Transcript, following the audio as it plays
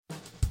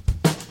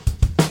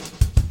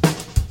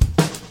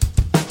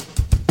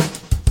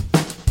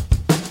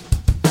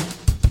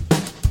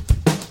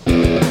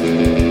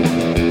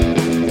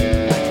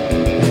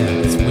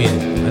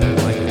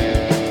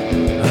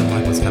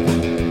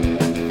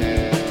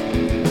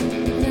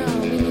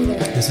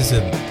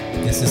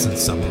This isn't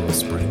summer or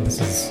spring.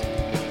 This is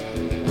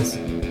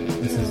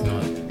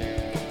not.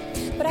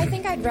 But I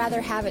think I'd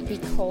rather have it be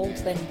cold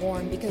than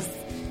warm because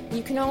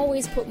you can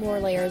always put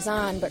more layers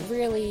on, but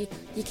really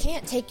you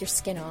can't take your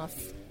skin off.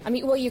 I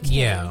mean, well, you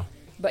can,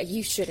 but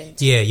you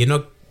shouldn't. Yeah, you're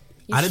not.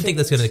 I don't think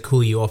that's going to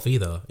cool you off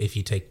either if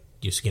you take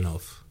your skin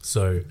off.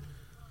 So.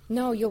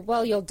 No,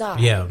 you'll die.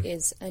 Yeah.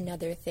 Is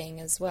another thing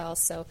as well.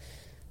 So,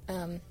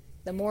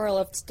 the moral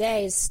of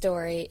today's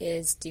story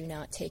is: do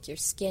not take your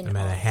skin off. No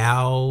matter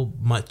how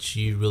much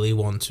you really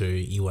want to,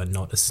 you are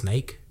not a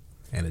snake,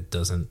 and it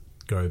doesn't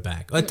grow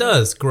back. It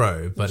does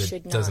grow, but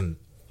it doesn't.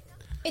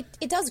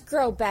 It does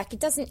grow back. It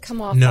doesn't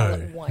come off all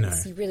at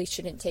once. No. You really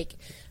shouldn't take.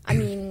 I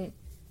mean,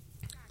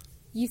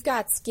 you've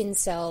got skin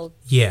cell.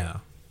 Yeah.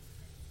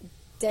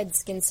 Dead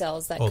skin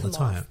cells that all come the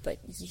time. off, but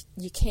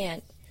you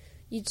can't.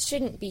 You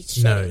shouldn't be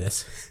shedding. No,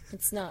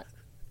 it's not.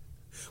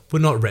 We're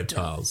not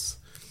reptiles. No.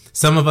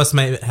 Some of us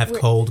may have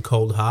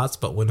cold hearts,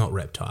 but we're not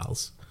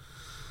reptiles.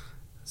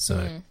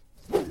 So,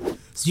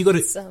 so you got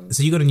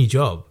a new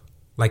job.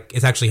 Like,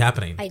 it's actually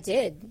happening. I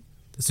did.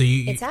 So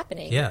it's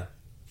happening. Yeah,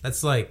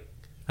 that's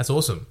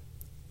awesome.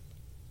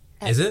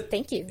 Is it?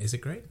 Thank you. Is it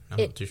great? I'm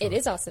not too sure. It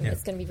is awesome. Yeah.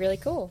 It's going to be really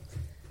cool.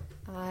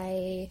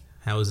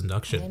 How was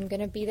induction? I'm going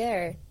to be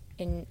there,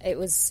 and it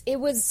was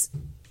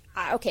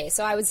okay.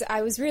 So I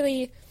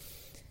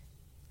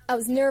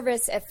was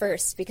nervous at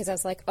first because I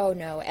was like, oh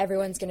no,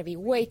 everyone's going to be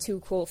way too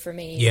cool for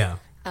me. Yeah.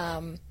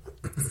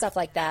 Stuff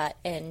like that.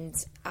 And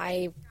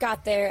I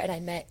got there and I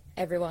met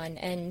everyone,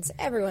 and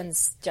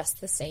everyone's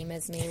just the same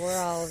as me. We're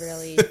all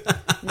really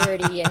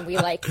nerdy, and we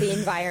like the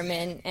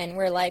environment, and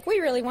we're like, we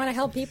really want to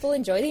help people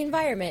enjoy the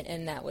environment.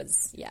 And that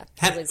was, it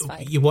was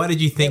fine. Why did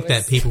you think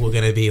that people were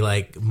going to be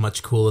like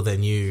much cooler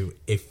than you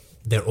if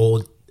they're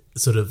all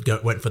sort of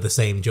went for the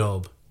same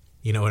job?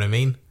 You know what I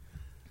mean?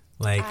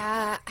 Like,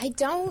 I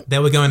don't. They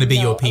were going to be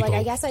your people.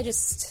 Like, I guess I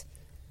just.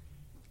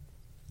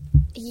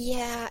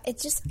 Yeah,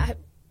 it's just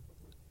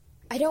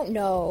I don't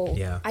know.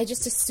 Yeah. I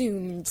just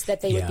assumed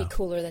that they would be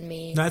cooler than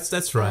me.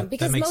 That's right.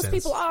 Because that makes most sense.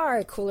 people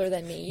are cooler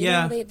than me. You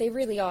know, they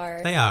really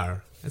are. They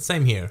are.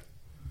 Same here.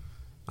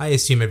 I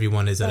assume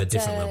everyone is at a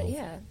different level.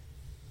 Yeah.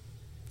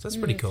 So that's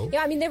pretty cool.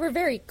 Yeah, I mean, they were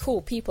very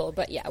cool people,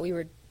 but yeah,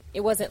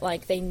 it wasn't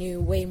like they knew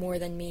way more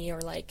than me,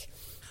 or like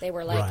they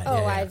were like,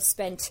 I've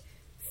spent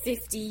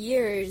 50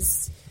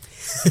 years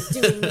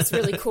doing this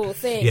really cool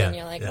thing, and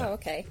you're like, oh,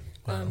 okay.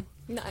 Wow.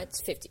 No, it's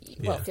 50.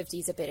 Well, 50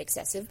 is a bit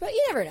excessive, but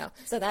you never know.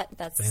 So that's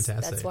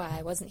fantastic. That's why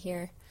I wasn't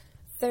here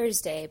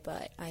Thursday,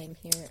 but I am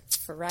here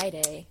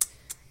Friday.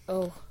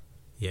 Oh,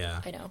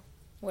 yeah. I know.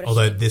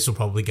 Although this will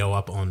probably go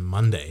up on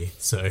Monday,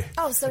 so.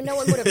 Oh, so no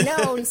one would have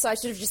known. So I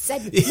should have just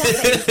said nothing.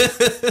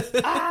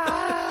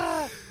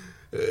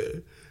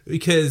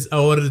 Because I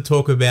wanted to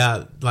talk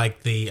about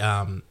like the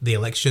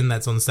election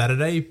that's on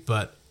Saturday,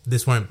 but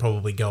this won't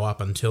probably go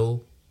up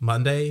until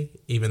Monday,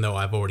 even though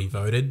I've already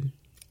voted.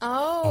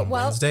 Oh,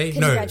 well, Wednesday?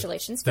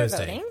 Congratulations for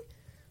Thursday. voting.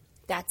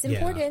 That's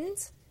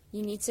important.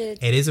 You need to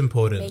It is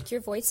important. Make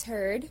your voice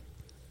heard.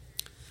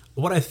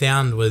 What I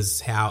found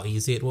was how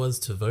easy it was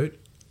to vote.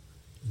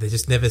 They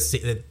just never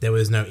there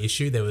was no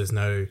issue.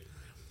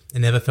 It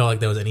never felt like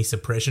there was any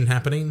suppression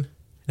happening.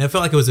 It never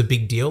felt like it was a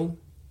big deal.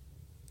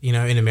 You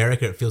know, in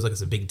America, it feels like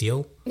it's a big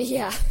deal.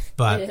 Yeah,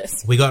 but it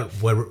is. we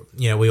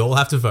all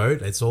have to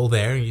vote. It's all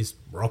there, and you just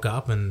rock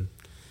up, and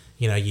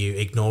you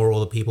ignore all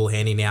the people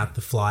handing out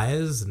the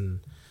flyers and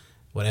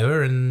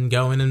whatever, and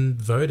go in and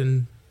vote,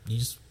 and you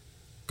just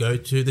go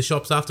to the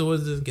shops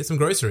afterwards and get some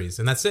groceries,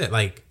 and that's it.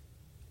 Like,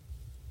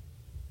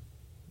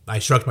 I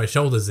shrugged my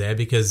shoulders there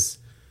because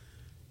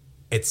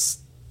that's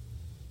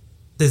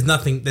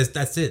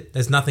it.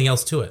 There's nothing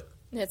else to it.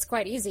 It's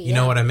quite easy. You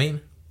know what I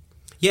mean?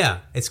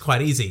 Yeah, it's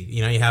quite easy.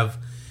 You have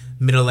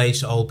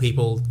middle-aged old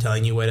people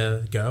telling you where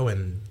to go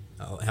and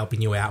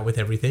helping you out with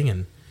everything,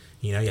 and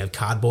you have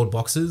cardboard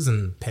boxes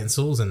and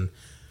pencils, and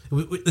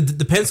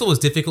the pencil was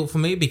difficult for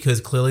me because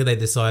clearly they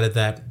decided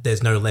that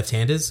there's no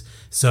left-handers,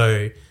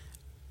 so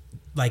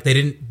like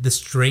the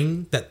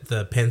string that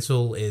the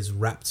pencil is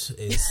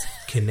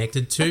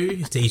connected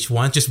to each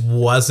one just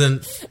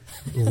wasn't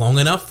long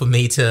enough for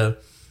me to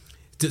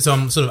so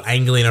I'm sort of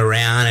angling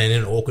around and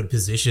in awkward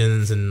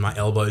positions and my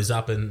elbows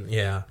up, and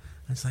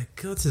it's like,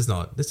 God,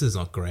 this is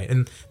not great.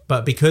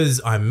 But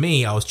because I'm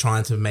me, I was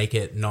trying to make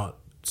it not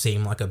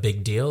seem like a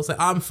big deal. It's like,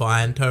 I'm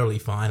fine, totally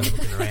fine. I'm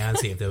looking around,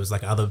 see if there was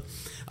like other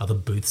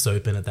booths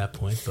open at that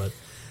point, but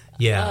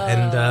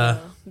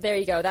there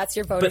you go. That's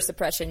your voter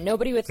suppression.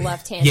 Nobody with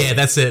left-handed. Yeah,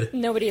 that's it.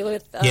 Nobody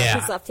with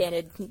who's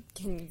left-handed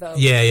can vote.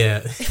 Yeah.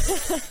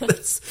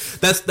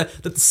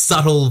 that's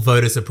subtle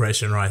voter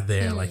suppression right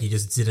there. Like, you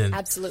just didn't.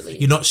 Absolutely.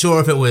 You're not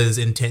sure if it was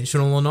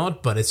intentional or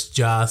not, but it's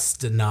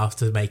just enough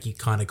to make you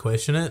kind of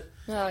question it.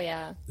 Oh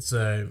yeah.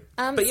 So,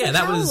 how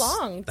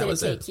long did it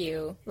take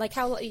you? Like,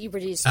 how you were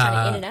just kind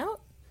of in and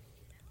out?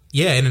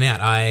 Yeah, in and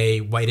out.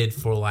 I waited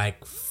for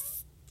like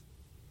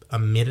a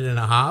minute and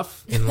a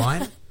half in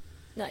line.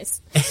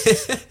 Nice.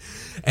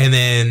 And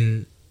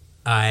then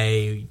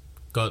I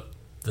got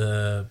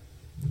the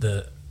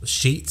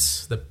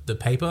sheets, the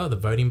paper, the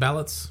voting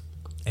ballots,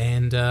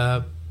 and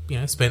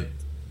spent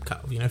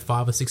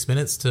 5 or 6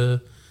 minutes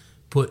to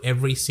put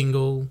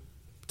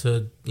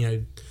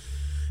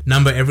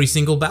number every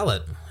single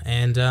ballot,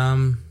 and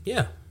and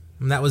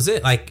that was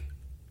it. Like,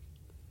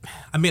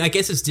 I mean, I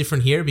guess it's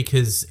different here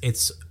because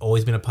it's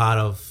always been a part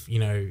of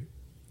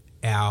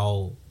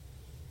our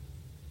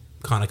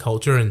kind of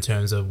culture in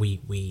terms of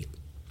we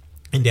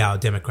in our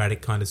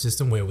democratic kind of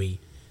system where we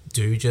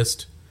do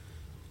just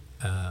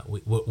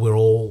we're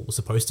all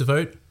supposed to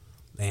vote,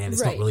 and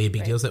it's not really a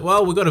big deal. It's like,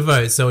 well, we've got to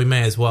vote, so we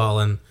may as well.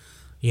 And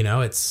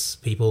it's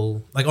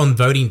people like on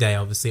voting day,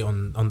 obviously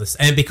on this,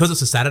 and because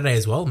it's a Saturday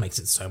as well, it makes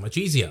it so much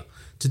easier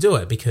to do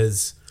it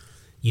because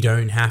you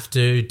don't have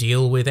to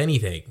deal with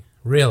anything.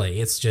 Really,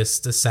 it's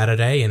just a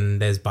Saturday,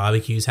 and there's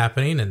barbecues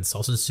happening, and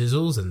sausage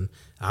sizzles, and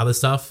other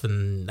stuff,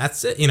 and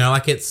that's it.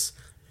 It's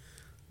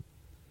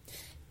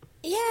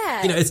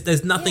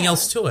there's nothing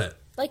else to it.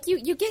 Like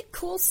you get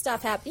cool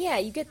stuff happen. Yeah,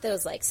 you get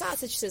those like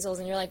sausage sizzles,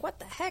 and you're like, what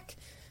the heck?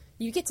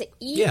 You get to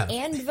eat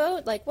and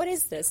vote. Like, what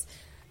is this?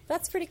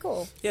 That's pretty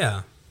cool.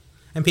 Yeah,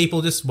 and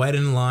people just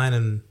waiting in line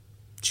and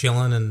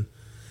chilling, and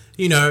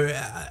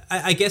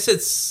I guess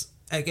it's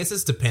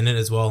dependent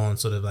as well on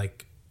sort of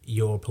like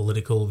your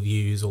political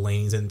views or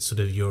leanings and sort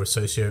of your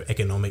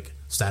socioeconomic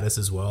status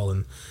as well,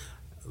 and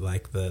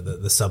like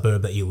the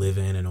suburb that you live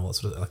in and all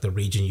sort of like the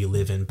region you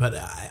live in. But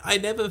I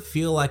never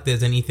feel like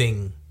there's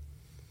anything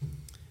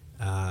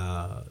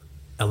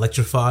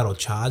electrified or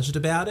charged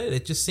about it.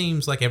 It just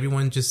seems like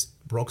everyone just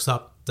rocks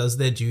up, does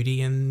their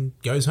duty, and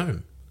goes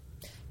home.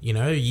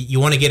 You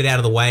want to get it out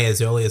of the way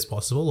as early as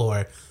possible,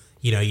 or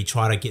you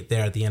try to get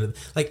there at the end of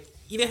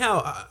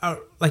how I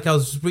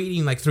was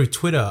reading like through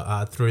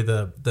Twitter through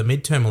the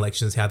midterm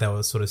elections, how they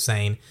were sort of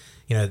saying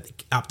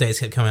updates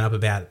kept coming up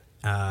about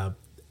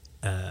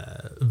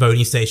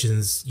voting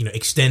stations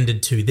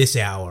extended to this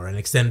hour and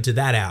extended to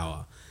that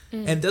hour,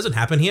 and it doesn't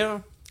happen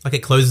here. Like,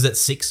 it closes at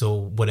 6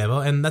 or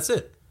whatever, and that's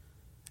it.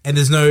 And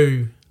there's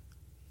no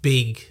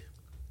big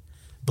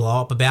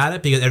blow up about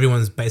it because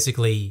everyone's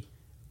basically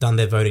done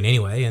their voting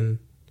anyway, and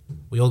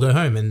we all go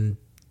home, and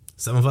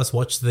some of us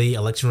watch the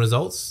election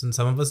results and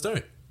some of us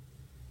don't,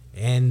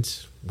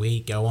 and we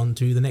go on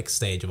to the next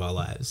stage of our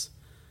lives.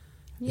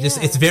 I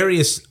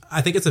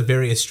think it's a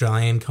very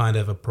Australian kind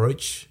of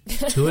approach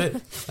to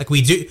it.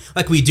 we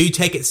do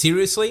take it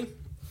seriously,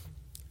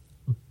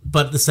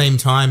 but at the same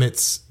time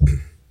it's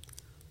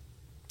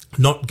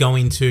not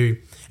going to,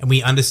 and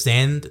we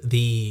understand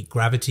the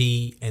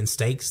gravity and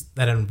stakes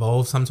that are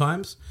involved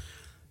sometimes,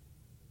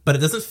 but it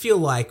doesn't feel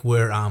like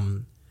we're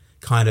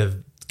kind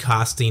of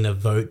casting a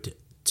vote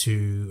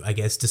to, I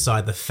guess,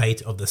 decide the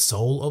fate of the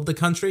soul of the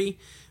country,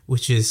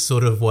 which is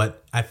sort of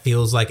what it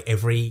feels like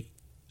every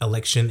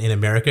election in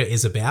America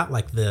is about.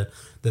 Like the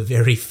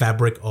very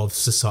fabric of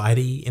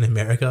society in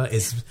America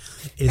is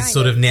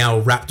sort of now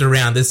wrapped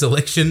around this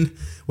election,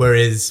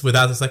 whereas with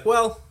us it's like,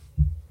 well,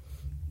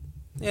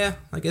 yeah,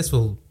 I guess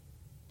we'll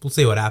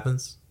see what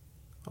happens.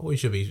 Oh, we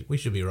should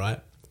be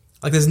right.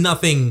 Like, there's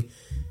nothing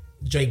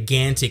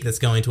gigantic that's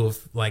going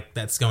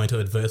to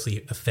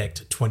adversely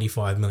affect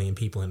 25 million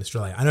people in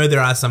Australia. I know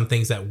there are some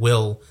things that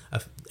will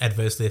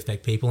adversely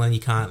affect people, and you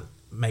can't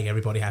make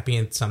everybody happy,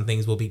 and some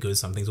things will be good,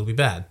 some things will be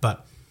bad,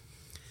 but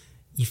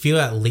you feel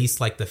at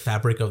least like the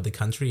fabric of the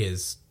country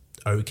is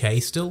okay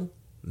still,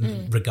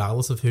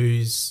 regardless of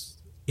who's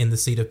in the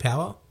seat of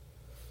power.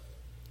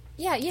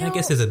 Yeah, I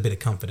guess there's a bit of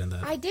comfort in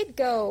that. I did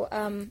go,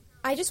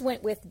 I just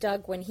went with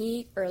Doug when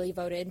he early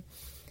voted,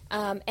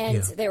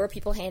 and there were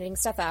people handing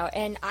stuff out,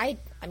 and I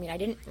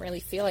didn't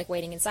really feel like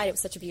waiting inside. It was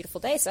such a beautiful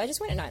day, so I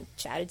just went and I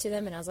chatted to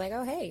them, and I was like,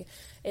 oh, hey,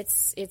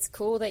 it's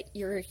cool that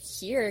you're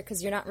here,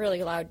 because you're not really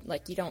allowed,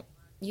 like, you don't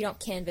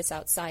canvass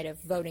outside of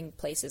voting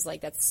places.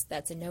 Like, that's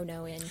a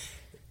no-no in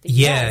the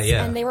US.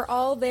 Yeah. And they were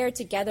all there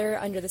together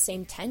under the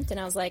same tent, and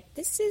I was like,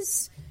 this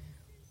is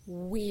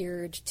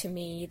weird to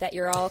me that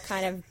you're all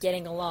kind of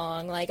getting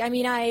along. Like, I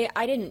mean, I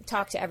didn't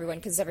talk to everyone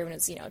because everyone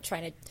was,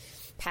 trying to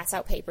pass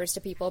out papers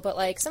to people, but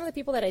like some of the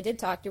people that I did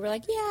talk to were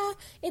like, yeah,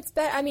 it's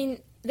better. I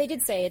mean, they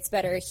did say it's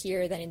better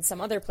here than in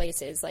some other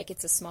places. Like,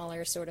 it's a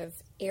smaller sort of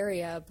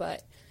area,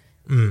 but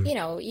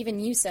even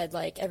you said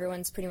like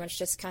everyone's pretty much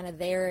just kind of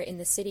there in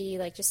the city,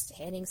 like just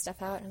handing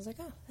stuff out. And I was like,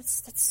 oh,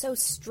 that's so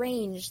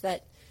strange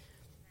that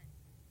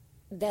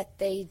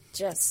they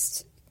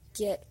just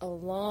get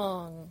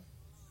along.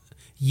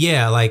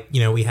 Yeah, like,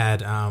 we had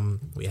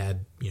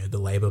the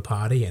Labour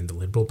Party and the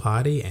Liberal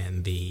Party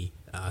and the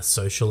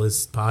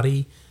Socialist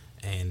Party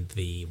and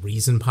the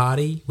Reason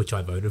Party, which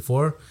I voted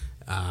for.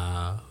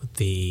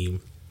 The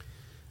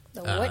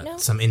what now?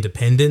 Some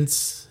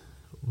independents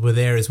were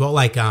there as well,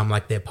 like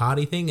their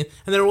party thing, and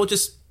they're all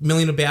just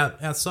milling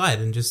about outside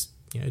and just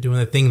doing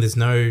their thing. There's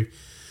no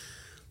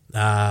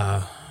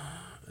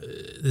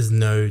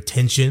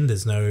tension.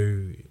 There's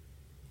no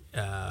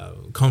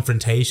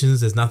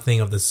confrontations. There's nothing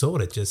of the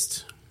sort. It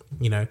just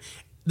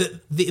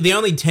the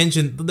only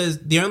tension,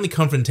 the only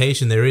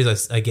confrontation there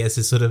is, I guess,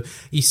 is sort of,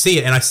 you see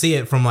it, and I see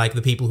it from like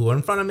the people who are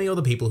in front of me or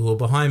the people who are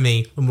behind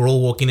me when we're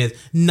all walking in.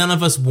 None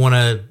of us want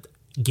to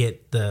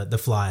get the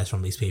flyers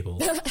from these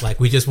people. Like,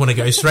 we just want to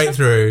go straight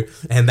through,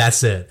 and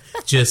that's it.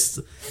 Just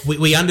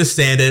we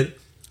understand it,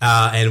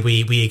 and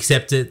we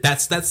accept it.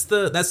 That's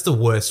the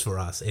worst for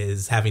us,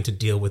 is having to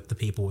deal with the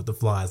people with the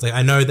flyers. Like,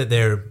 I know that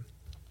they're,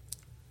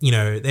 you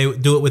know, they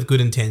do it with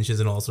good intentions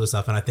and all sort of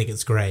stuff, and I think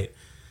it's great.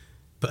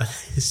 But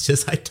it's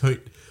just,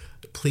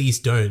 please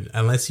don't,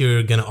 unless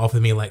you're gonna offer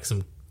me like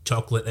some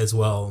chocolate as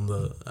well on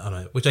the, I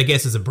don't know, which I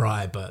guess is a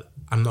bribe, but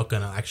I'm not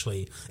gonna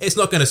it's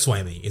not gonna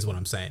sway me, is what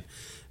I'm saying.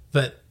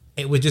 But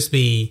it would just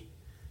be,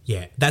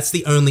 yeah, that's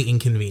the only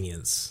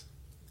inconvenience.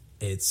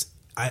 It's,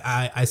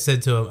 I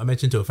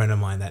mentioned to a friend of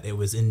mine that it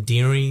was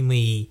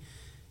endearingly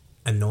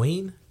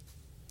annoying.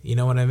 You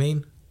know what I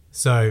mean?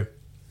 So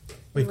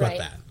we've got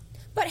that.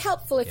 But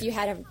helpful if you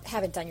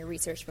haven't done your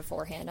research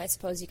beforehand. I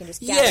suppose you can just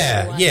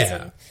gather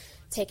and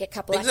take a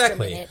couple extra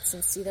minutes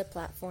and see the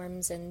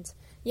platforms. And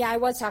yeah, I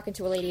was talking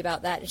to a lady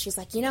about that, and she's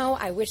like, you know,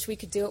 I wish we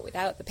could do it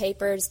without the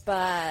papers,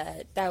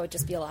 but that would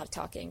just be a lot of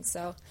talking.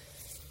 So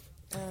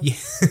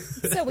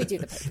so we do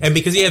the papers. And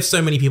because you have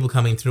so many people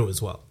coming through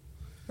as well.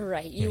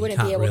 Right. You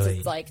wouldn't be able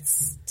to like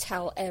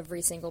tell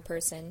every single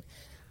person.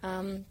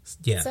 So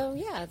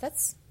yeah,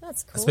 that's cool.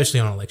 Especially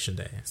on election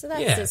day. So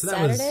that's this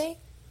Saturday.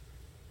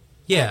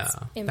 That's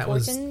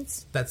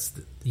important.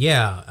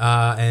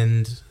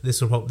 And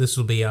this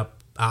will be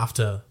up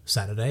after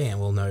Saturday, and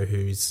we'll know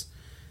who's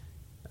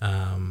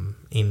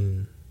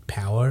in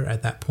power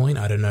at that point.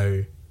 I don't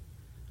know.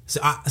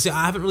 So I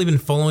haven't really been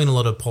following a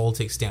lot of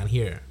politics down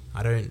here.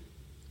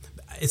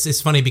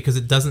 It's funny because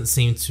it doesn't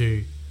seem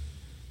to.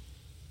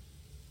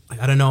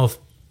 I don't know if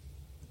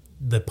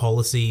the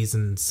policies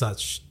and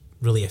such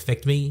really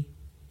affect me.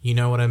 You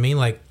know what I mean?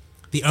 Like,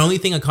 the only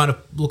thing I kind of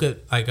look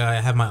at, like, I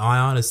have my eye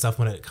on is stuff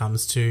when it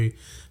comes to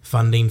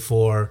funding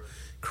for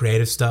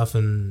creative stuff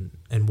and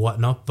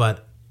whatnot,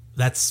 but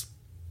that's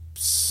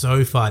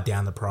so far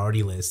down the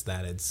priority list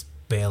that it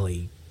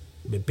barely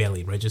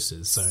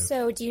registers.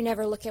 So do you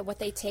never look at what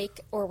they take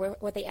or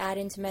what they add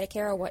into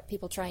Medicare, or what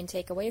people try and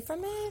take away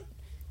from it?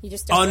 You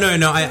just don't. Oh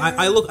no!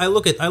 I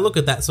look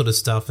at that sort of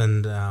stuff,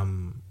 and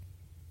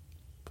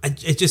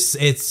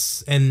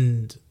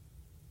and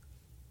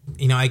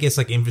you know, I guess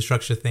like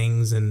infrastructure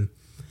things and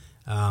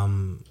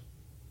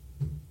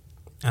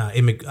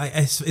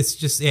it's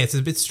just, it's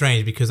a bit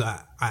strange because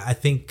I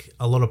think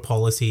a lot of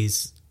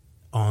policies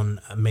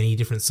on many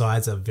different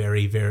sides are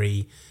very,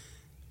 very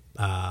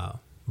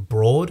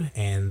broad,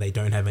 and they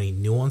don't have any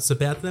nuance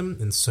about them,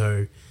 and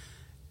so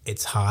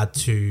it's hard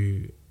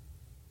to.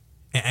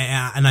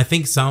 And I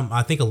think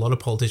a lot of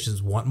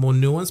politicians want more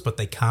nuance, but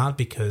they can't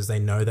because they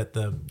know that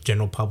the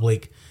general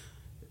public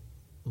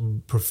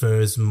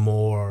prefers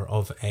more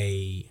of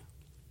a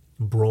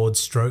broad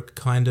stroke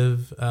kind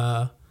of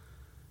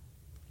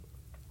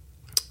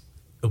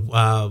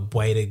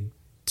way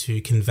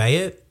to convey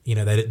it. You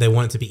know, they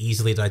want it to be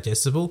easily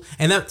digestible,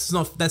 and that's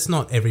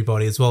not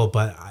everybody as well.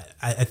 But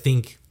I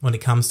think when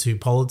it comes to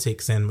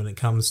politics and when it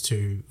comes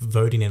to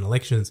voting in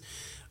elections,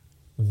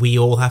 we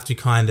all have to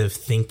kind of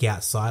think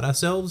outside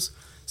ourselves.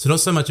 So not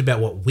so much about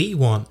what we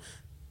want,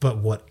 but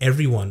what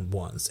everyone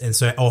wants, and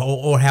so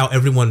or how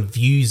everyone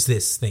views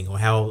this thing,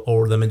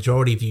 or the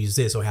majority views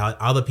this, or how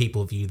other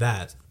people view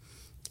that.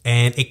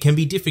 And it can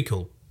be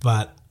difficult,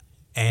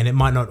 and it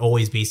might not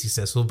always be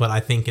successful, but I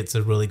think it's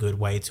a really good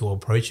way to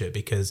approach it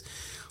because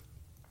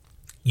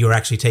you're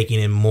actually taking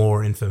in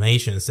more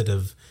information instead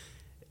of,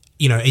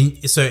 you know,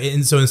 so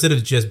instead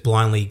of just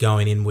blindly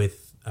going in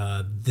with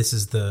this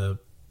is the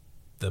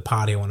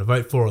party I want to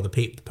vote for, or the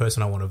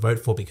person I want to vote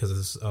for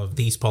because of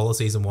these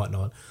policies and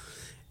whatnot.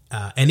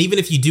 And even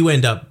if you do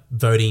end up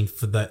voting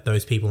for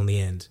those people in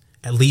the end,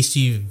 at least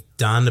you've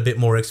done a bit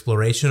more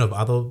exploration of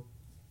other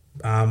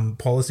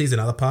policies and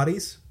other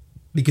parties,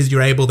 because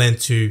you're able then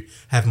to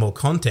have more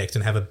context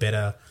and have a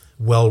better,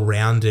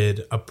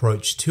 well-rounded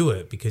approach to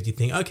it, because you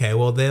think, okay,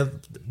 well, they're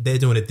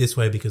doing it this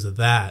way because of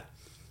that,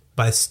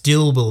 but I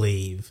still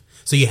believe.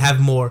 So you have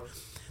more.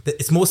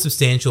 It's more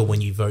substantial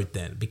when you vote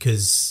then,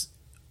 because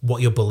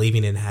what you're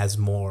believing in has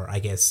more, I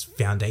guess,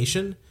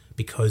 foundation,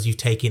 because you've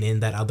taken in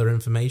that other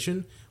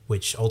information,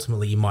 which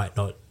ultimately you might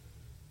not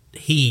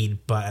heed,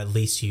 but at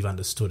least you've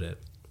understood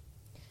it.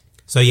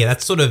 So yeah,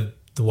 that's sort of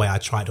the way I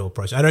try to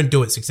approach it. I don't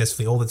do it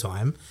successfully all the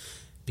time,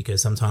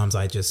 because sometimes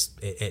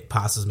it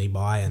passes me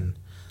by and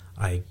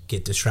I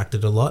get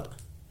distracted a lot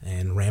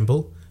and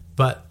ramble,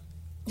 but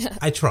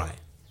I try.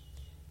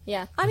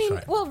 Yeah. I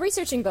mean, well,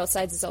 researching both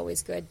sides is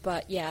always good,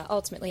 but yeah,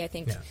 ultimately I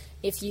think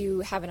if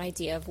you have an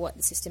idea of what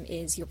the system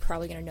is, you're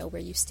probably going to know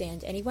where you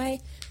stand anyway.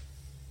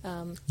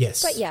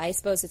 Yes. But yeah, I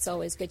suppose it's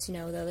always good to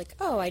know that, like,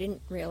 oh, I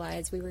didn't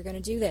realize we were going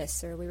to do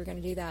this, or we were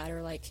going to do that,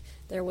 or like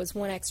there was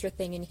one extra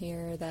thing in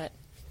here that,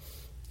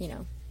 you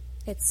know,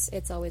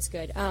 it's always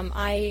good.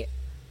 I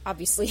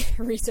obviously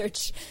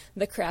research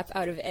the crap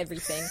out of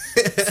everything,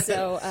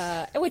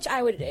 so which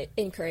I would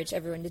encourage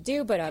everyone to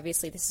do. But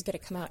obviously, this is going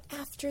to come out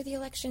after the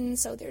election,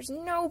 so there's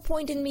no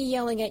point in me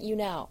yelling at you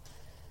now.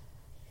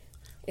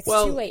 It's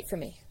too late for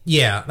me.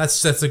 Yeah,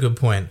 that's a good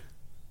point.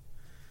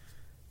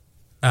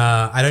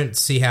 I don't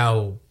see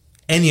how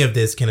any of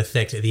this can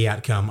affect the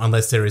outcome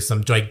unless there is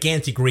some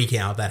gigantic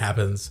recount that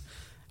happens.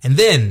 And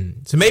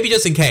then, so maybe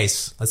just in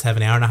case, let's have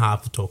an hour and a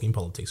half of talking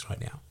politics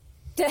right now.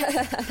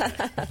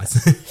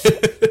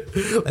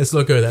 Let's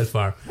not go that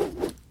far.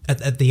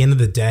 At the end of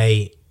the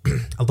day,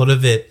 a lot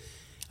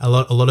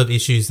of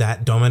issues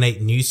that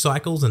dominate news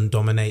cycles and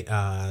dominate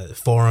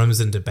forums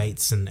and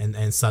debates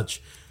and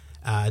such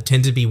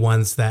tend to be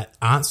ones that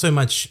aren't so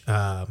much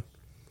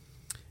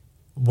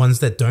ones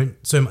that don't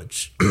so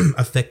much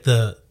affect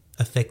the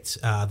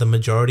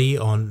majority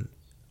on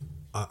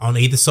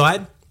either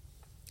side,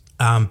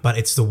 but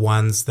it's the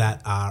ones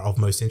that are of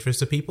most interest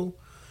to people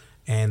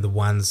and the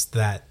ones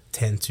that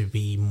tend to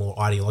be more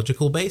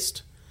ideological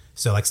based.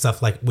 So like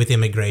stuff like with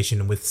immigration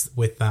and with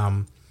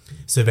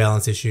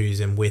surveillance issues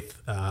and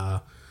with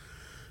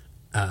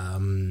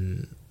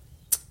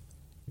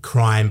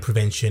crime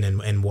prevention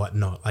and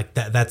whatnot. Like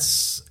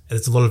there's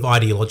a lot of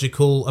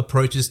ideological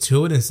approaches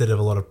to it instead of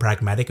a lot of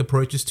pragmatic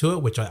approaches to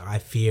it, which I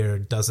fear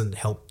doesn't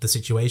help the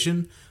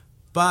situation.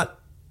 But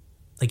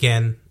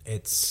again,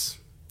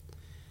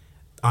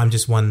 I'm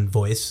just one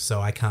voice, so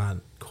I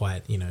can't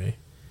quite,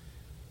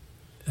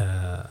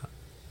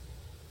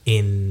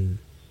 imbue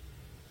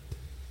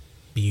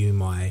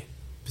my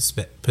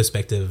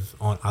perspective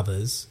on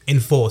others,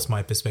 enforce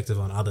my perspective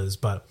on others,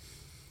 but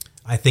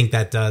I think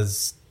that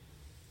does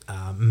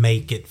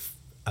make it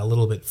a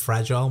little bit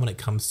fragile when it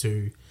comes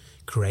to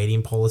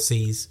creating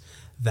policies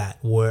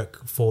that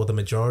work for the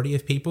majority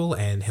of people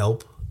and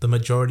help the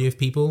majority of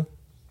people.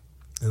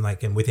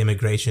 And with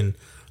immigration,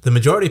 the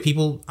majority of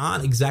people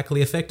aren't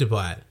exactly affected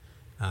by it,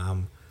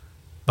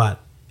 but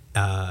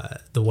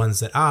the ones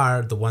that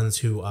are, the ones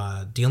who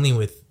are dealing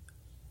with,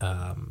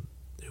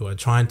 who are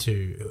trying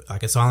to,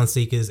 like asylum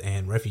seekers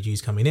and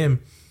refugees coming in,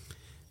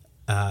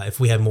 if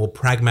we have more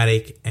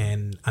pragmatic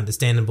and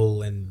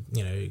understandable and,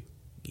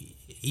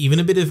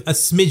 even a bit of a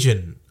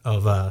smidgen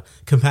of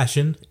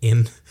compassion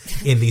in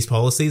these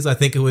policies, I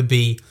think it would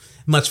be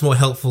much more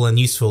helpful and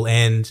useful.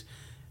 And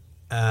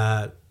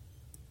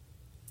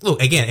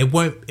look, again, it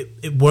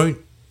won't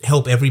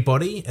help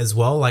everybody as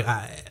well. Like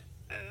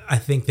I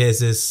think there's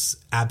this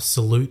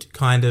absolute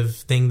kind of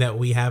thing that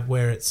we have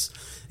where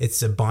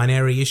it's a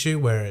binary issue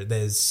where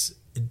there's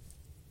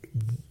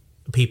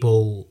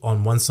people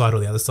on one side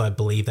or the other side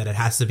believe that it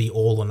has to be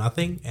all or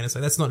nothing, and it's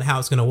like that's not how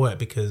it's going to work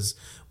because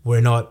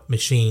we're not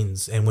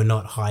machines and we're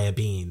not higher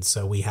beings.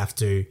 So we have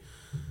to,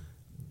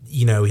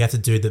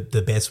 do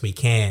the best we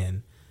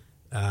can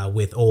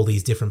with all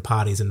these different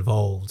parties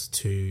involved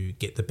to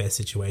get the best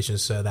situation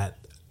so that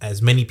as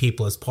many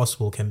people as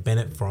possible can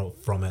benefit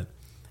from it,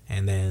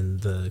 and then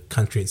the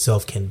country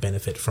itself can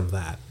benefit from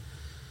that.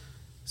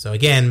 So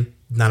again,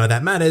 none of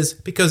that matters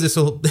because this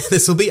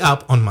will be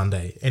up on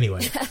Monday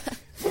anyway.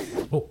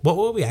 What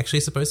were we actually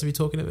supposed to be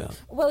talking about?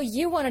 Well,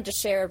 you wanted to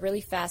share a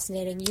really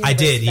fascinating universe I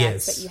did, fact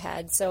yes. that you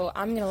had, so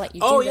I'm going to let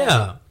you do that. Oh, that.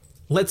 yeah.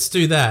 Let's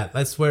do that.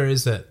 Where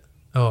is it?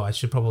 Oh, I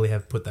should probably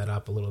have put that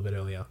up a little bit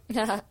earlier.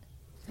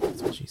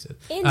 That's what she said.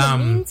 In the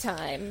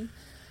meantime,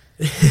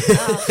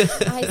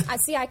 I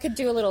see I could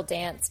do a little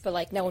dance,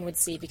 but no one would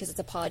see because it's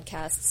a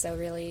podcast, so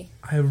really...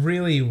 I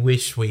really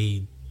wish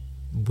we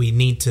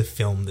need to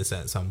film this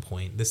at some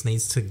point.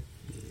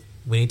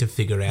 We need to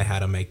figure out how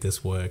to make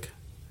this work.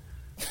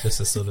 Just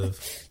to sort of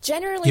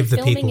generally give the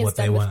filming people what is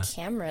they done want. with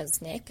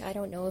cameras, Nick. I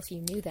don't know if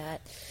you knew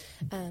that.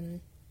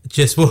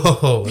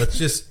 Whoa, let's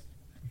just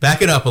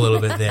back it up a little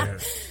bit there.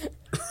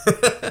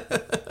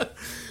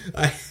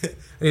 I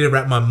need to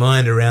wrap my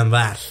mind around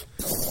that.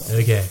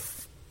 Okay.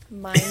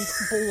 Mind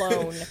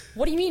blown.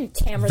 What do you mean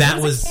camera?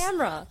 That was a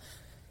camera.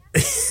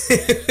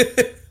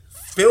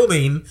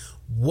 Filming?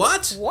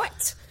 What?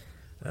 What?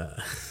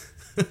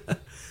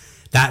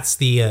 That's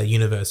the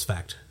universe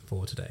fact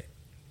for today.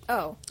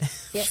 Oh,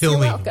 yes,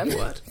 Filming. You're welcome.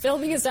 What?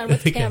 Filming is done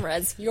with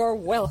cameras. You're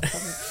welcome.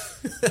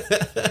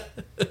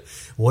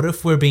 What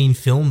if we're being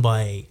filmed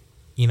by,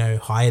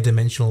 higher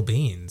dimensional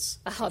beings?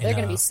 Oh, they're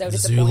going to be so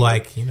disappointed.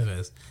 Zoo-like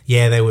universe.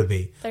 Yeah, they would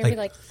be. They're going to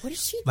be like, what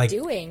is she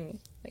doing?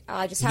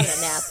 Just having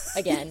a nap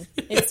again.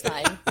 It's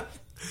fine.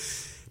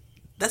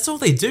 That's all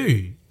they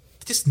do.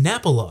 They just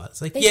nap a lot.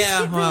 It's like, they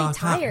get really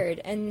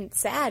tired and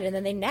sad, and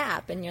then they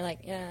nap, and you're like,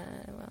 yeah,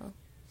 well...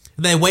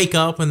 They wake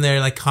up and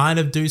they're kind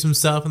of do some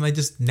stuff and they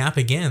just nap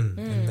again.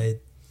 And they,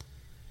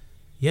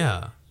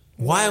 yeah.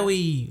 Why are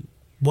we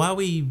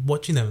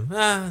watching them?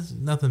 There's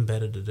nothing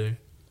better to do.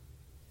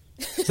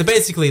 So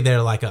basically,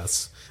 they're like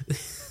us.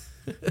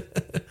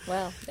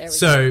 Well, there we go.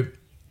 So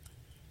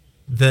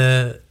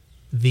the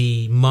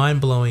mind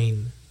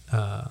blowing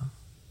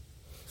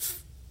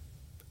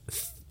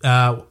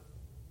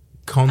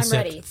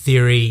concept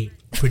theory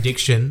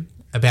prediction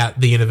about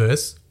the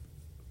universe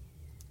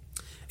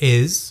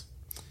is.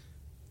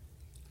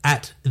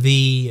 So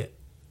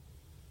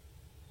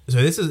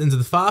this is into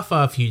the far,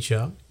 far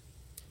future,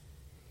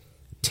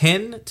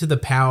 10 to the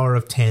power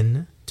of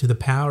 10 to the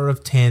power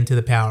of 10 to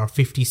the power of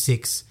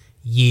 56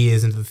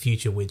 years into the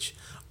future, which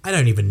I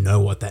don't even know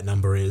what that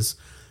number is.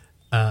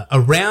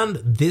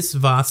 Around this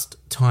vast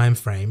time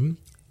frame,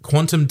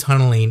 quantum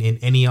tunneling in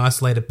any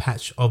isolated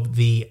patch of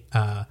the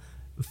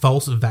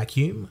false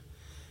vacuum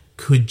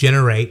could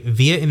generate,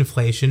 via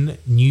inflation,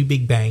 new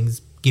Big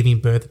Bangs, giving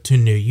birth to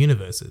new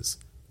universes.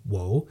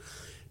 Whoa.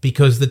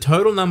 Because the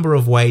total number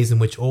of ways in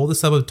which all the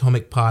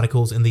subatomic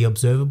particles in the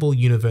observable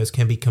universe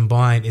can be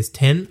combined is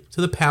 10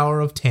 to the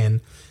power of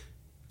 10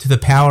 to the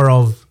power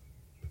of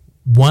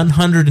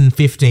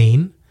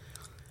 115,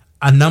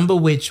 a number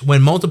which,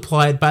 when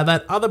multiplied by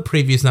that other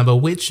previous number,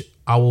 which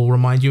I will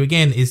remind you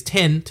again is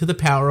 10 to the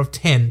power of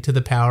 10 to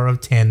the power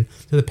of 10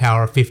 to the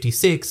power of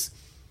 56,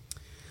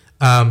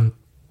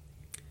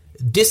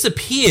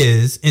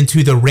 disappears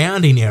into the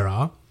rounding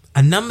error.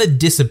 A number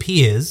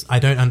disappears. I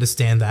don't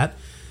understand that.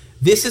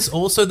 This is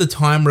also the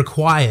time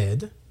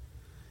required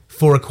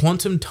for a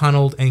quantum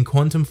tunneled and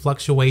quantum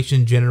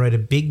fluctuation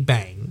generated Big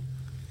Bang.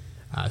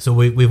 So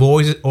we've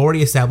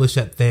already established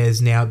that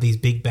there's now these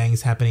Big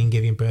Bangs happening,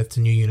 giving birth to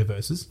new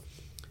universes.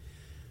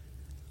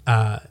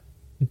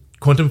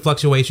 Quantum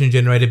fluctuation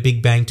generated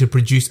Big Bang to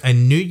produce a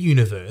new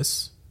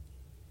universe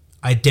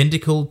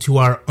identical to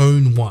our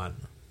own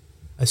one,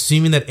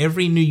 assuming that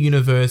every new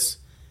universe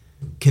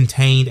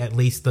contained at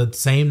least the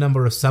same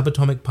number of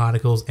subatomic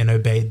particles and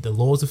obeyed the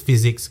laws of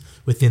physics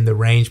within the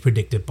range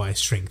predicted by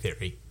string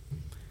theory.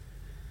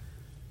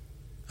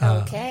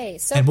 Okay,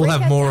 so and we'll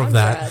have more of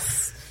that.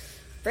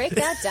 Break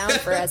that down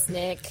for us,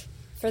 Nick.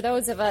 For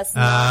those of us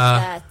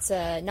not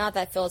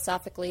that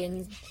philosophically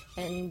and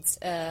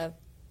I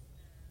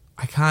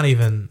can't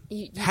even.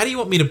 How do you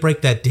want me to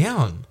break that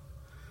down?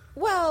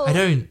 Well, I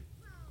don't.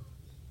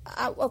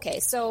 Okay,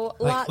 so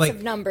lots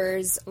of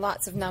numbers,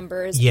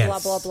 yes. blah,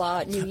 blah,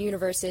 blah, new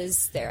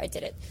universes. There, I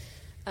did it.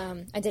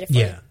 I did it for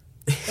you.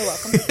 You're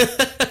welcome.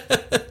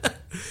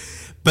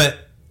 But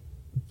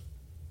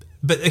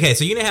okay,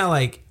 so you know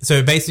how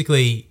so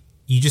basically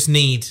you just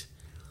need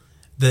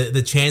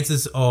the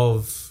chances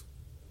of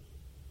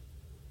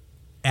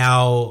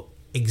our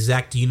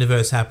exact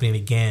universe happening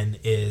again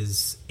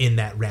is in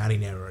that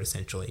rounding error,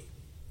 essentially.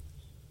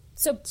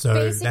 So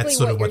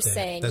basically what you're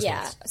saying,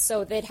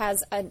 so that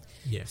has a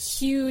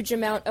huge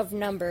amount of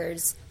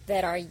numbers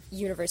that our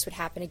universe would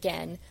happen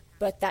again,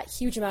 but that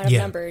huge amount of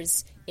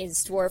numbers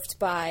is dwarfed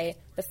by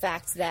the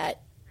fact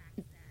that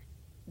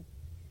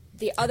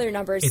the other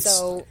number is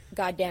so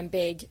goddamn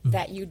big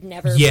that you'd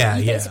never,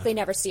 basically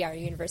never see our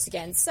universe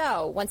again.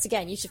 So, once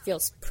again, you should feel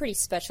pretty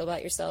special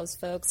about yourselves,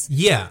 folks.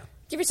 Yeah.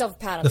 Give yourself a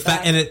pat on the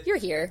back. And you're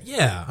here.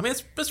 Yeah. I mean,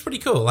 that's pretty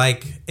cool.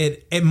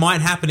 It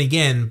might happen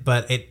again,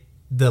 but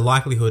the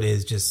likelihood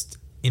is just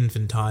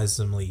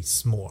infinitesimally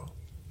small.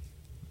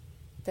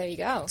 There you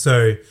go.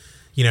 So,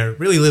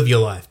 really live your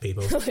life,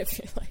 people. Live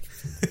your life.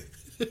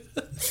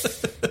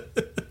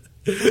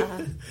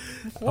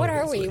 What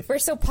are we? We're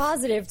so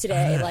positive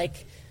today.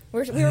 We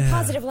were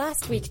positive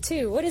last week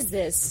too. What is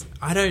this?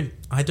 I don't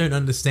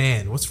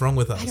understand. What's wrong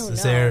with us? I don't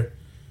know.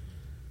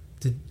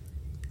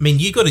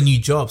 You got a new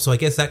job, so I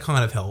guess that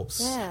kind of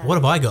helps. Yeah. What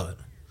have I got?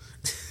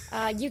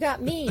 You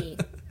got me.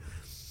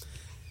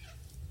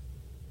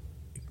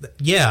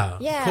 Yeah,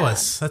 of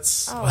course.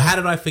 That's how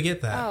did I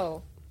forget that?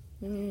 Oh,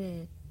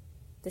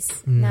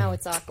 now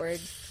it's awkward.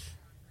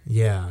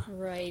 Yeah,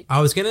 right.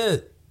 I was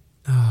gonna.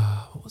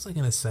 What was I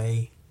gonna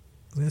say?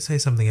 I was gonna say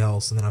something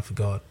else, and then I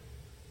forgot.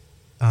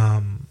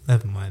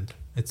 Never mind.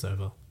 It's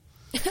over.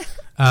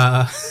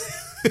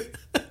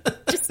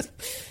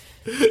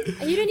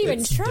 You didn't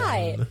even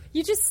try. Done.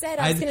 You just said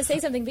I was going to say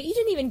something, but you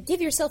didn't even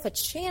give yourself a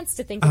chance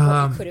to think of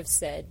what you could have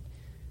said.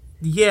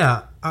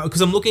 Yeah,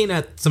 because I'm looking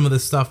at some of the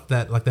stuff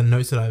that, the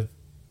notes that I've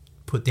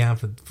put down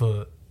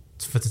for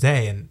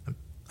today, and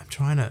I'm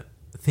trying to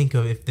think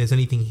of if there's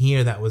anything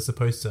here that was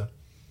supposed to.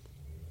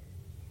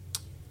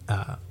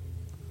 But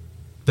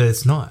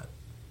it's not.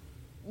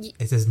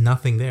 There's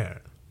nothing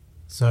there.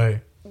 So,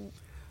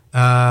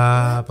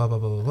 blah blah blah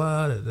blah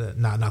blah.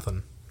 Nah,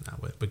 nothing. No,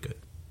 we're good.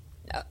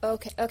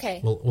 Okay.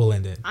 We'll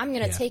end it. I'm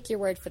gonna take your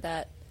word for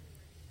that.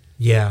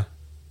 Yeah,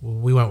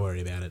 we won't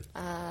worry about it.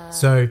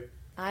 So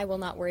I will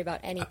not worry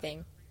about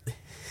anything.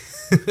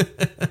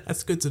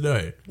 That's good to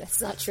know. That's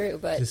not true,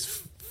 but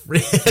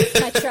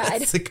I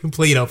tried. It's the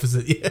complete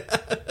opposite. Yeah.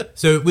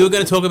 So we were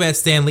going to talk about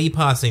Stan Lee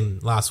passing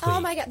last week. Oh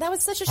my god, that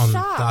was such a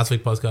shock. Last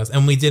week's podcast,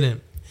 and we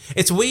didn't.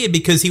 It's weird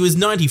because he was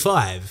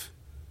 95,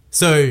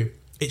 so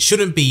it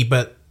shouldn't be,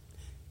 but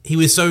he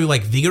was so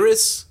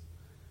vigorous.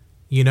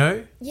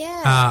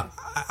 Yeah.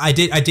 I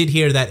did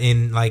hear that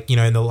in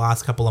in the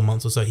last couple of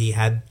months or so he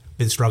had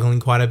been struggling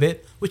quite a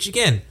bit, which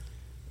again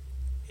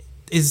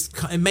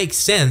it makes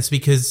sense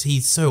because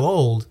he's so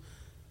old.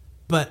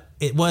 But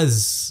it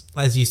was,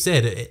 as you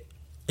said,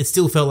 it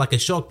still felt like a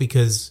shock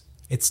because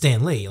it's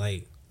Stan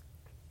Lee.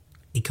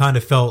 He kind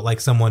of felt like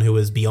someone who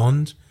was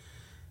beyond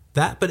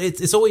that. But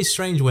it's always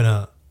strange when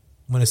a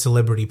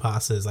celebrity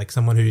passes,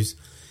 someone who's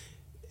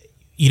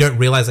you don't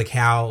realize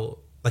how.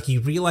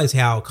 You realize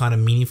how kind of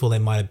meaningful they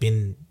might have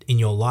been in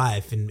your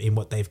life and in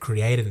what they've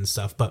created and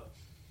stuff, but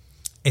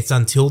it's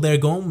until they're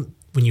gone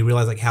when you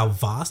realize how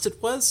vast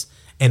it was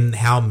and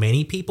how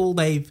many people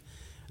they've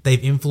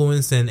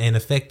influenced and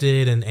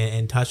affected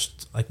and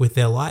touched with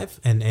their life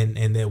and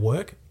their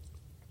work.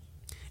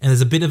 And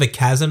there's a bit of a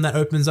chasm that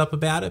opens up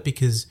about it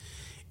because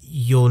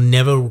you're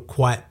never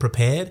quite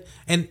prepared.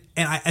 And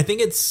I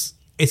think it's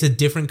a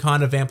different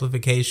kind of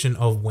amplification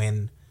of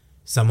when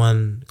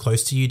someone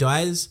close to you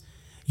dies.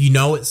 You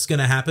know it's going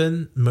to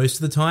happen most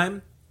of the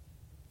time,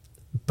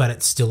 but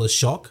it's still a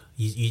shock.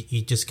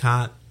 You just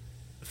can't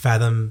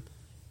fathom,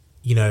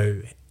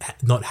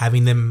 not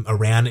having them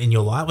around in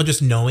your life, or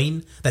just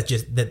knowing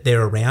that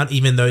they're around,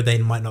 even though they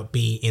might not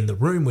be in the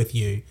room with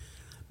you,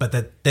 but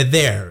that they're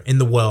there in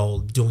the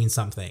world doing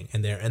something,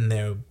 and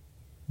they're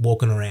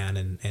walking around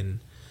and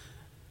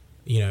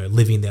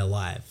living their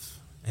life.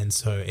 And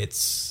so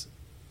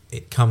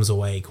it comes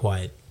away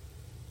quite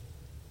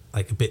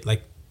like a bit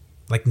like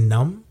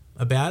numb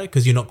about it,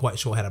 because you're not quite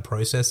sure how to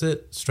process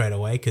it straight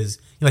away, because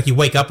you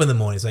wake up in the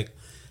morning, it's like,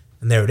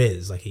 and there it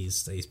is, like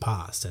he's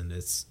passed, and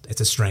it's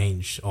a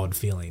strange, odd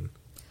feeling.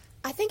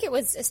 I think it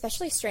was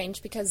especially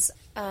strange because,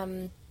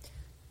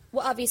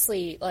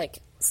 obviously, like,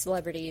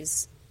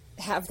 celebrities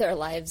have their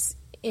lives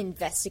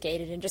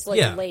investigated and just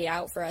laid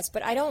out for us,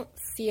 but I don't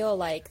feel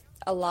like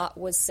a lot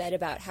was said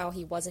about how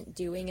he wasn't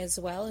doing as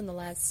well in the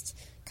last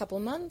couple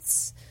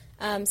months.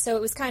 So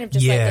it was kind of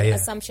just an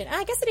assumption.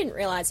 I guess I didn't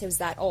realize he was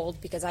that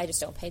old because I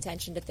just don't pay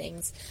attention to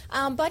things.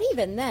 But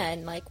even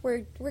then, like,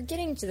 we're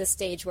getting to the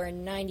stage where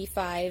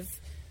 95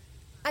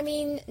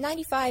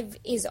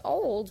 is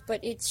old,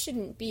 but it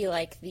shouldn't be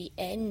like the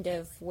end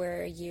of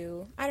where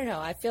I don't know.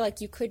 I feel like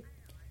you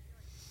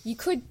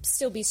could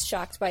still be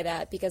shocked by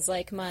that, because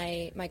like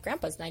my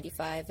grandpa's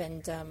 95,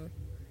 and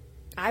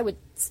I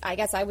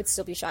guess I would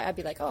still be shocked. I'd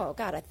be like, oh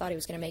God, I thought he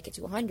was going to make it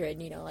to 100.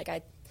 Like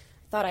I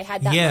thought I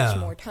had that much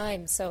more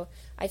time. So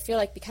I feel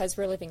like because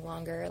we're living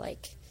longer,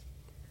 like,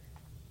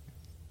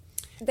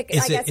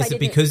 is it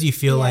because you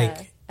feel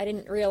like I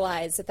didn't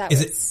realize that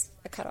was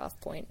a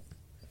cutoff point?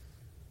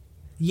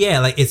 Yeah,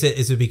 like is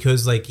it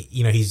because like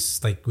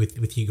he's like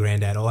with your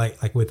granddad, or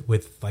like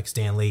with like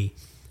Stan Lee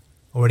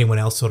or anyone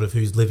else sort of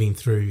who's living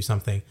through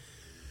something,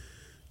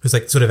 who's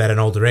like sort of at an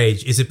older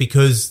age? Is it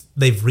because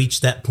they've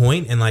reached that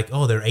point and like,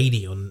 oh, they're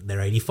 80 or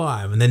they're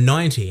 85 and they're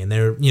 90 and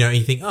they're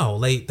you think, oh,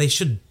 they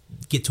should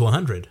get to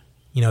 100,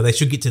 they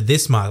should get to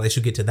this mark, they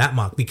should get to that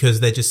mark, because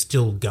they're just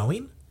still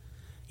going.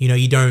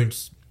 You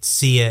don't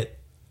see it,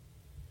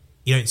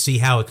 you don't see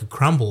how it could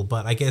crumble,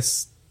 but I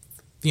guess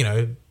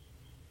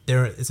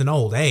it's an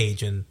old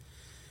age, and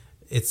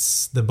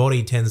it's the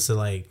body tends to,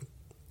 like,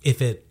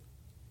 if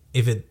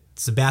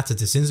it's about to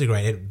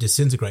disintegrate, it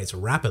disintegrates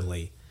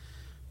rapidly.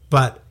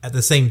 But at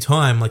the same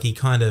time, like, he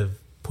kind of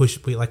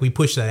we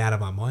push that out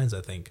of our minds,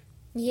 I think.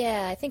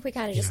 Yeah, I think we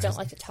kind of just don't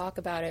like to talk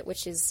about it,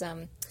 which is,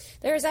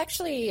 there is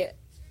actually,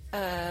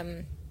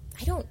 I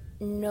don't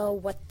know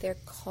what they're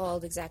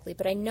called exactly,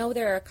 but I know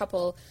there are a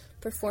couple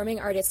performing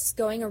artists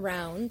going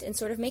around and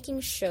sort of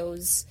making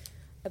shows.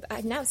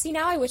 Now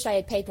I wish I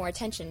had paid more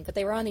attention, but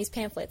they were on these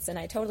pamphlets, and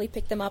I totally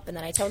picked them up, and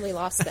then I totally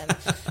lost them.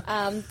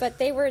 But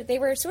they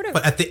were sort of.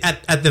 But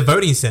at the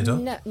voting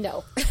center.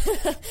 No.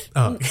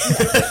 Oh.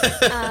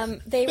 No.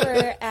 They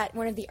were at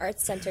one of the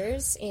arts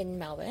centers in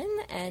Melbourne,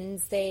 and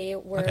they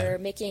were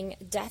making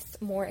death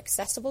more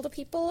accessible to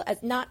people.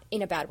 Not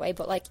in a bad way,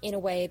 but like in a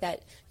way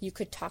that you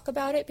could talk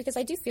about it, because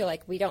I do feel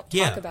like we don't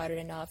talk about it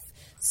enough.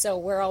 So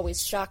we're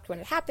always shocked when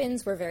it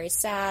happens. We're very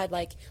sad.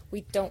 Like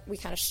we kind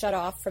of shut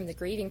off from the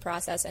grieving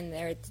process, and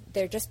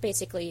they're just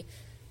basically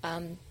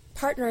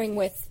partnering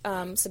with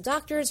some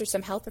doctors or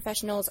some health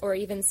professionals, or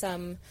even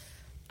some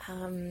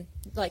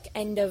like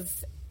end of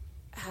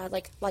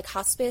like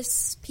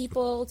hospice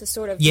people, to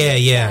sort of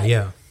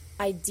make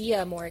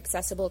idea more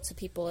accessible to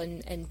people,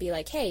 and be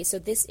like, hey, so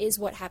this is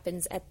what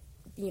happens at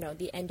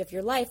the end of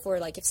your life, or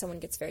like if someone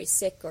gets very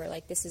sick, or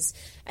like this is,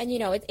 and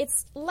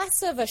it's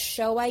less of a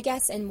show, I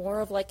guess, and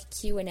more of like a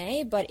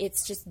Q&A, but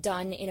it's just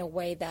done in a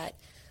way that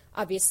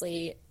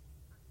obviously,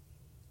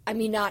 I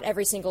mean, not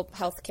every single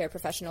healthcare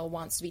professional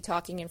wants to be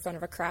talking in front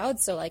of a crowd,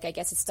 so like I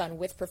guess it's done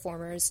with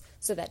performers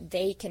so that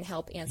they can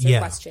help answer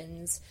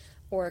questions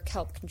or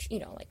help,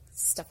 like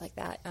stuff like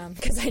that.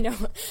 Because I know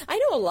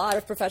a lot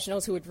of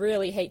professionals who would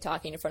really hate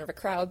talking in front of a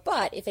crowd,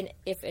 but if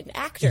an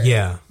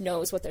actor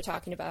knows what they're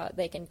talking about,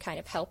 they can kind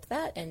of help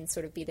that and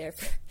sort of be there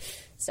for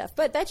stuff.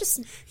 But that just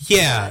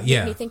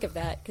made me think of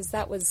that, because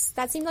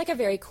that seemed like a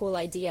very cool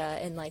idea,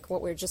 and like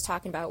what we were just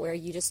talking about, where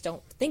you just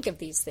don't think of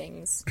these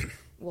things.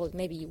 Well,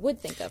 maybe you would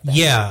think of them.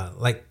 Yeah,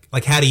 like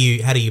how do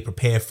you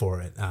prepare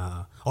for it?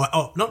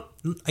 Or not?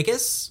 I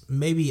guess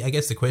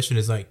the question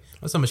is like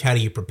not so much how do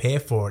you prepare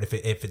for it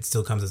if it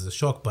still comes as a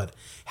shock, but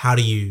how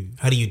do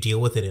you deal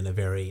with it in a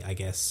very, I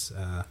guess,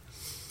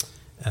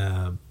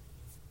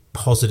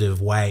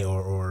 positive way,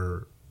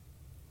 or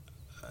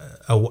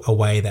a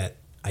way that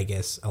I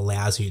guess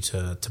allows you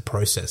to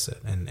process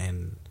it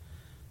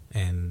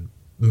and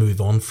move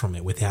on from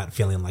it without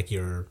feeling like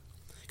you're.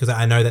 Because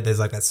I know that there's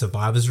like that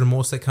survivor's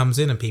remorse that comes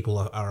in, and people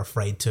are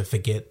afraid to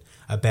forget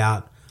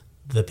about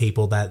the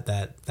people that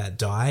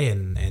die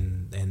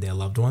and their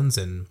loved ones,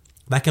 and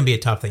that can be a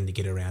tough thing to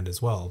get around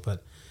as well.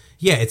 But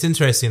yeah, it's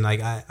interesting.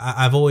 Like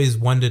I've always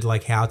wondered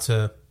like how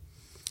to,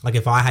 like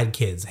if I had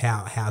kids,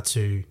 how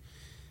to,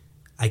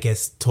 I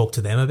guess, talk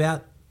to them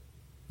about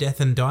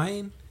death and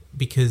dying,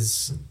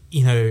 because,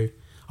 you know,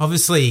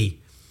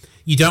 obviously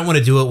you don't want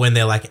to do it when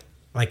they're like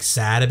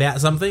sad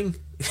about something.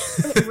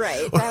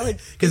 Right. That would,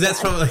 because that's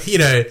probably,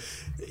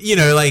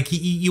 like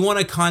you want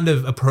to kind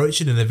of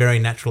approach it in a very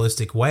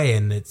naturalistic way,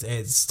 and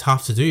it's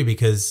tough to do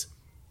because,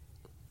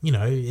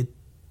 we're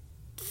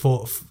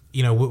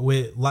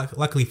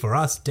luckily for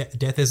us,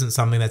 death isn't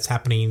something that's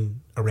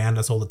happening around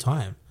us all the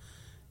time.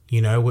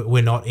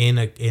 We're not in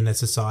a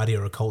society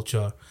or a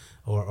culture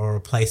or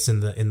a place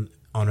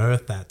on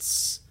Earth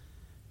that's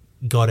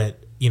got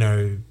it,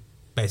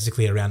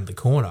 basically around the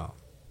corner.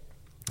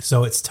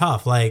 So it's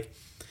tough. Like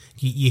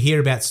you hear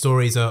about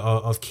stories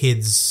of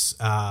kids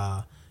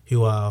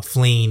who are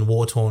fleeing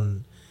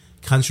war-torn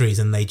countries,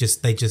 and they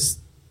just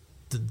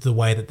the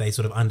way that they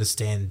sort of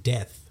understand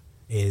death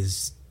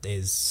is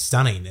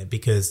stunning,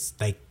 because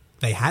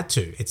they had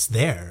to. It's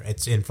there.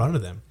 It's in front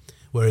of them.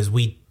 Whereas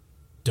we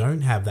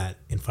don't have that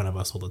in front of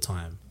us all the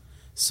time.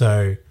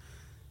 So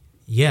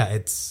yeah,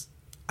 it's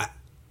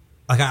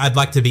I'd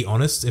like to be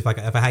honest, if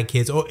I had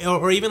kids,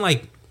 or even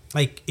like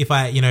if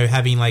I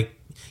having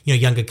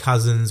younger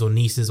cousins or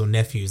nieces or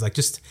nephews, like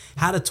just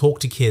how to talk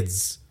to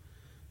kids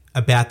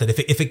about that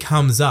if it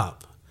comes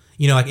up,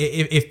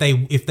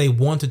 if they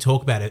want to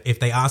talk about it, if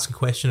they ask a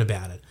question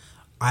about it,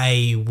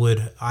 I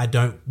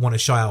don't want to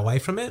shy away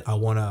from it. I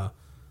want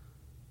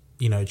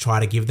to try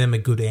to give them a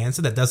good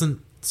answer that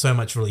doesn't so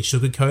much really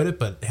sugarcoat it,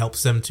 but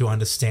helps them to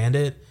understand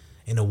it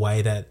in a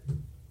way that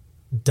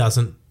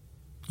doesn't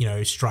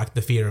strike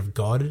the fear of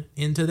God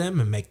into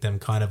them and make them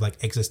kind of like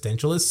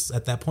existentialists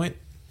at that point.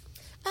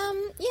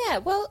 Yeah,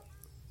 well,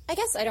 I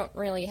guess I don't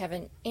really have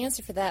an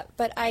answer for that,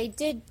 but I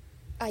did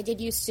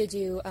used to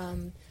do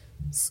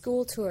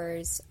school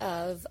tours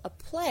of a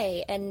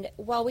play, and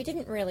while we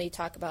didn't really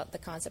talk about the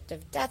concept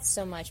of death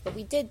so much, but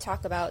we did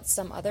talk about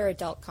some other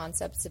adult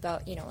concepts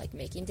about, like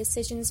making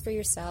decisions for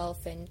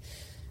yourself and,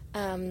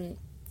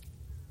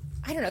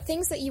 I don't know,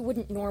 things that you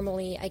wouldn't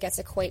normally, I guess,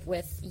 equate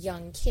with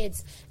young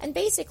kids. And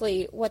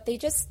basically what they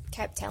just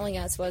kept telling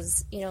us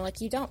was, you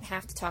don't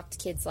have to talk to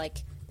kids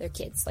like they're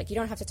kids. Like, you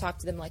don't have to talk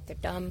to them like they're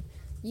dumb.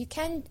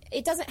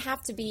 It doesn't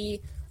have to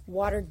be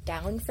watered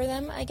down for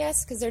them, I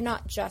guess, because they're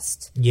not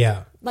just...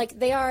 Yeah. Like,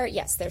 they are,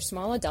 yes, they're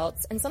small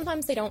adults, and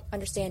sometimes they don't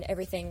understand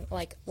everything,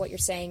 like what you're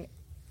saying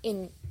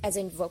as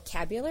in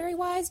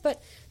vocabulary-wise,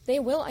 but they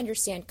will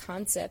understand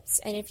concepts.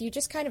 And if you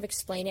just kind of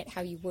explain it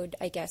how you would,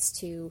 I guess,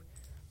 to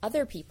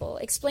other people,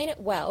 explain it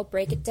well,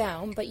 break it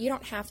down, but you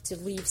don't have to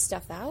leave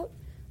stuff out,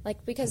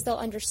 because they'll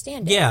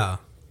understand it. Yeah.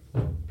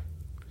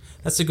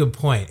 That's a good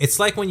point. It's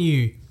like when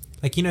you...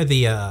 at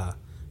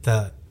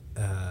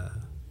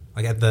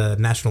the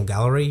National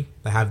Gallery,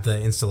 they have the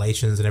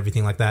installations and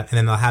everything like that, and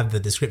then they'll have the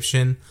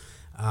description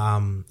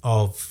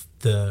of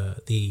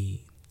the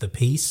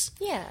piece.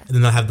 Yeah. And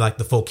then they'll have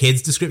the for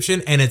kids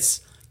description, and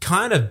it's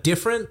kind of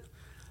different.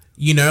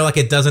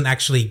 It doesn't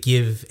actually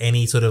give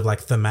any sort of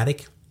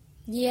thematic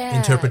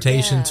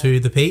interpretation to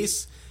the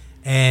piece,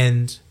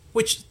 and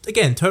which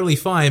again, totally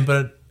fine,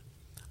 but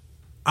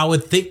I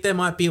would think there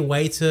might be a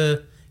way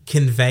to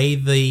convey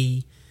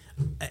the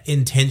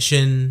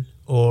intention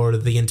or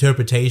the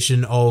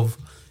interpretation of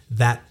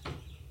that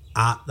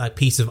art,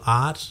 piece of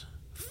art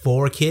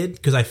for a kid,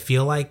 because I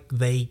feel like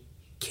they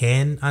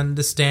can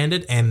understand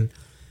it and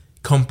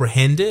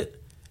comprehend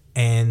it,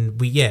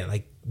 and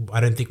I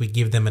don't think we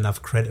give them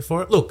enough credit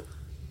for it. Look,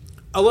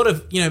 a lot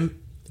of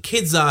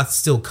kids are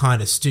still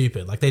kind of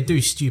stupid. They do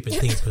stupid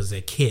things because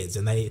they're kids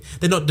and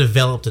they're not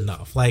developed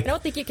enough. I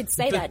don't think you could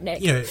say that,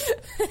 Nick.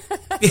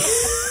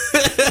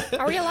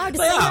 Are we allowed to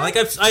say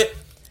that?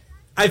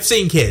 I've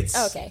seen kids.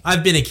 Oh, okay.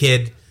 I've been a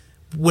kid.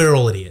 We're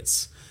all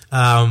idiots.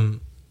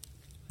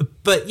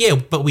 But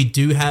we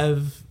do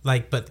have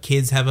but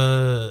kids have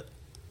a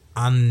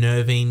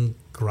unnerving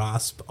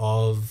grasp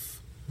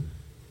of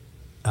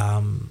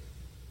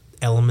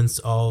elements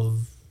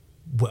of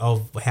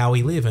how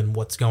we live and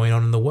what's going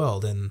on in the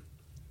world, and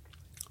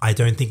I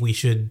don't think we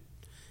should.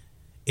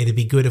 It'd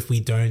be good if we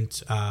don't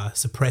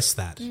suppress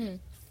that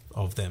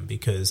of them,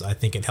 because I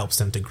think it helps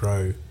them to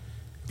grow,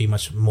 be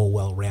much more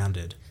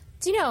well-rounded.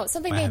 Do you know,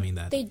 something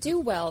they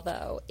do well,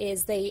 though,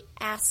 is they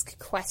ask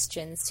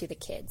questions to the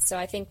kids. So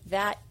I think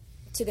that,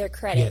 to their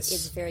credit,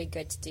 is very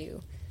good to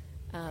do,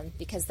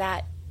 because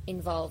that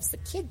involves the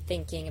kid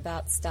thinking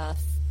about stuff.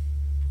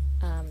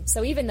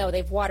 So even though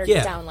they've watered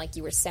it down, like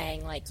you were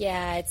saying,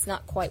 it's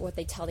not quite what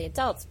they tell the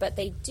adults, but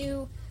they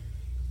do,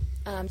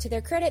 to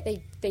their credit,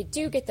 they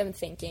do get them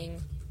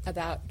thinking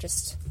about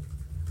just,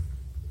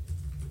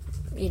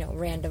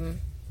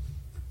 random,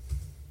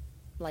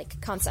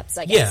 concepts,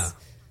 I guess. Yeah.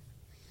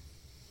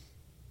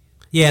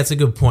 Yeah, it's a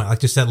good point.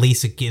 Just at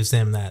least it gives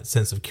them that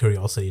sense of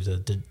curiosity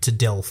to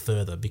delve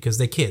further, because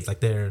they're kids.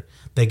 They're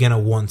gonna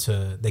want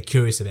to. They're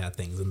curious about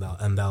things,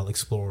 and they'll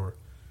explore.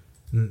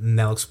 And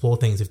they'll explore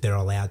things if they're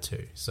allowed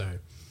to. So,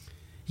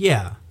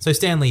 yeah. So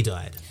Stan Lee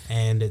died,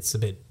 and it's a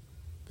bit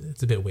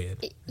weird.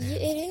 It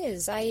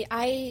is.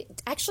 I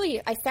actually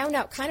found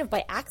out kind of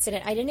by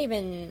accident. I didn't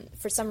even,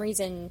 for some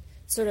reason,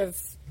 sort of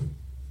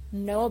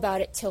know about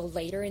it till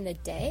later in the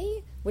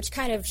day. which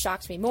kind of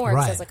shocked me more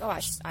because I was like, oh,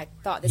 I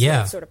thought this would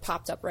have sort of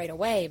popped up right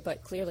away,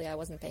 but clearly I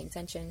wasn't paying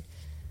attention.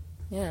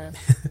 Yeah.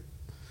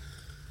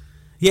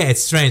 Yeah,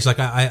 it's strange. Like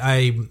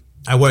I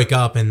woke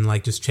up and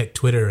like just checked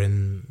Twitter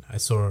and I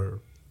saw a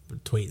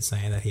tweet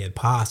saying that he had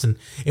passed, and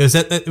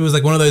it was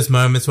like one of those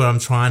moments where I'm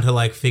trying to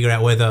like figure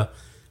out whether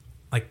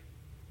like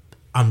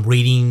I'm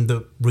reading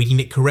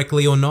it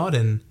correctly or not,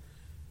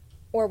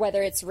 or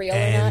whether it's real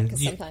or not,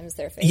 because sometimes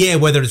they're fake. Yeah,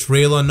 whether it's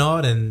real or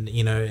not, and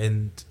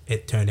and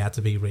it turned out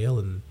to be real,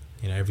 and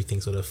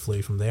everything sort of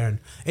flew from there. And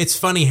it's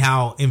funny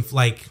how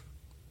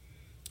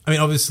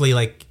obviously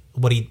like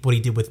what he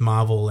did with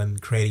Marvel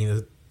and creating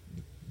the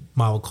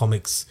Marvel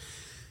Comics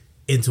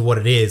into what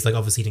it is. Like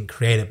obviously he didn't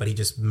create it, but he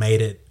just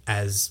made it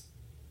as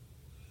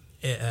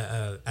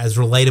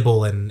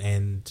relatable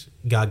and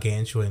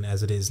gargantuan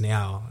as it is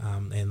now,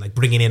 and like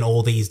bringing in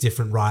all these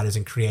different writers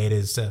and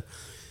creators to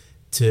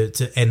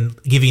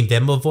and giving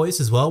them a voice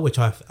as well, which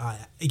I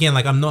again,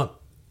 like I'm not,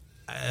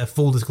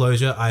 full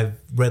disclosure, I've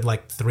read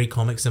like 3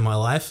 comics in my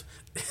life.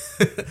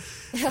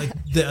 Like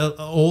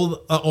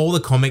all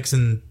the comics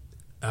and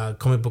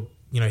comic book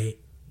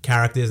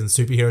characters and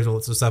superheroes, all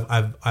that sort of stuff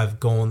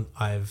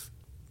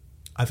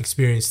I've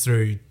experienced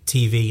through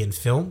TV and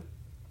film.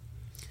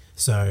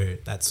 So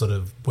that's sort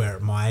of where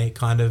my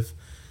kind of,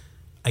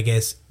 I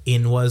guess,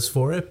 in was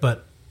for it.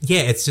 But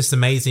yeah, it's just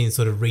amazing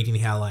sort of reading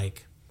how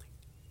like,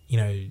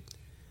 he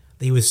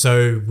was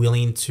so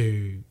willing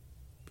to,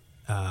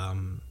 I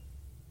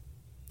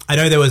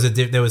know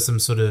there was some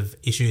sort of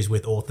issues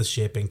with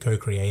authorship and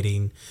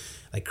co-creating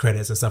like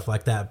credits and stuff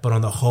like that. But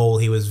on the whole,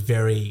 he was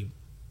very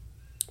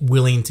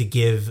willing to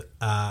give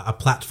a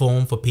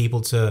platform for people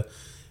to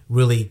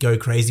really go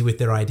crazy with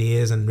their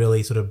ideas and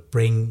really sort of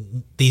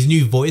bring these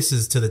new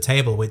voices to the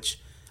table, which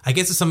I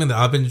guess is something that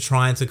I've been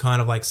trying to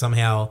kind of like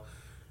somehow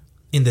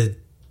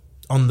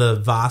on the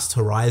vast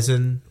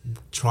horizon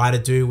try to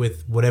do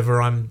with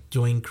whatever I'm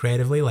doing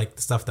creatively, like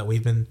the stuff that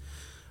we've been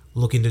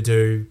looking to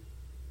do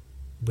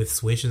with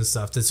Swish and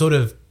stuff, to sort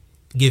of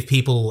give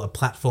people a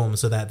platform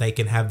so that they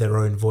can have their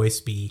own voice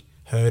be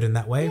heard in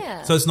that way.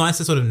 Yeah. So it's nice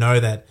to sort of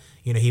know that,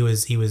 he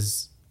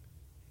was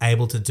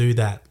able to do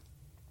that.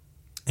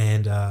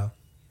 And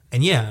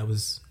yeah, it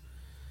was,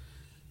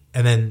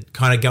 and then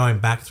kind of going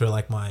back through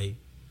like going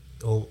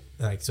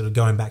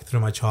back through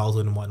my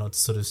childhood and whatnot to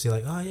sort of see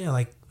like, oh yeah,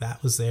 like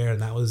that was there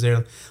and that was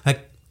there.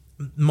 Like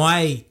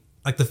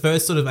the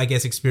first sort of, I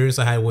guess, experience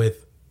I had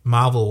with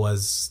Marvel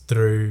was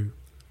through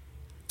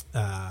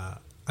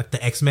like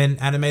the X-Men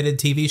animated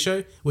TV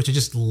show, which I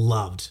just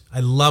loved.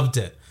 I loved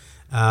it.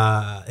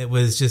 It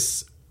was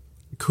just,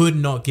 could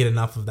not get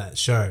enough of that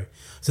show.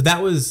 So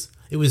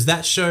it was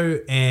that show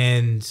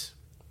and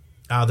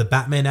the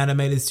Batman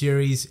animated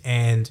series,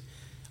 and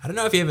I don't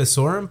know if you ever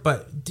saw them,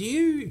 but do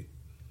you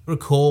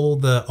recall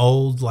the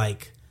old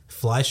like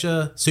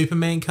Fleischer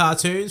Superman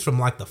cartoons from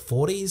like the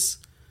 40s?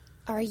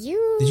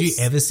 Did you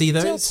ever see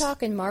those? Still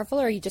talking Marvel,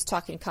 or are you just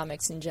talking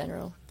comics in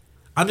general?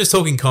 I'm just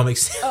talking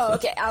comics. Oh,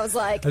 okay. I was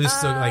like, I'm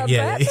just talking like,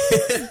 yeah.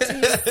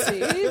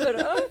 DC,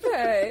 but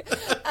okay.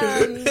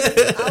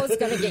 I was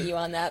gonna get you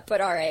on that,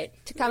 but all right.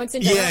 To comics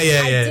in general.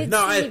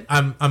 Yeah.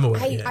 I'm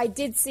aware. I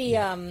did see.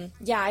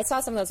 I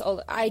saw some of those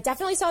old. I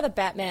definitely saw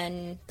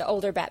the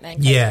older Batman.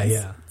 Cartoons,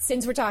 yeah.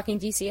 Since we're talking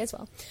DC as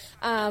well,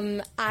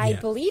 I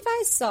believe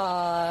I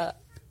saw.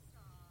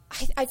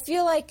 I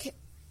feel like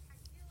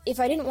if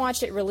I didn't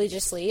watch it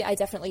religiously, I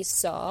definitely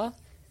saw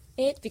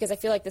it, because I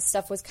feel like this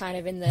stuff was kind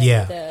of in the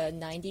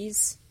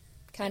 90s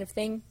kind of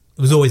thing.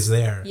 It was always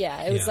there.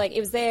 Yeah, it was like, it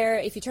was there.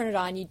 If you turn it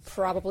on, you'd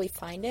probably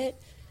find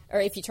it. Or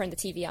if you turn the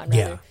TV on,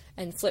 rather,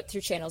 and flip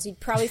through channels, you'd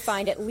probably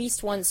find at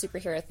least one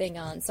superhero thing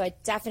on. So I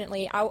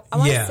definitely, I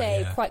want to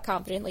say quite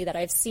confidently that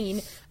I've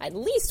seen at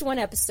least one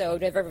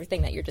episode of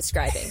everything that you're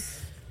describing.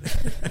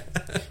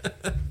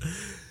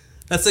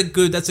 That's a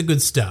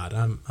good start.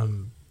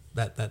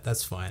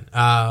 That's fine.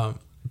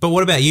 But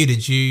what about you?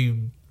 Did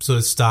you sort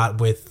of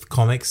start with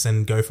comics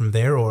and go from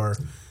there, or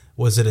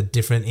was it a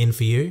different in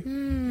for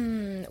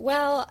you?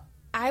 Well,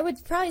 I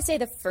would probably say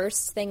the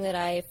first thing that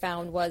I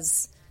found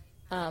was,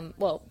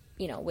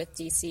 with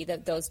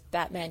DC, those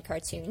Batman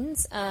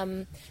cartoons.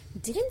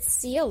 Didn't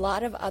see a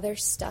lot of other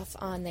stuff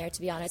on there,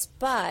 to be honest,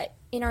 but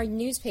in our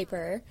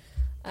newspaper,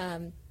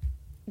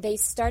 they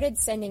started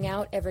sending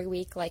out every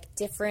week like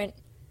different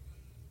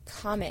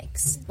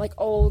comics, like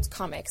old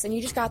comics, and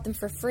you just got them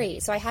for free.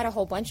 So I had a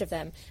whole bunch of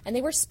them, and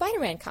they were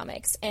Spider-Man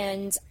comics,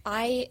 and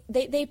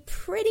they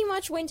pretty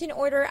much went in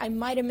order. I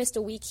might have missed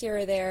a week here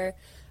or there,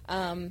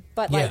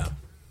 but like,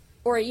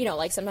 or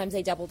like sometimes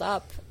they doubled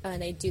up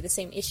and they do the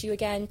same issue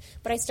again.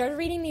 But I started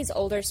reading these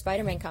older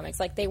Spider-Man comics.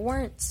 Like, they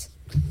weren't,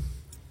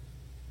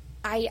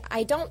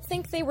 I don't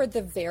think they were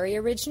the very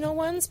original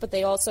ones, but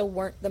they also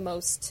weren't the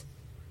most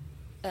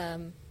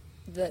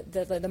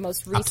the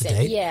most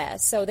recent. Yeah,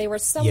 so they were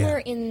somewhere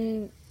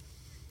in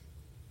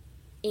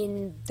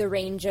the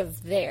range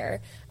of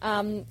there.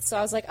 So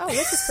I was like, oh,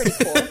 this is pretty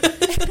cool.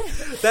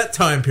 That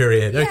time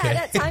period. Yeah, okay.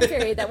 that time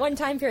period, that one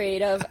time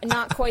period of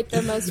not quite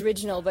the most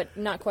original, but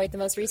not quite the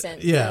most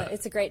recent. Yeah.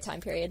 It's a great time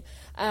period.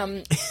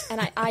 And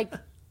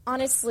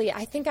honestly,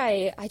 I think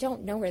I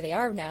don't know where they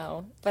are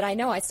now, but I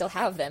know I still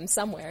have them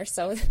somewhere.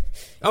 So,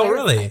 oh,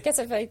 really? I guess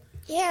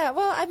yeah,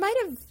 well, I might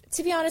have,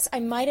 to be honest, I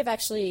might have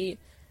actually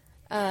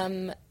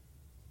lent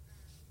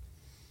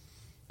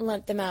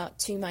them out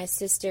to my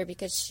sister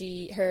because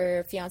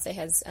her fiance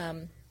has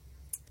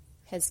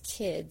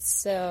kids,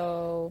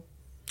 so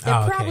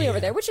they're probably over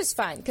there, which is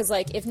fine because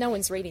like if no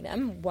one's reading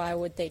them, why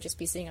would they just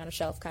be sitting on a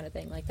shelf kind of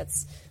thing? Like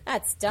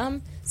that's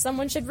dumb.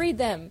 Someone should read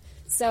them.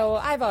 So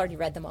I've already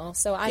read them all,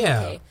 so I'm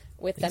okay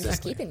with them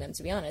just keeping them,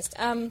 to be honest.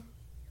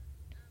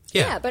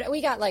 Yeah, but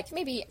we got like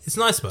maybe it's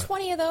nice,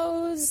 20 of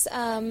those,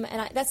 and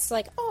that's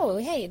like, oh,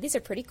 hey, these are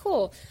pretty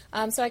cool.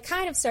 So I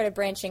kind of started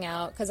branching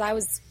out because I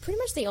was pretty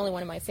much the only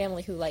one in my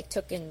family who like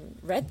took and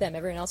read them.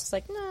 Everyone else was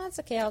like, no, it's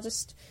okay, I'll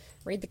just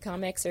read the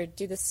comics or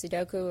do the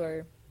Sudoku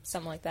or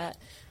something like that.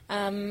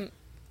 And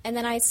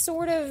then I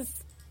sort of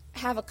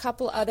have a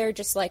couple other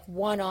just like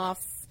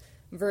one-off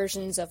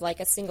versions of like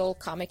a single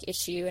comic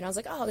issue, and I was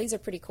like, oh, these are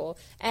pretty cool.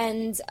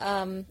 And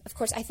of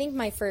course, I think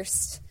my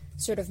first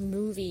sort of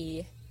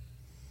movie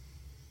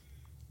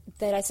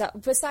that I saw,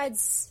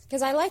 besides,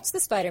 because I liked the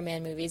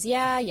Spider-Man movies,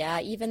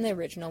 even the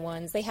original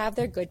ones, they have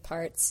their good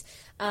parts,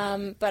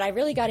 but I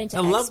really got into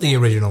X-Men. love the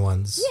original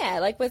ones. Yeah,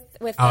 like with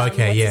what's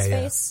his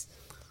face?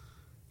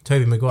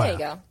 Tobey Maguire. There you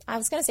go. I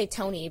was going to say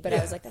Tony, but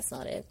I was like, that's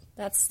not it.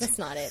 That's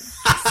not it.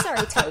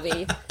 Sorry,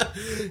 Toby.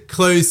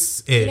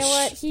 Close-ish. You know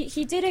what?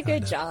 He did a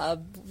good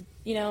job.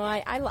 You know,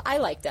 I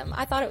liked him.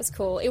 I thought it was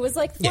cool. It was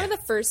like one of the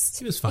first.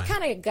 He was fine. It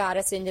kind of got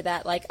us into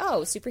that, like,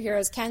 oh,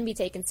 superheroes can be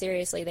taken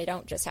seriously. They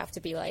don't just have to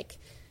be like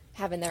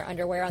having their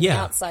underwear on the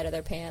outside of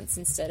their pants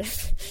instead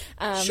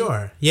of.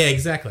 Sure. Yeah.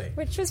 Exactly.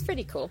 Which was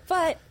pretty cool,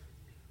 but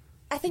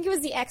I think it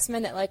was the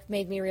X-Men that like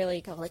made me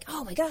really go like,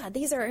 oh my god,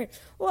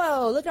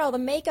 whoa, look at all the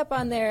makeup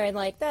on there, and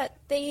like that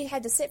they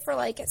had to sit for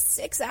like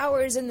 6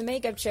 hours in the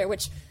makeup chair,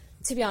 which,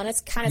 to be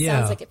honest, kind of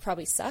sounds like it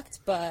probably sucked,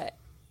 but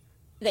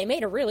they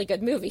made a really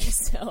good movie,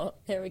 so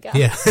there we go.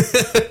 Yeah.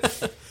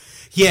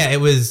 Yeah, it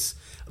was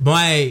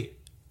I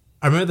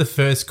remember the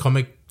first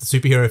comic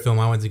superhero film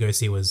I went to go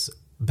see was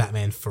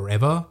Batman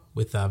Forever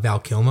with Val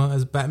Kilmer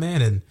as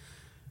Batman, and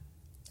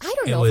I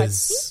don't know if I've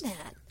seen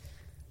that.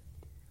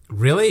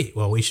 Really?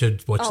 Well, we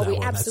should watch that we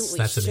one. Absolutely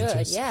that's should, an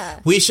interest.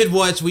 Yeah. We should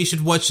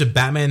watch a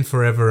Batman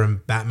Forever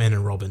and Batman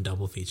and Robin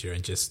double feature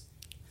and just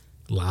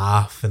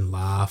laugh and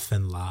laugh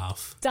and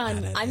laugh.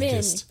 Done. I'm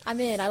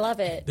in. I love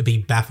it. Be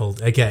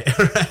baffled. Okay.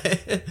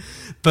 Right.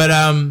 But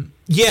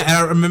yeah, and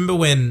I remember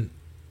when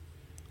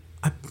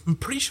I'm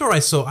pretty sure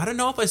I don't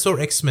know if I saw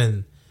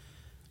X-Men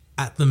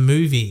at the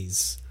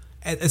movies.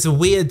 It's a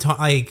weird time,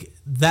 like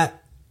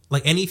that,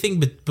 like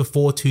anything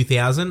before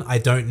 2000. I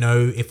don't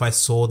know if I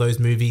saw those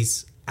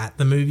movies at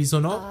the movies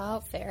or not. Oh,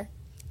 fair.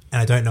 And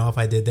I don't know if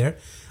I did there.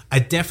 I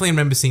definitely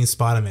remember seeing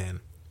Spider-Man.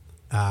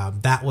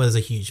 That was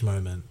a huge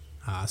moment.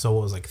 So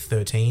I was like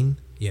 13.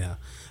 Yeah.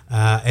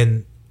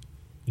 And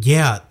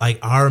yeah, like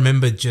I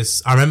remember going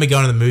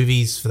to the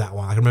movies for that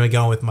one. I remember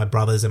going with my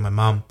brothers and my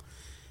mum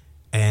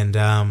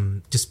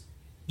and just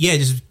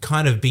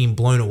kind of being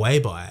blown away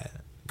by it.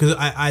 Because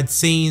I'd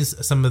seen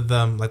some of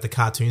them, like the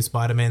cartoon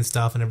Spider-Man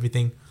stuff and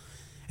everything.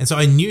 And so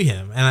I knew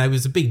him and it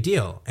was a big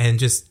deal. And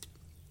just,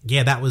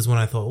 yeah, that was when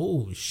I thought,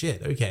 oh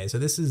shit, okay, so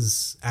this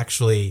is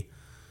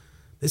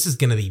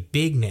going to be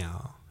big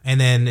now. And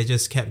then it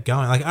just kept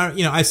going. Like,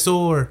 I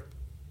saw,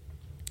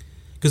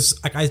 because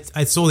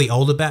I saw the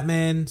older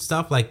Batman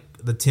stuff, like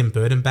the Tim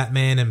Burton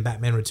Batman and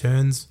Batman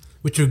Returns,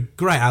 which were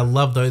great. I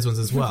love those ones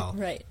as well.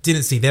 Right.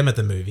 Didn't see them at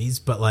the movies,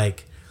 but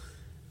like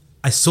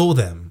I saw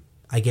them,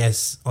 I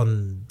guess,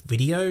 on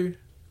video.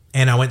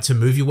 And I went to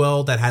Movie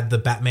World that had the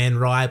Batman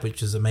ride,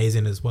 which is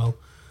amazing as well.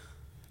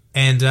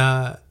 And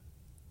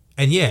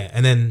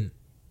then,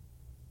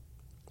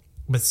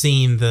 but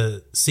seeing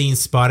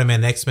Spider-Man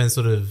and X-Men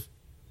sort of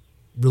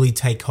really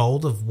take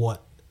hold of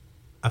what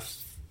a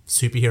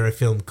superhero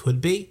film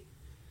could be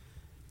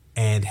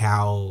and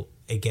how,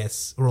 I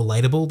guess,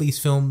 relatable these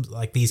films,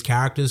 like these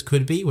characters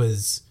could be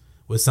was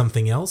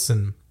something else.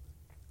 And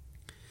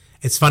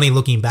it's funny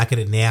looking back at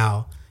it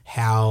now,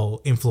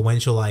 how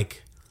influential,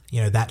 like,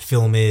 that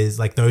film is,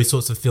 like those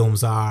sorts of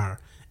films are,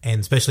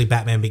 and especially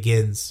Batman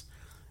Begins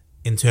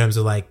in terms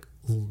of like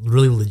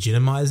really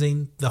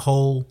legitimizing the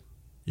whole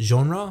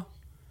genre.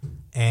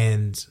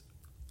 And,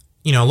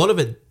 a lot of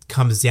it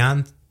comes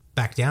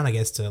back down, I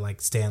guess, to like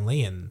Stan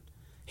Lee and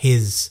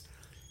his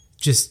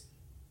just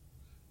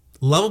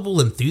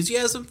lovable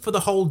enthusiasm for the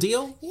whole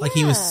deal. Yeah, like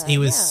he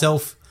was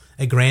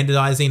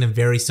self-aggrandizing and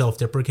very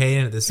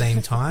self-deprecating at the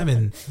same time.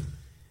 And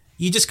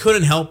you just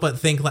couldn't help but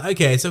think like,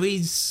 okay, so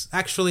he's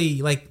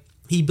actually like,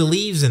 he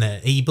believes in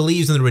it. He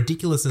believes in the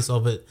ridiculousness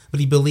of it, but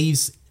he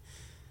believes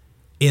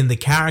in the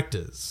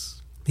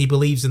characters. He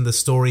believes in the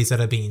stories that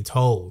are being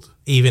told,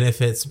 even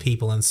if it's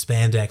people in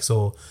spandex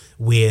or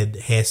weird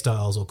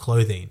hairstyles or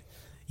clothing.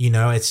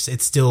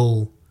 It's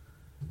still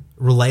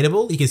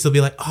relatable. You can still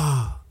be like,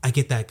 oh, I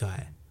get that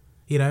guy.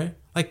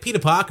 Like Peter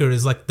Parker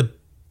is like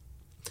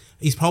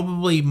he's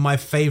probably my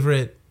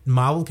favorite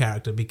Marvel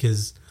character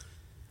because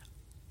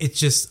it's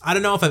just, I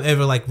don't know if I've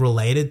ever like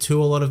related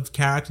to a lot of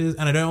characters,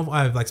 and I don't know if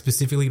I've like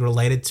specifically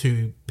related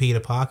to Peter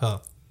Parker.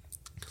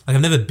 Like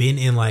I've never been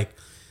in like,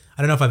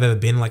 I don't know if I've ever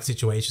been in like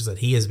situations that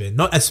he has been,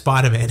 not as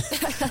Spider-Man,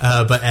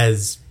 but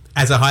as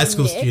a high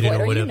school Nick, student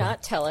what or whatever. Are you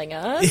not telling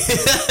us?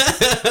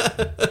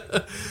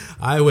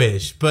 I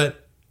wish,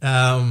 but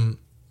yeah,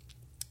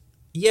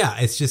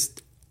 it's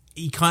just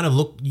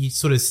you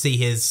sort of see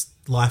his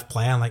life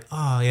play out, like,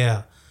 oh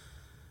yeah,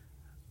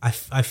 I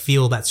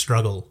feel that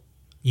struggle,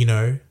 you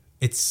know.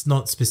 It's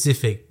not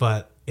specific,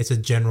 but it's a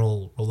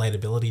general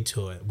relatability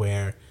to it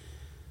where,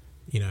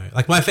 you know,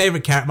 like my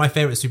favorite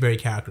superhero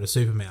character is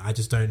Superman. I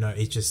just don't know.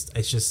 It's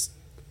just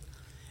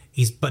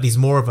he's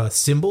more of a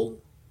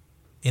symbol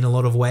in a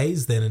lot of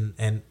ways than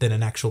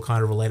an actual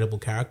kind of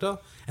relatable character.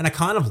 And I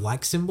kind of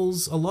like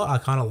symbols a lot. I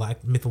kind of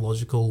like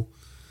mythological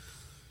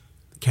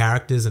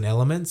characters and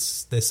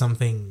elements. There's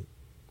something,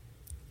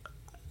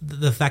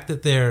 the fact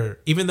that they're,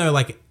 even though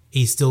like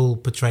he's still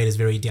portrayed as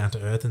very down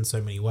to earth in so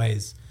many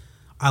ways,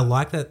 I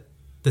like that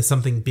there's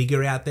something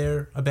bigger out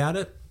there about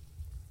it.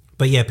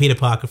 But yeah, Peter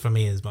Parker for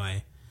me is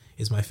my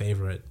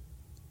favorite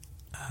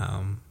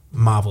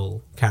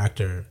Marvel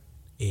character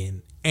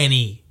in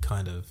any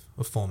kind of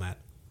a format.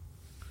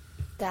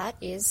 That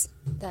is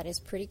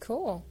pretty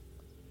cool.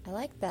 I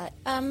like that.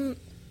 I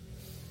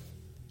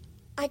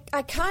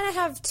kind of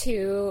have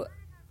two,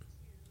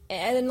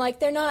 and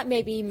like they're not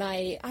maybe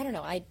my, I don't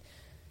know,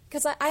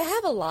 because I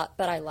have a lot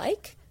that I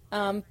like.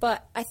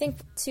 But I think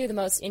two of the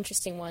most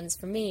interesting ones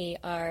for me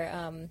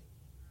are,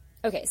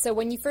 okay, so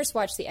when you first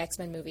watch the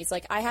X-Men movies,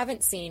 like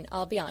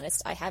I'll be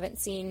honest, I haven't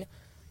seen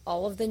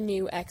all of the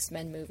new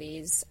X-Men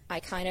movies.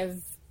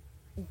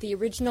 The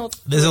original.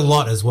 There's a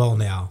lot as well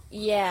now.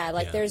 Yeah,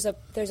 like there's a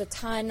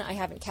ton I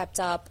haven't kept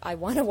up. I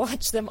want to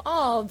watch them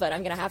all, but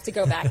I'm going to have to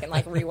go back and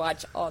like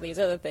rewatch all these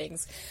other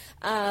things.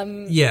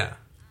 Yeah.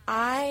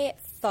 I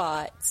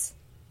thought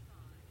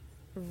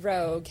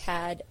Rogue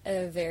had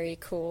a very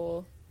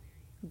cool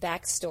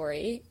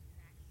backstory,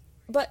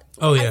 but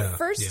I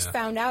first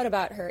found out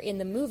about her in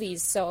the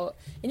movies, so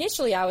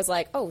initially I was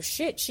like, oh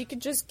shit, she could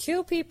just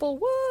kill people,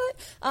 what?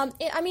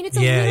 It's a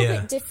little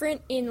bit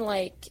different in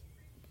like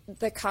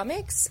the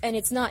comics, and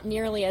it's not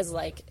nearly as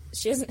like,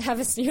 she doesn't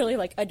have nearly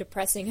like a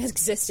depressing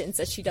existence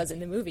as she does in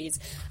the movies.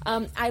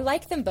 I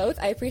like them both.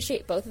 I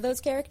appreciate both of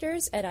those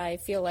characters, and I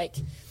feel like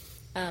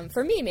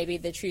for me maybe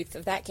the truth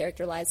of that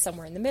character lies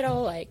somewhere in the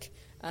middle, like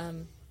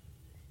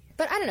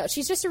but I don't know,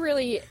 she's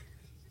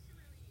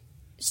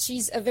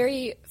a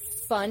very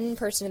fun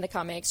person in the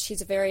comics.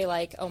 She's a very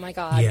like, oh my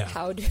god,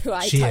 how do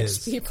I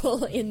touch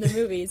people in the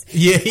movies?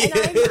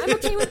 And I'm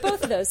okay with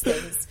both of those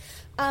things.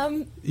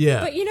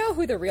 But you know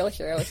who the real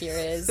hero here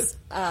is?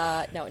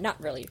 No,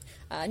 not really.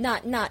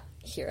 Not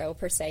hero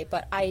per se,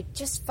 but I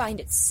just find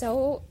it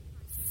so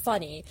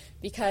funny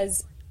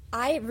because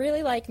I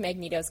really like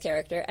Magneto's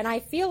character, and I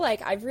feel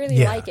like I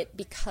really like it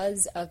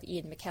because of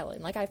Ian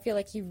McKellen. Like, I feel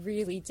like he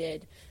really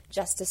did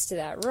justice to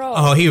that role.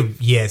 Oh,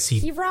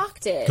 he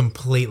rocked it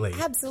completely.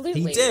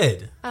 Absolutely, he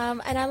did.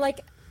 And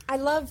I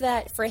love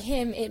that for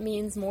him. It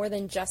means more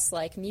than just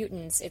like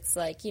mutants. It's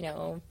like, you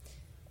know,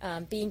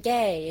 being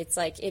gay. It's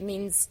like it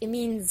means.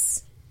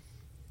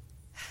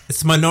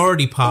 It's the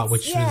minority part,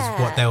 which is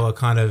what they were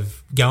kind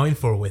of going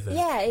for with it.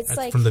 Yeah, it's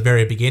like from the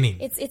very beginning.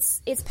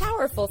 It's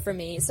powerful for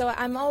me. So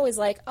I'm always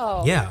like,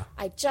 oh, yeah.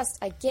 I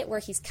get where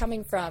he's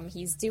coming from.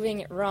 He's doing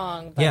it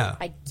wrong, but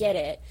I get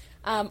it.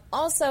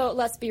 Also,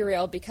 let's be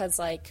real, because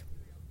like,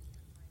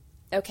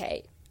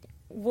 okay,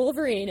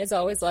 Wolverine is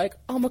always like,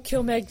 I'm gonna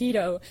kill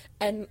Magneto,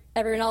 and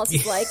everyone else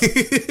is like,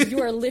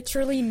 you are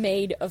literally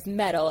made of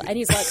metal, and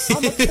he's like,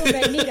 I'm gonna kill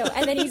Magneto,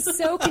 and then he's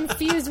so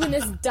confused when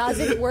this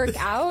doesn't work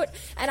out,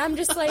 and I'm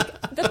just like,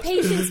 the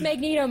patience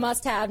Magneto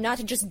must have not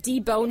to just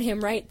debone him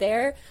right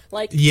there,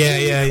 like,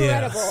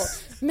 incredible.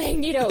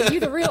 Magneto, you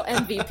the real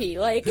MVP,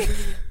 like,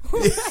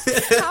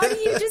 how do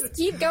you just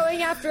keep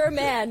going after a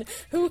man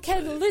who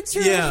can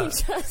literally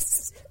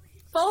just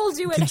fold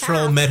you in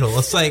control half. Metal.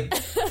 It's like,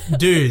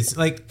 dudes,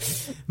 like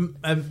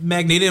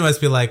Magneto must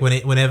be like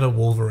whenever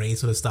Wolverine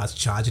sort of starts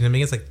charging him,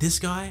 it's like, this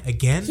guy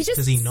again.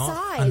 Does he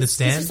not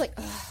understand? He's just like,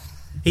 ugh.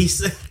 He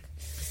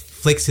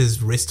flicks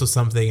his wrist or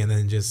something, and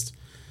then just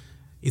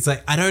it's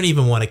like, I don't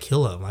even want to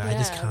kill him. Like, I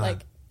just can't.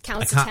 Like,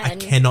 counts to 10. I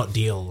cannot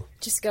deal.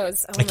 Just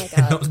goes, oh my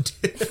god.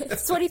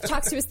 That's what he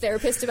talks to his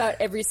therapist about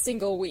every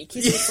single week.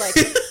 He's just like,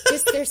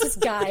 there's this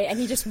guy, and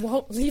he just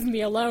won't leave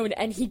me alone,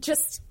 and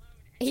he's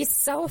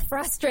so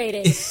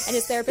frustrating. And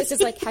his therapist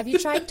is like, have you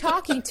tried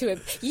talking to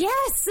him?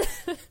 Yes!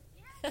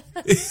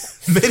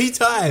 Many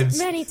times.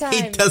 Many times.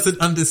 He doesn't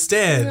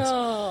understand.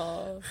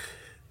 No.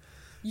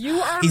 You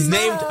are He's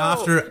named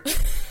after...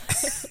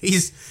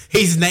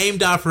 he's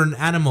named after an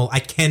animal. I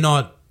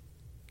cannot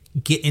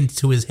get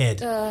into his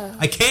head.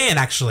 I can,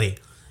 actually.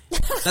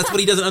 That's what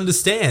he doesn't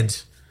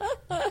understand.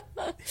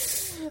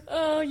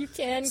 Oh, you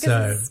can,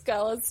 because his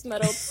skull is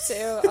metal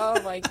too.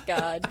 Oh my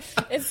god.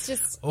 It's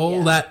just...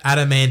 all that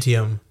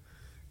adamantium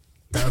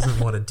doesn't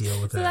want to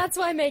deal with it. So that's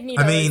why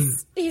Magneto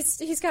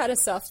he's got a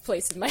soft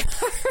place in my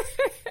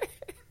heart.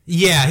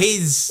 Yeah,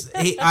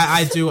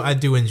 I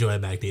do enjoy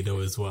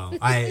Magneto as well.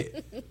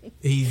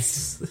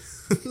 He's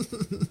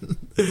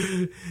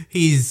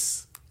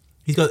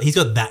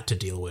got that to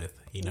deal with,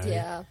 you know.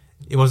 Yeah.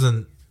 It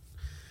wasn't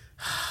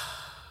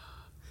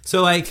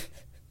so like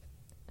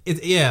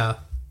it. Yeah.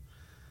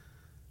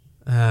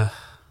 I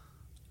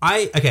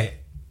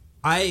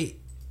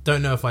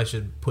don't know if I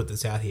should put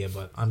this out here,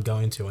 but I'm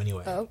going to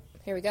anyway. Oh,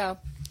 here we go.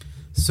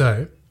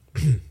 So,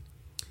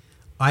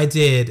 I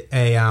did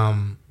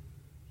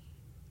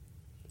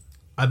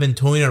I've been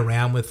toying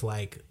around with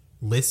like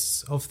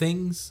lists of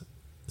things,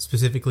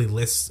 specifically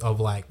lists of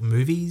like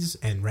movies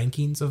and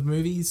rankings of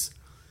movies.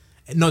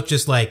 Not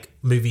just like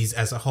movies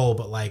as a whole,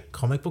 but like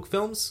comic book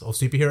films or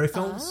superhero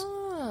films.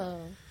 Oh.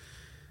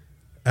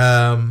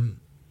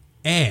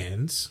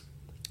 And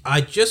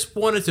I just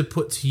wanted to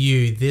put to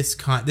you this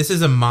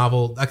is a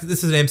Marvel, like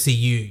this is an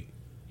MCU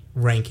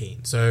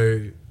ranking.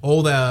 So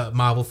all the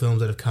Marvel films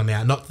that have come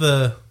out, not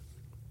the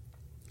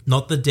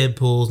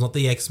Deadpools, not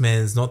the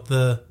X-Men's, not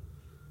the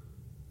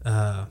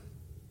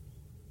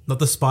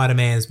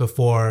Spider-Mans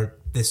before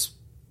this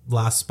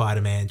last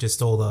Spider-Man,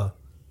 just all the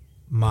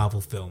Marvel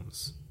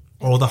films.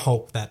 Or the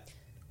Hulk, that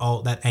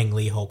Ang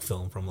Lee Hulk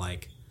film from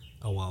like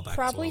a while back.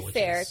 Probably as well,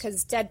 fair,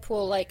 because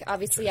Deadpool, like,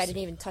 obviously I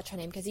didn't even touch on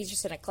him because he's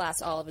just in a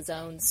class all of his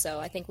own, so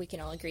I think we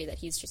can all agree that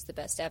he's just the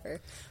best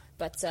ever.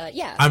 But,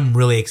 yeah. I'm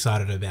really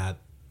excited about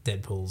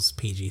Deadpool's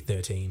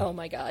PG-13 oh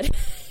my god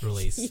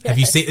release.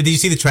 Yes. Did you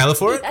see the trailer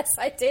for it? Yes,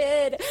 I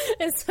did.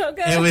 It's so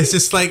good. It was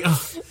just like,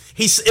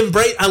 he's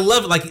embraced. I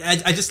love it. Like,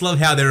 I just love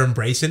how they're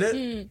embracing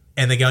it.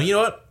 And they're going, you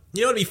know what?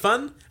 You know what would be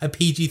fun? A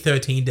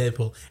PG-13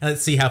 Deadpool. And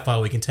let's see how far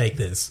we can take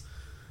this.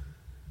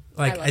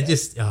 Like,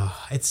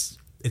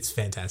 it's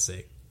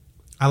fantastic.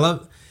 I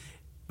love...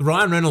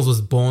 Ryan Reynolds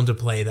was born to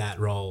play that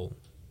role.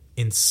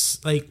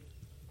 Like,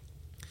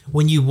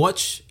 when you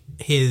watch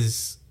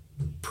his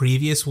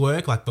previous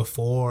work, like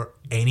before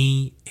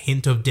any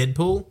hint of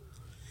Deadpool,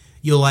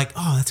 you're like,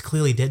 oh, that's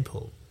clearly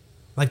Deadpool.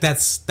 Like,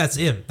 that's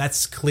him.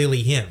 That's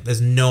clearly him.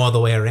 There's no other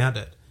way around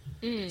it.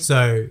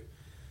 So,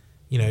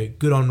 you know,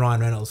 good on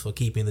Ryan Reynolds for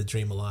keeping the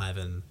dream alive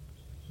and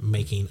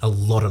making a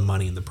lot of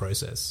money in the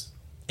process.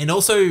 And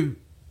also...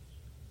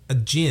 a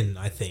gin,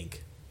 I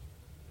think.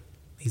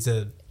 He's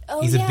a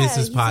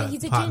business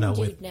partner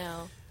with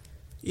now.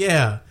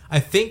 Yeah, I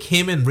think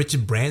him and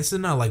Richard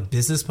Branson are like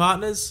business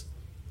partners.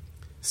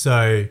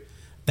 So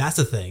that's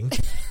a thing.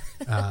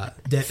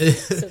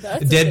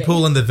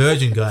 Deadpool and the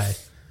Virgin guy.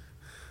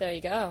 There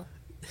you go.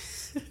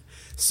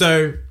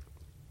 So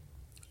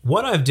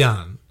what I've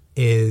done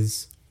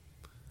is,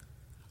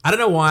 I don't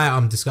know why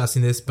I'm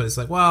discussing this, but it's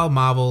like, well,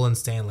 Marvel and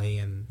Stan Lee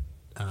and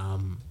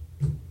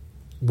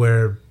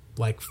we're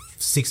like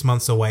 6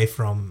 months away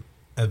from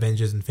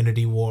Avengers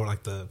Infinity War,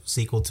 like the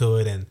sequel to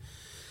it, and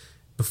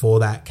before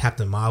that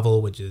Captain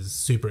Marvel, which is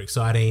super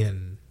exciting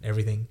and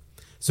everything.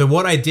 So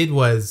what I did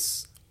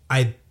was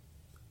I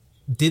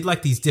did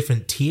like these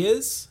different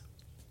tiers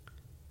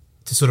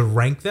to sort of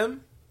rank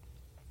them.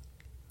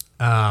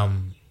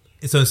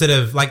 So instead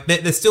of like,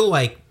 they're still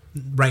like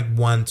ranked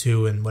 1,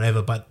 2 and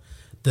whatever, but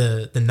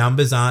the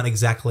numbers aren't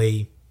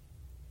exactly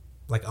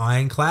like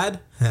ironclad.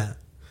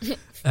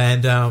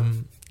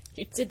 And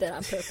you did that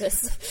on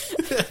purpose.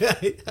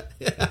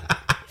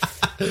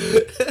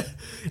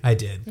 I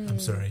did. I'm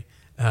sorry.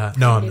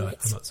 No, I'm not.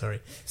 I'm not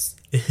sorry.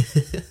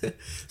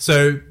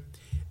 So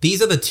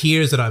these are the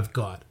tiers that I've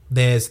got.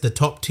 There's the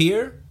top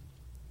tier.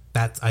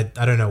 That's I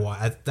don't know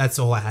why. That's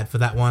all I had for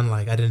that one.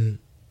 Like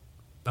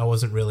I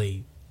wasn't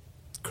really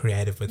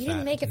creative with that. You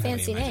didn't make a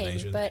fancy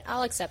name, but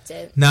I'll accept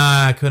it.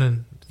 Nah, I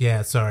couldn't.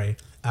 Yeah, sorry.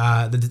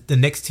 The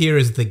next tier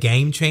is the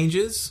Game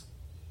Changers.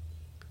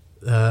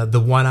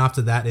 The one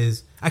after that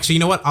is... Actually, you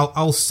know what?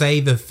 I'll say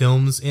the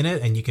films in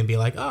it, and you can be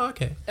like, oh,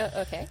 okay.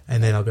 Okay.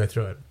 And then I'll go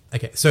through it.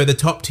 Okay, so the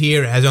top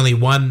tier has only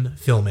one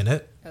film in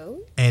it.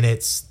 Oh. And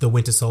it's The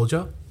Winter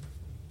Soldier.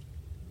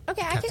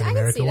 Okay, I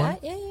can see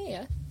that.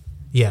 Yeah.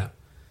 Yeah.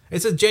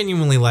 It's a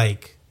genuinely,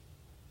 like...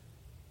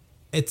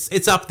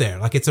 It's up there.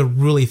 Like, it's a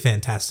really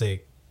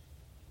fantastic...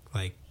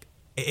 Like,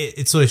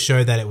 it sort of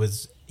showed that it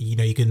was... You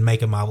know, you could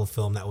make a Marvel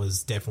film that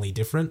was definitely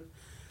different.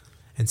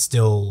 And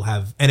still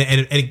have... And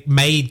it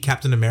made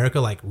Captain America,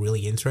 like,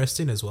 really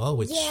interesting as well,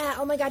 which... Yeah,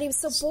 oh my god, he was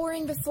so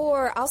boring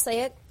before. I'll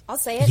say it.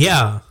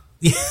 Yeah.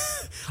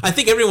 I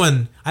think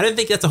everyone... I don't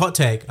think that's a hot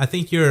take. I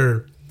think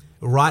you're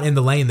right in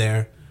the lane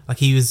there. Like,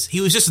 he was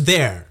just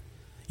there.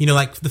 You know,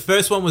 like, the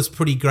first one was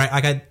pretty great.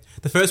 Like,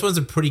 the first one's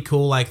a pretty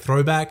cool, like,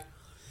 throwback.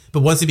 But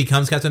once he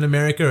becomes Captain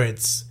America,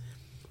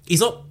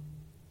 he's not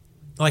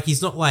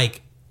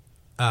like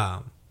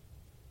a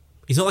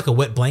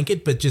wet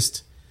blanket, but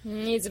just...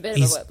 He's a bit of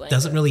a wet blanket.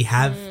 Doesn't really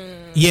have...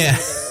 Yeah.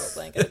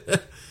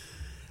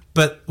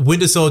 But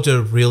Winter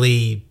Soldier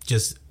really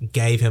just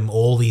gave him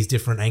all these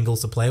different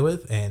angles to play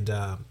with. And,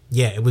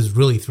 yeah, it was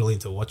really thrilling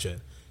to watch it.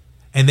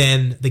 And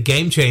then the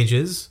Game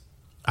Changers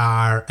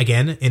are,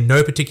 again, in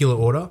no particular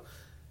order,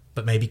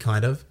 but maybe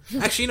kind of.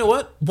 Actually, you know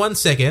what? 1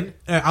 second.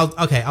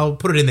 I'll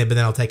put it in there, but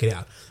then I'll take it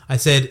out. I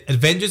said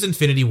Avengers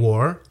Infinity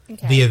War,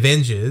 The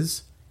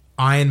Avengers,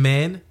 Iron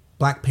Man,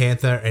 Black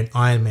Panther, and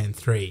Iron Man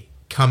 3.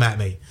 Come at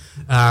me.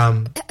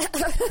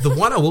 The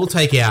one I will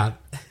take out...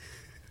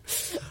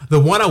 The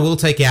one I will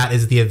take out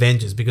is the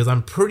Avengers, because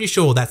I'm pretty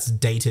sure that's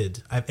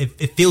dated.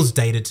 It feels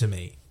dated to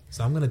me.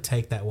 So I'm going to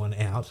take that one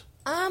out.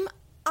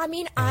 I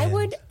mean, I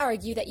would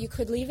argue that you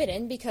could leave it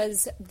in,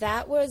 because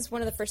that was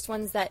one of the first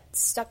ones that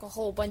stuck a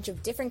whole bunch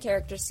of different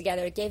characters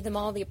together. It gave them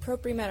all the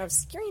appropriate amount of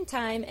screen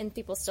time, and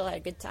people still had a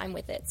good time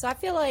with it. So I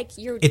feel like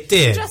you're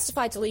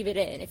justified to leave it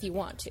in if you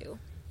want to.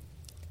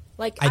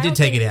 Like, I did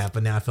take it out,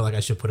 but now I feel like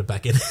I should put it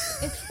back in.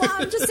 Well,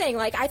 I'm just saying,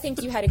 like, I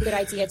think you had a good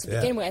idea to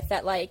begin with,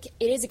 that, like,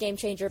 it is a game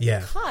changer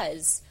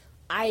because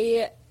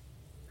I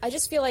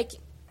just feel like,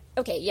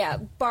 okay, yeah,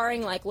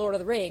 barring, like, Lord of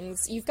the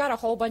Rings, you've got a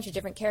whole bunch of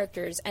different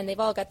characters, and they've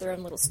all got their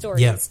own little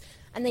stories,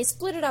 and they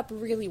split it up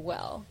really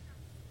well.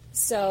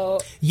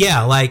 So...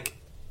 Yeah, like...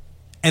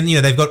 And, you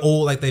know,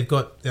 they've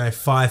got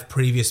 5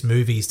 previous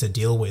movies to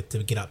deal with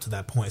to get up to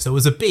that point. So it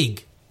was a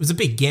big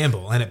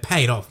gamble, and it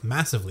paid off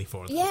massively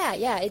for them.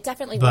 Yeah, it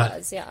definitely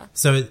was, yeah.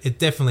 So it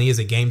definitely is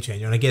a game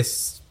changer, and I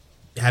guess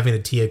having a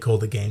tier called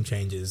the Game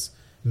Changers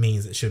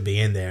means it should be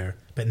in there,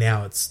 but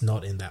now it's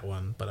not in that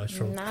one, but I should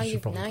probably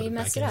put it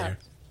back in there.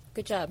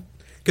 Good job.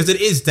 Because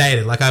it is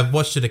dated. Like, I've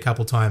watched it a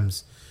couple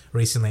times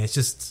recently.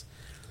 It's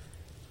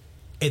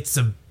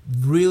a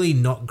really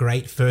not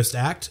great first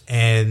act,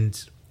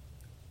 and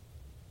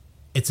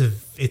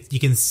you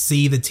can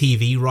see the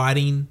TV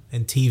writing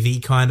and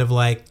TV kind of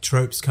like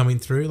tropes coming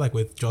through, like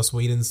with Joss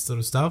Whedon's sort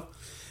of stuff.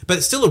 But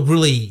it's still a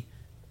really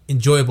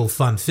enjoyable,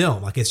 fun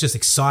film. Like, it's just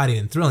exciting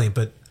and thrilling,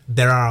 but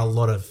there are a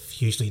lot of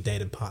hugely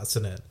dated parts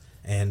in it.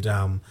 And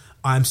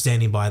I'm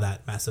standing by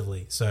that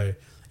massively. So,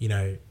 you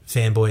know,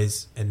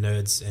 fanboys and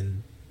nerds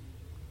and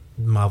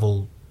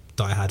Marvel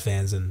diehard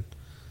fans and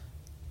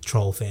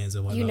troll fans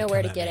and whatnot. You know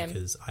where to get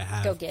him.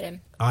 Go get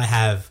him. I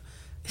have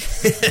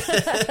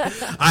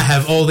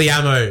all the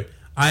ammo.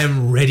 I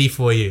am ready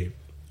for you.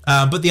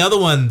 But the other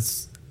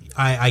ones,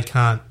 I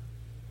can't.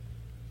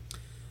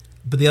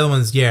 But the other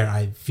ones, yeah,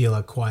 I feel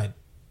are quite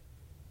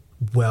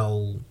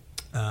well.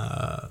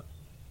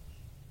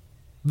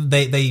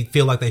 They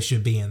feel like they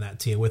should be in that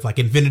tier. With, like,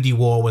 Infinity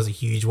War was a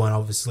huge one,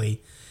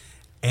 obviously,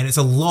 and it's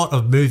a lot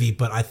of movie,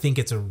 but I think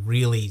it's a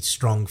really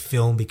strong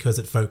film because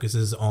it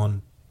focuses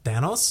on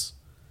Thanos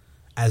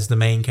as the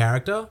main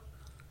character,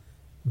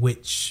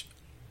 which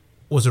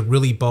was a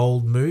really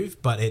bold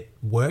move, but it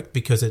worked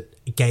because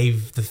it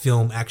gave the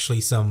film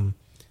actually some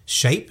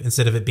shape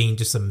instead of it being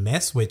just a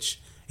mess,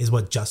 which is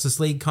what Justice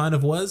League kind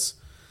of was.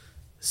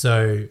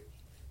 So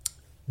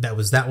that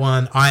was that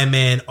one. Iron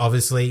Man,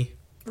 obviously.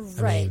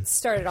 Right. I mean,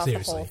 started off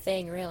seriously. The whole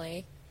thing,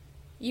 really.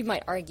 You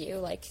might argue,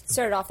 like,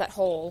 started off that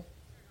whole,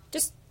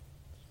 just,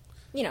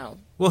 you know.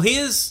 Well,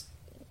 here's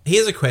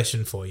a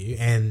question for you,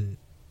 and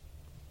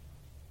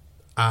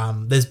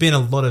there's been a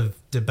lot of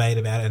debate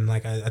about it, and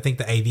like I think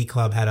the AV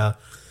Club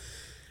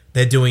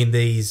they're doing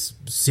these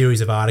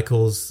series of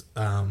articles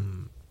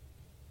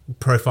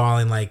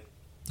profiling, like,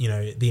 you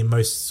know, the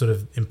most sort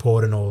of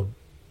important or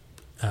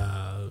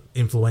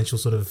influential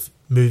sort of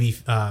movie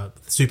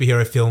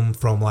superhero film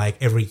from like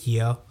every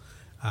year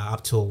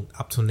up till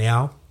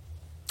now.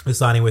 We're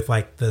starting with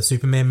like the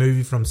Superman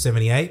movie from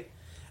 '78,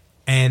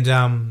 and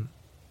I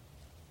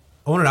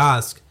wanted to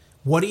ask,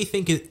 what do you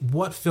think?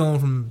 What film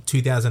from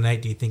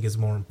 2008 do you think is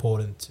more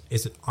important?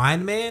 Is it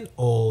Iron Man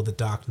or The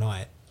Dark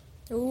Knight?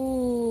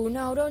 Ooh,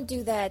 no! Don't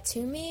do that to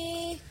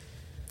me.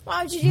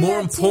 Why would you do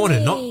more that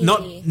important,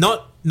 to me?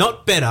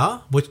 not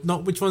better.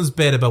 Not which one's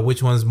better, but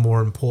which one's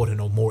more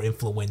important or more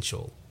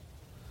influential?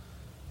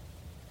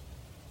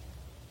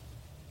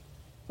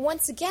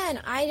 Once again,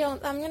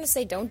 I'm going to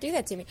say, don't do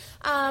that to me.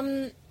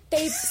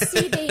 They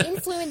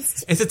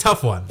influenced. It's a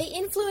tough one. They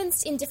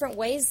influenced in different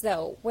ways,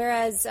 though.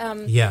 Whereas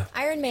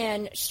Iron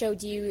Man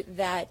showed you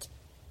that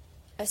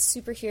a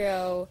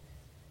superhero,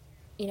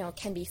 you know,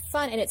 can be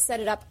fun, and it set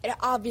it up. It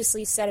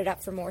obviously set it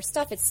up for more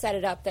stuff. It set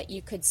it up that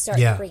you could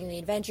start bringing the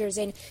Avengers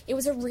in. It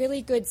was a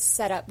really good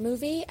setup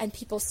movie, and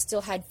people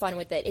still had fun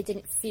with it. It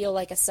didn't feel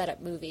like a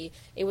setup movie.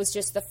 It was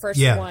just the first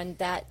one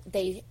that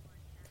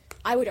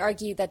I would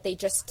argue that they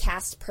just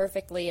cast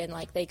perfectly and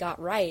like they got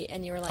right,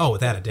 and you were like, oh,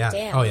 without a doubt,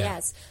 damn,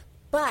 yes.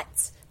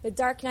 But The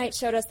Dark Knight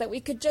showed us that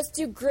we could just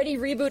do gritty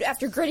reboot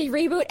after gritty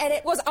reboot, and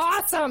it was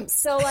awesome.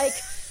 So, like,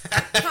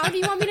 how do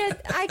you want me to?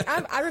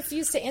 I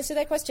refuse to answer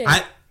that question.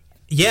 I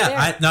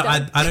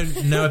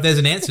don't know if there's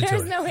an answer to it.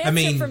 There's no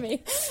answer for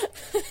me.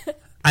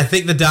 I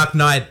think The Dark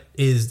Knight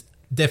is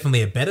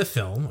definitely a better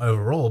film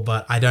overall,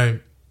 but I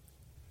don't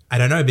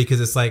know,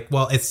 because it's like,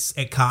 well,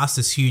 it cast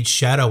this huge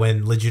shadow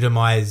and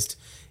legitimized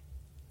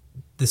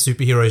the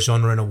superhero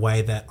genre in a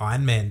way that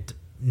Iron Man,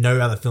 no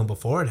other film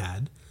before it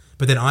had.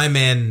 But then Iron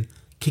Man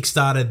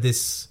kickstarted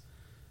this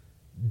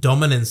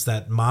dominance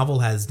that Marvel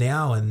has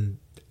now, and,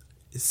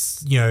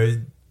 you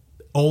know,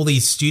 all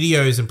these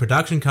studios and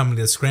production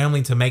companies are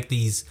scrambling to make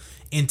these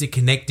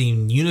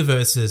interconnecting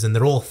universes, and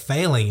they're all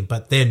failing,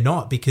 but they're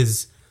not,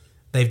 because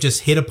they've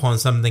just hit upon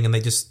something and they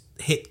just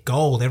hit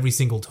gold every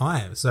single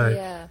time. So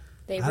yeah,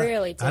 they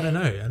really did. I don't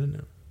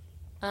know.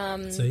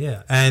 So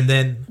yeah, and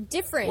then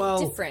different,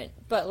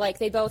 but like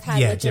they both had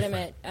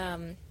legitimate.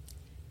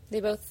 They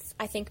both,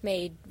 I think,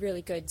 made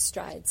really good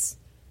strides.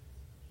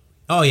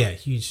 Oh yeah,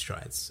 huge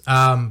strides.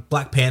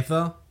 Black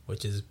Panther,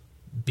 which is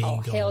big.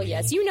 Oh hell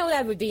yes! You know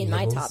that would be in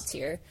my top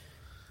tier,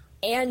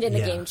 and in the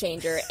Game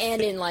Changer,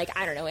 and in like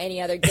I don't know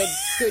any other good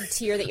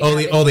tier that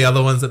you all the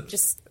other ones that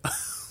just.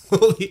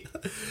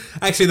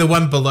 Actually, the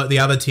one below, the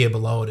other tier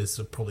below it is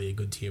probably a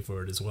good tier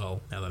for it as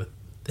well. Now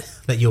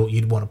that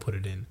you'd want to put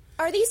it in.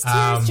 Are these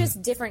tiers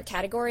just different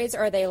categories, or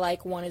are they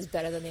like one is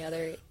better than the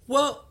other?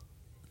 Well,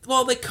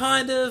 they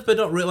kind of, but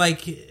not really.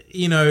 Like,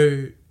 you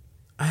know,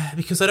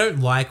 because I don't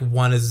like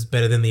one is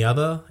better than the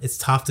other. It's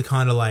tough to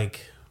kind of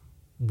like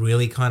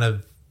really kind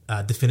of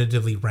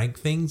definitively rank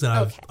things,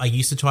 and I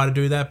used to try to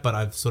do that, but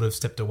I've sort of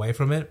stepped away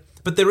from it.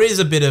 But there is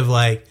a bit of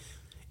like,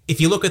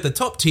 if you look at the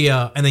top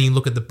tier and then you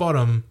look at the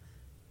bottom,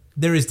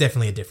 there is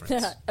definitely a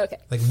difference. Okay.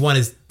 Like one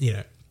is, you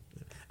know,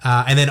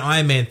 and then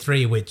Iron Man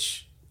 3,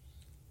 which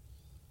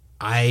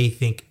I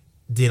think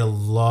did a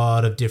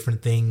lot of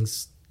different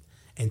things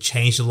and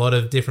changed a lot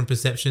of different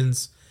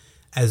perceptions,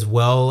 as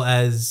well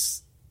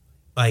as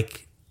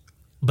like,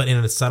 but in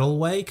a subtle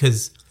way,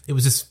 because it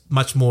was just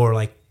much more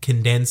like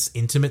condensed,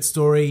 intimate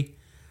story,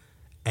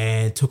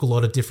 and took a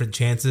lot of different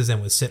chances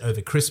and was set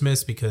over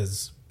Christmas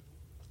because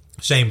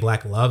Shane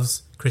Black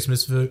loves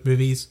Christmas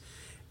movies.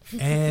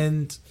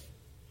 And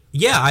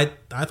yeah,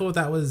 I thought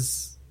that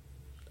was,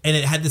 and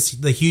it had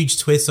the huge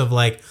twist of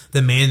like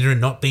the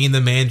Mandarin not being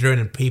the Mandarin,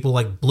 and people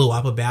like blew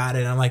up about it.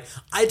 And I'm like,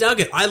 I dug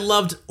it. I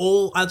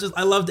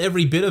loved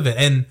every bit of it.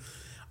 And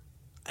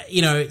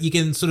you know, you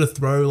can sort of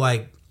throw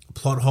like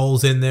plot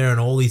holes in there and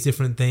all these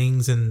different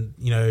things. And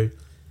you know,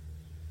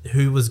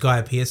 who was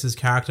Guy Pearce's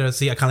character?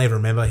 See, I can't even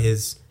remember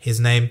his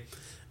name.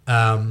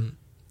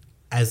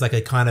 As like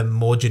a kind of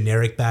more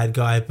generic bad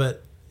guy,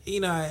 but you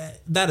know,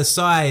 that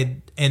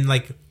aside, and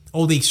like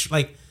all these,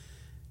 like,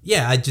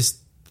 yeah, I just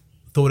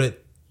thought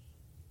it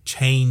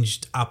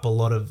changed up a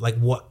lot of like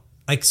what,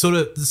 like sort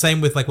of the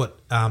same with like what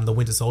the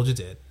Winter Soldier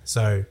did.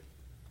 So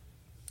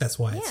that's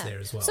why it's there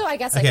as well. So I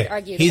guess I could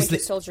argue the Winter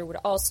Soldier would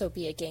also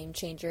be a game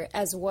changer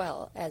as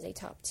well as a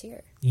top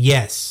tier.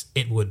 Yes,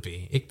 it would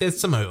be. There's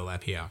some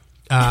overlap here.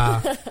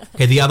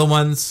 Okay, the other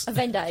ones. A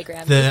Venn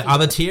diagram. The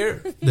other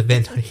tier, the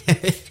Venn diagram.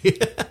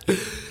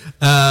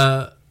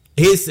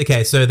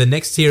 So the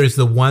next tier is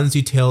the ones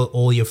you tell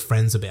all your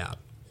friends about.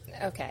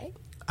 Okay.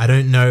 I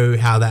don't know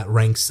how that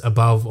ranks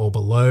above or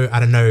below. I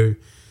don't know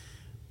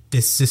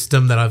this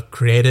system that I've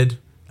created.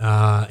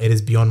 It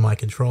is beyond my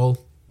control.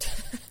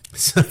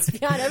 It's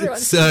beyond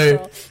everyone's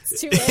control.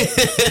 It's too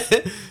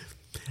late.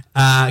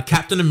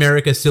 Captain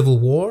America Civil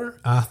War,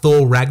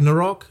 Thor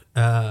Ragnarok,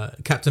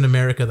 Captain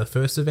America the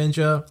First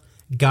Avenger,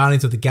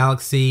 Guardians of the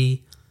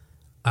Galaxy.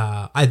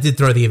 I did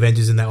throw the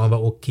Avengers in that one,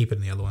 but we'll keep it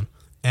in the other one.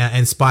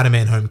 And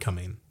Spider-Man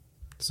Homecoming.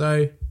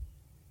 So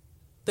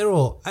they're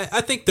all,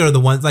 I think they're the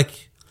ones,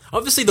 like,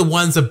 obviously the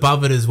ones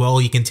above it as well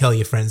you can tell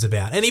your friends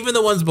about. And even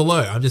the ones below.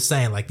 I'm just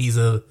saying, like, these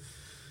are,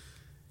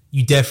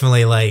 you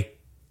definitely like,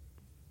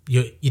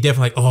 you're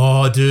definitely like,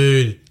 oh,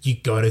 dude, you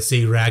gotta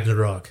see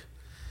Ragnarok.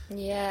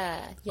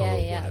 Yeah,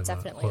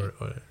 definitely.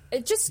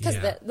 Just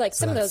because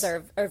some of those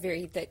are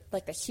very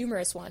like the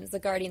humorous ones, the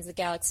Guardians of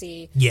the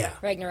Galaxy,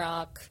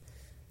 Ragnarok,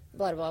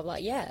 blah blah blah.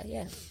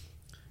 Yeah.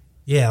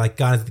 Yeah, like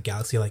Guardians of the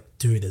Galaxy, like,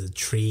 dude, there's a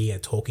tree, a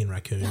talking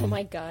raccoon. Oh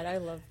my god, I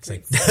love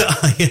Greek.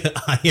 It's like,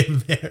 I am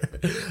there.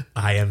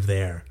 I am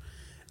there.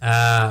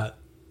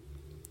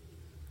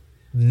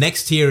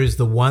 Next tier is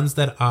the ones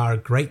that are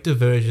great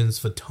diversions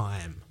for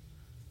time.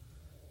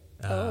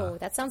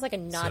 That sounds like a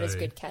not as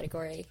good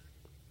category.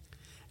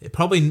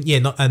 Probably,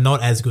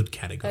 not as good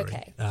category.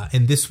 Okay.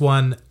 And this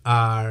one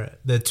are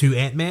the two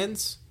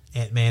Ant-Mans,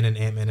 Ant-Man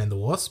and the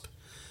Wasp,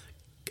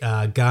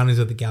 Guardians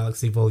of the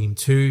Galaxy Volume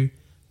 2,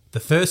 the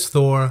first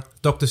Thor,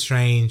 Doctor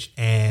Strange,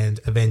 and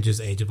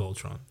Avengers Age of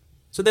Ultron.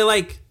 So they're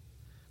like,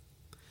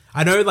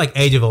 I know like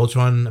Age of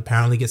Ultron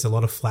apparently gets a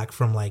lot of flack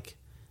from like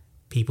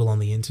people on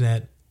the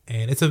internet,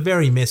 and it's a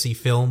very messy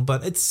film,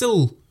 but it's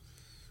still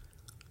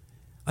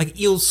like,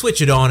 you'll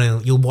switch it on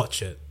and you'll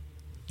watch it.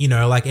 You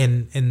know, like,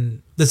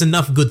 and there's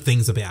enough good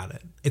things about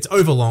it. It's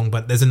overlong,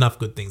 but there's enough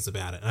good things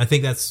about it. And I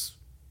think that's,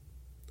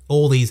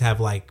 all these have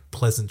like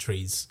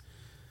pleasantries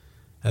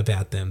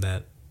about them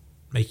that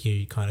make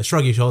you kind of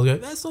shrug your shoulders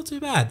and go, that's not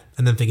too bad.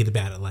 And then forget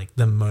about it like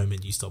the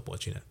moment you stop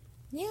watching it.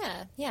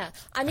 Yeah.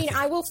 I mean,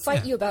 I will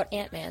fight you about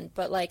Ant-Man,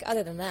 but like,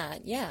 other than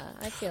that,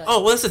 I feel like...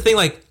 Oh, well, that's the thing,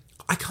 like,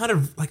 I kind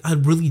of, like, I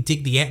really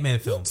dig the Ant-Man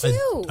films. Me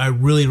too. I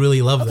really,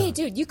 really love them. Okay,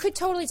 dude, you could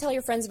totally tell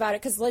your friends about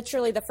it, because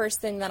literally the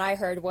first thing that I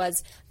heard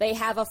was they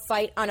have a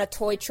fight on a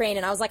toy train,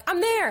 and I was like,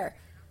 I'm there!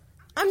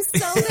 I'm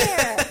so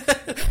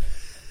there!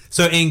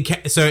 So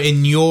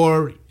in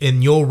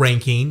your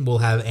ranking, we'll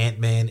have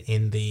Ant-Man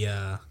in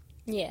the...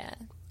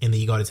 And then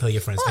you got to tell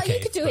your friends. Well, you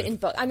could do it in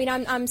both. I mean,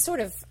 I'm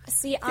sort of...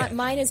 See,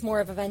 mine is more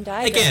of a Venn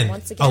diagram, again,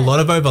 once again. A lot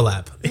of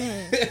overlap.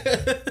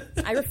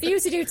 I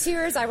refuse to do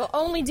tiers. I will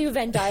only do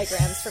Venn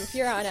diagrams from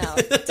here on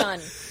out. Done.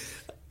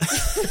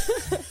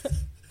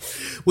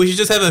 We should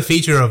just have a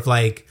feature of,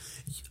 like...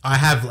 I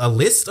have a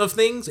list of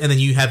things, and then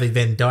you have a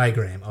Venn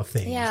diagram of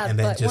things. Yeah, and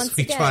then but once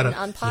again,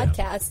 on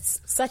podcasts,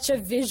 such a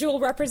visual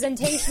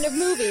representation of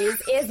movies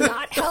is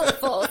not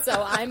helpful,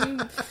 so I'm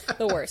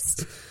the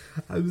worst.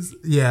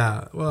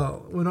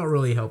 Well, we're not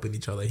really helping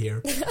each other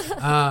here.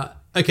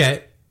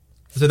 Okay,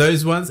 so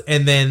those ones,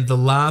 and then the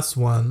last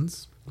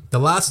ones, the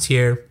last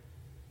tier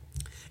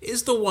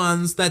is the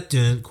ones that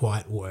didn't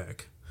quite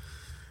work.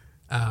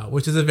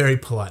 Which is a very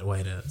polite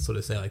way to sort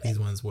of say, like, these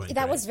ones weren't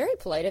That great. was very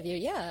polite of you,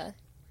 yeah.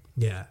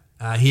 Yeah.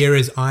 Here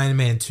is Iron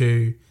Man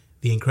 2,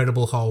 The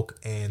Incredible Hulk,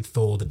 and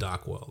Thor: The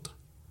Dark World.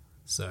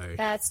 So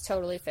that's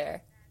totally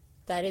fair.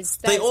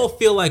 They all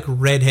feel like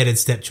redheaded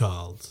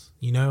stepchilds.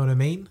 You know what I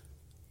mean?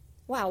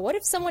 Wow, what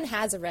if someone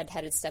has a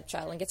redheaded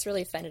stepchild and gets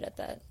really offended at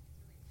that?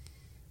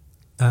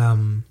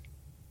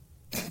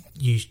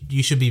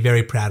 You should be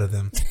very proud of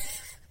them.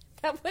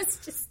 That was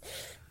just...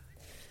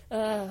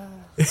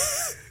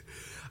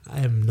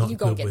 I am not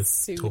good with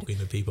sued. talking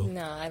to people.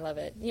 No, I love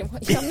it.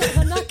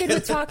 I'm not good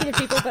with talking to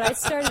people, but I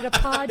started a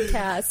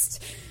podcast.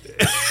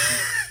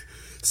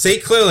 See,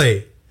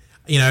 clearly,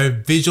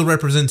 visual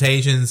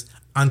representations,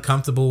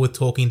 uncomfortable with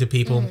talking to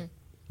people.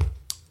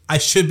 I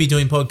should be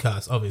doing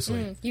podcasts,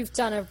 obviously. You've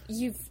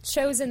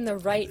chosen the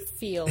right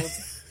field.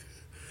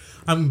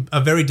 I'm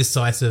a very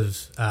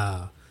decisive,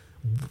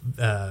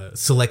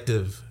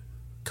 selective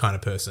kind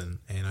of person,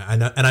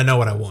 and I know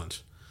what I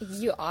want.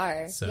 You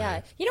are, so,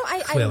 yeah.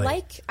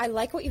 I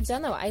like what you've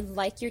done though. I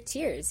like your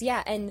tiers,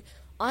 yeah. And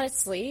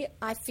honestly,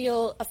 I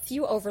feel a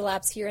few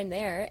overlaps here and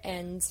there,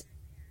 and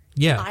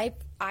yeah,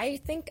 I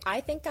think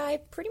I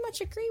pretty much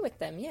agree with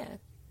them, yeah.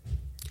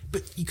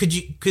 But you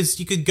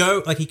could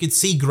go, like, you could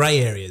see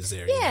gray areas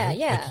there. Yeah,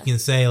 yeah. Like, you can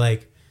say,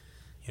 like,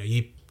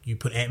 you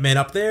put Ant-Man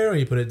up there or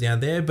you put it down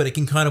there, but it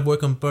can kind of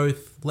work on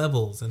both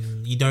levels,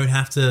 and you don't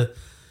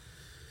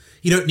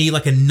need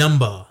like a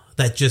number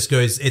that just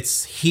goes,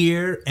 it's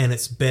here and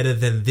it's better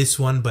than this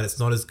one, but it's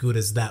not as good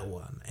as that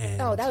one. And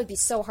that would be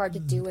so hard to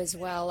do as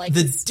well. Like,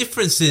 the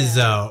differences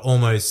are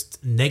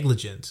almost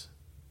negligent,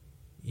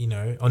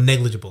 or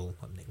negligible,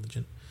 not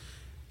negligent.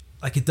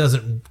 Like, it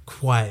doesn't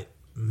quite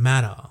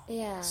matter.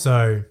 Yeah.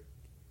 So,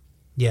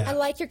 yeah. I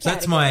like your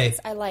categories.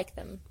 I like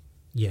them.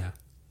 Yeah.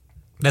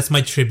 That's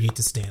my tribute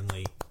to Stan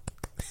Lee.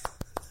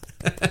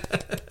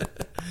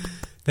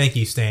 Thank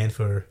you, Stan,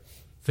 for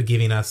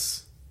giving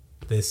us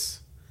this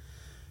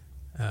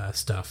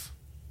stuff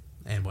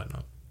and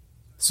whatnot.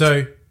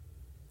 So,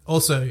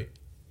 also...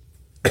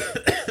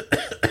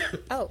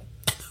 Oh.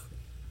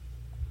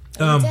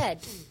 Are you dead?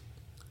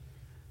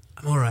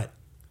 I'm alright.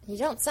 You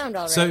don't sound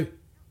alright. So,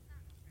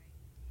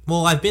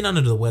 well, I've been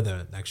under the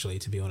weather, actually,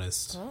 to be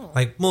honest. Oh.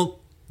 Like, well,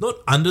 not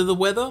under the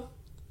weather.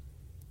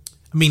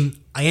 I mean,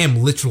 I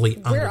am literally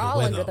under the weather. We're all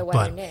under the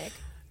weather, Nick.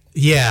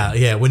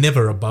 Yeah, we're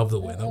never above the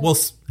weather. Well,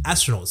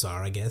 astronauts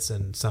are, I guess,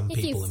 and some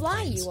people in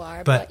planes. If you fly, you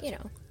are, but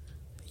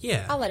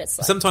yeah, I'll let it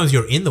slide. Sometimes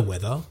you're in the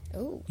weather.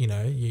 Ooh.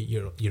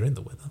 You're in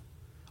the weather.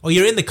 Or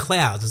you're in the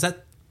clouds. Is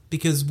that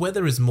because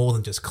weather is more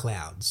than just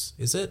clouds,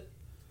 is it?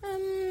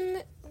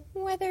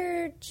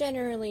 Weather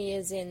generally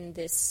is in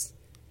this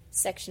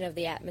section of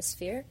the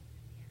atmosphere.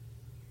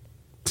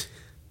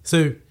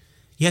 So,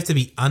 you have to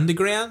be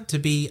underground to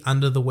be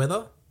under the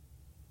weather?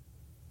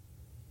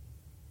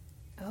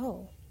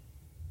 Oh.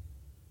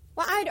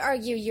 Well, I'd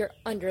argue you're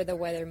under the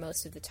weather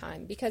most of the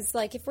time, because,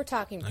 like, if we're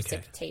talking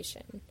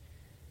precipitation... Okay.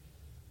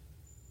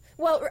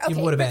 Well,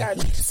 okay,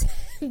 regardless.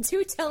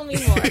 Do tell me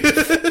more.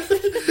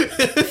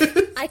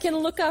 I can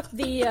look up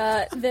the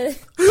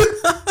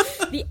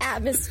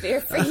atmosphere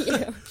for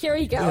you. Here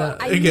we go.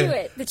 I knew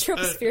it. The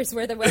troposphere is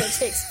where the weather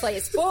takes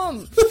place.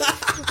 Boom!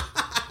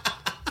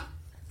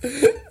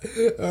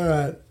 All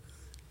right.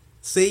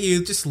 See,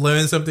 you just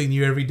learn something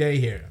new every day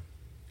here.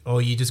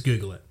 Or you just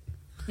Google it.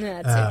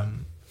 Yeah, that's it.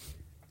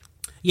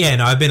 Yeah,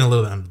 no, I've been a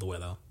little bit under the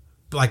weather.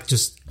 Like,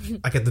 just,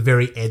 like, at the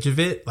very edge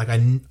of it. Like,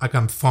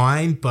 I'm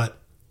fine, but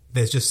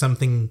there's just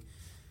something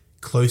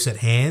close at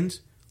hand,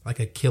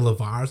 like a killer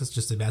virus that's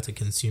just about to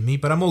consume me,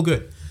 but I'm all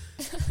good.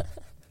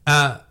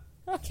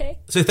 Okay.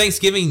 So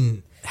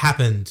Thanksgiving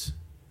happened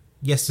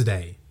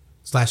yesterday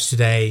 /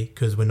 today,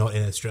 because we're not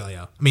in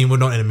Australia. I mean, we're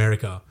not in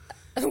America.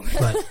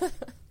 But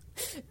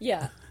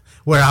yeah.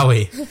 Where are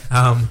we?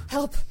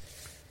 Help.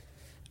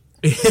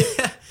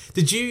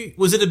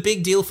 Was it a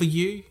big deal for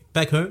you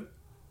back home?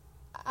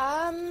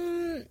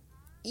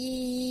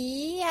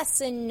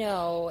 Yes and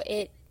no.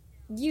 It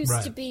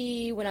used to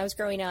be, when I was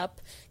growing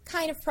up,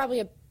 kind of probably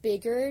a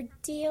bigger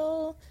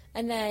deal.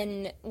 And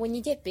then when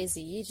you get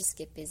busy, you just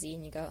get busy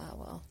and you go, oh,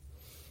 well,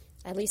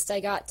 at least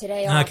I got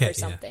today off or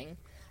something.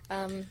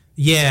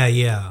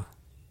 Yeah.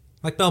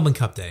 Like Melbourne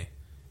Cup Day.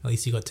 At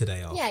least you got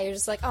today off. Yeah, you're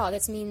just like, oh,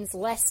 this means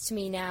less to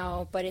me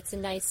now, but it's a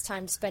nice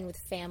time to spend with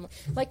family.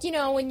 Like,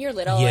 when you're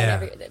little,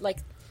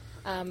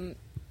 and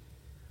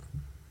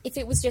if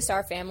it was just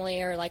our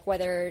family, or like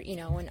whether,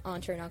 an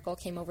aunt or an uncle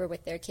came over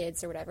with their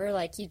kids or whatever,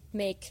 like you'd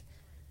make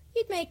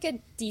he'd make a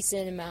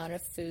decent amount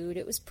of food.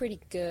 It was pretty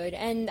good.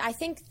 And I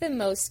think the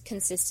most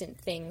consistent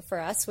thing for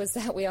us was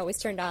that we always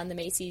turned on the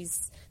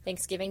Macy's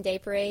Thanksgiving Day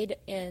Parade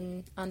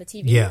on the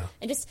TV. Yeah.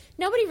 And just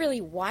nobody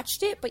really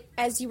watched it, but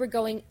as you were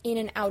going in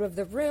and out of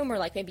the room, or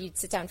like maybe you'd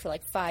sit down for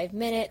like 5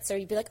 minutes, or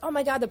you'd be like, oh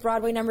my God, the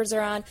Broadway numbers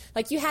are on.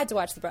 Like you had to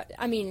watch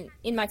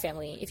in my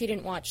family, if you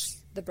didn't watch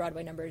the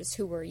Broadway numbers,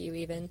 who were you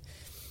even?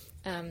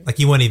 Like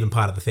you weren't even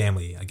part of the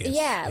family, I guess.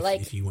 Yeah,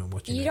 if you weren't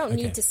watching, you don't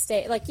need to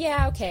stay. Like,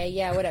 yeah, okay,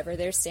 yeah, whatever.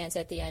 There's Santa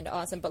at the end,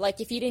 awesome. But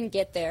like, if you didn't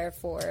get there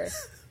for,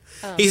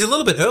 he's a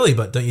little bit early,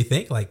 but don't you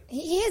think? Like,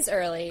 he is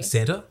early.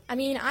 Santa. I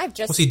mean,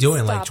 what's he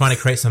doing? Like trying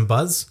to create some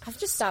buzz? I've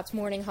just stopped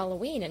mourning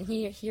Halloween, and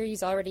here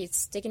he's already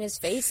sticking his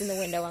face in the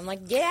window. I'm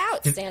like, get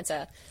out,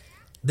 Santa.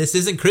 This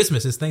isn't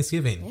Christmas; it's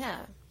Thanksgiving. Yeah,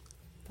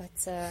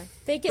 but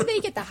they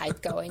get the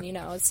hype going,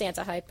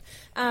 Santa hype.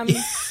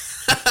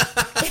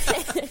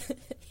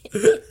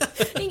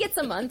 He gets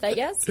a month, I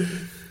guess.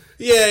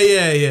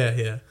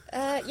 Yeah.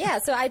 Yeah,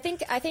 so I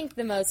think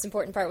the most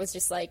important part was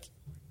just like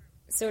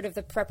sort of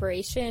the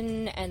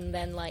preparation, and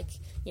then like,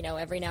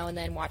 every now and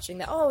then watching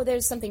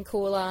there's something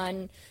cool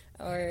on,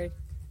 or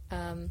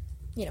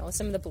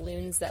some of the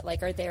balloons that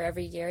like are there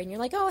every year, and you're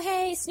like, oh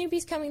hey,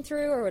 Snoopy's coming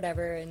through or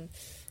whatever, and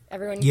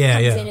everyone comes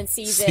in and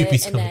sees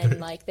Snoopy's it, and then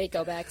like they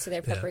go back to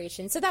their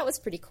preparation. So that was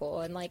pretty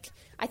cool, and like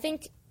I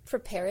think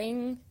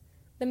preparing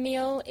the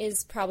meal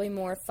is probably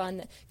more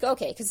fun.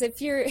 Okay, because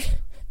if you're,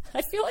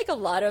 I feel like a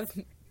lot of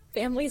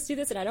families do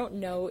this, and I don't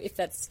know if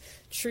that's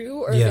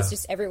true or if it's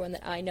just everyone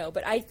that I know,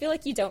 but I feel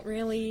like you don't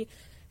really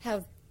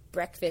have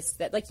breakfast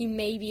that, like, you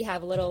maybe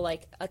have a little,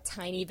 like, a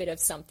tiny bit of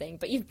something,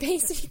 but you're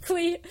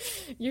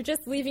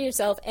just leaving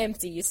yourself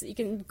empty so you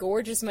can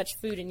gorge as much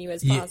food in you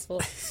as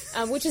possible,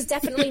 which is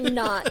definitely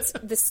not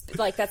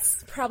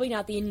that's probably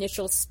not the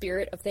initial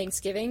spirit of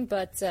Thanksgiving,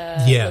 but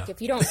look,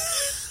 if you don't...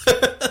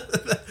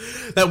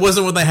 That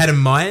wasn't what they had in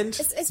mind?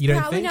 It's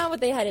probably not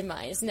what they had in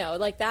mind. No,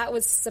 like, that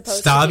was supposed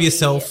to starve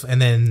yourself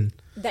and then...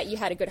 that you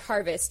had a good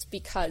harvest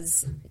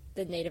because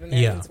the Native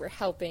Americans were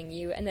helping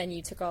you, and then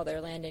you took all their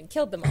land and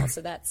killed them all,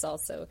 so that's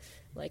also,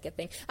 like, a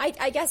thing.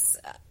 I guess,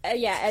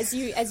 as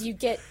you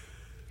get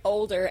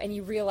older and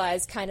you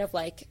realize kind of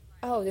like,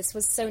 oh, this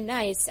was so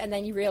nice, and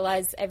then you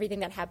realize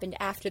everything that happened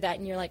after that,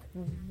 and you're like,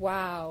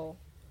 wow,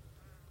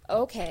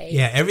 okay.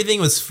 Yeah,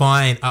 everything was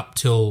fine up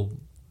till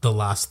the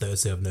last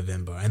Thursday of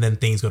November, and then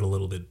things got a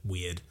little bit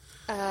weird.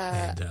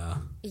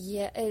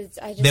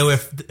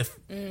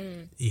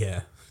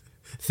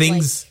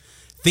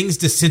 Things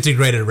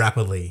disintegrated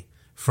rapidly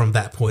from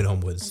that point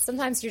onwards. And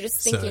sometimes you're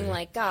just thinking,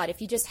 like, God,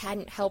 if you just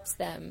hadn't helped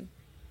them,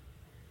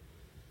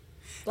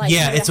 like,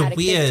 it's a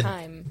weird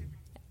time.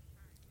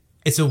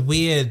 It's a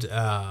weird.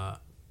 I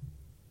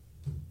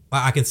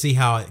can see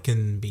how it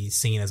can be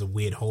seen as a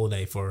weird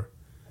holiday for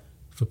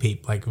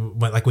people,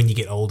 like when you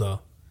get older,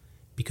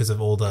 because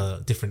of all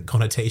the different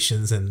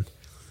connotations and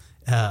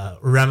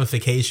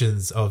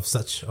ramifications of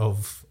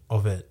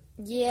it.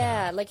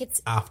 Yeah, like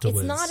it's afterwards.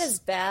 It's not as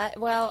bad.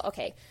 Well,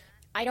 okay,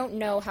 I don't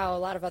know how a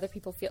lot of other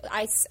people feel.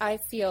 I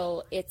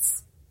feel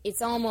it's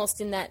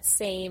almost in that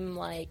same,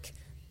 like,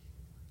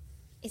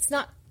 it's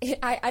not.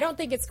 I don't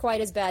think it's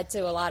quite as bad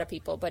to a lot of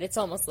people, but it's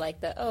almost like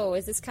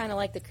is this kind of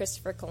like the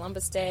Christopher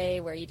Columbus Day,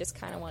 where you just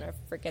kind of want to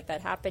forget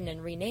that happened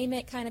and rename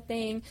it, kind of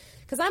thing?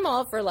 Because I'm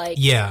all for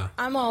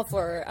I'm all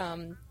for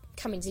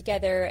coming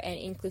together and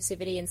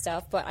inclusivity and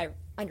stuff, but I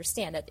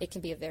understand that it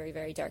can be a very,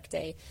 very dark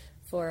day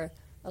for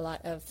a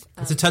lot of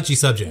it's a touchy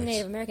subject.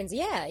 Native Americans.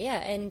 Yeah,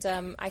 and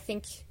I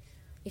think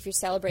if you're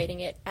celebrating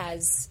it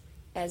as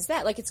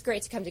that, like, it's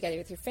great to come together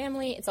with your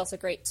family. It's also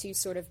great to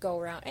sort of go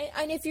around,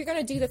 and if you're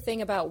going to do the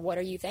thing about what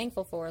are you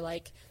thankful for,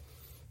 like,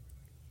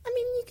 I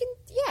mean, you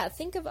can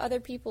think of other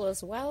people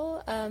as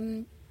well,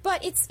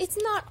 but it's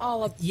not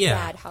all a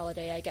bad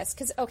holiday, I guess,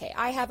 because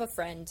I have a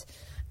friend.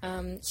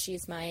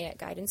 She's my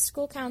guidance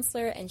school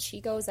counselor, and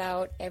she goes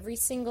out every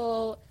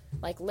single,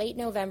 like, late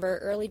November,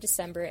 early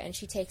December, and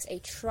she takes a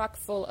truck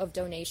full of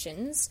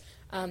donations.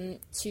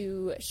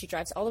 She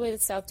drives all the way to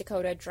South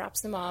Dakota,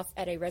 drops them off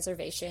at a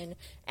reservation,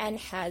 and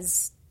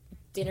has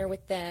dinner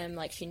with them.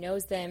 Like, she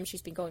knows them.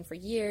 She's been going for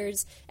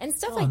years, and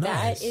stuff like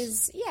nice. That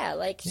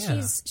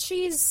is,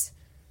 she's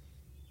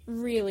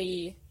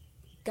really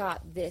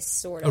got this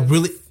sort of...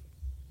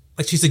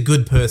 Like, she's a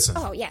good person.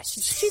 Oh, yeah.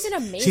 She's an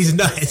amazing She's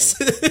nice.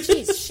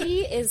 Jeez, she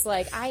is,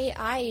 like,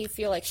 I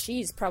feel like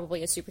she's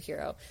probably a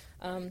superhero.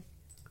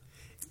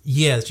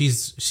 Yeah,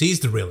 she's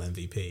the real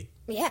MVP.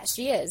 Yeah,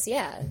 she is,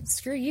 yeah.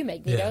 Screw you,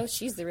 Magneto. Yeah.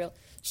 She's the real...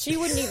 She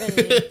wouldn't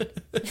even...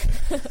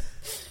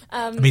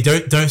 I mean,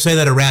 don't say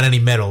that around any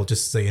metal,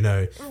 just so you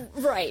know.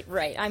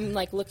 Right. I'm,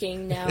 like,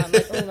 looking now. I'm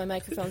like, my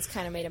microphone's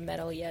kind of made of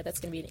metal. Yeah, that's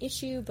going to be an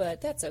issue,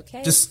 but that's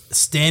okay. Just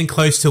stand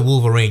close to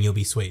Wolverine. You'll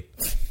be sweet.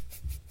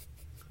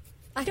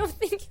 I don't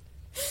think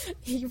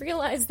you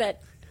realize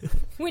that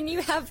when you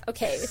have...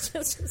 Okay,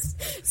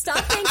 just stop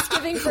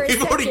Thanksgiving for a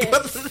second.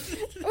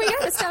 We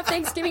gotta stop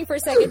Thanksgiving for a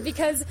second,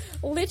 because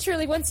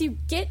literally once you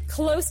get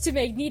close to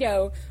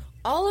Magneto,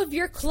 all of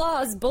your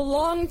claws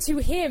belong to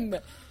him.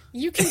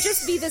 You can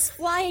just be this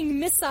flying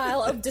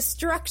missile of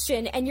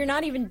destruction, and you're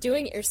not even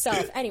doing it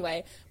yourself.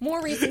 Anyway,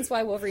 more reasons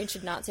why Wolverine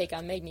should not take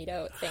on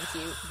Magneto. Thank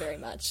you very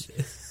much.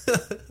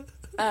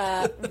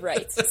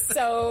 Right.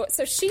 So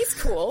she's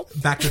cool.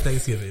 Back to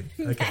Thanksgiving.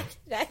 Okay.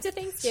 Back to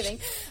Thanksgiving.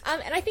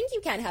 And I think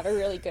you can have a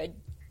really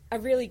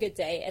good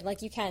day, and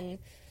like you can.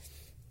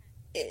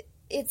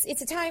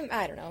 It's a time.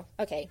 I don't know.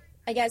 Okay.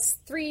 I guess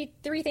three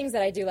things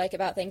that I do like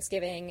about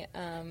Thanksgiving.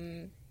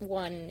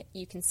 One,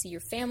 you can see your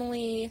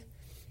family.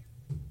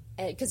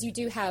 Because you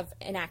do have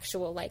an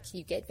actual, like,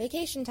 you get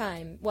vacation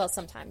time. Well,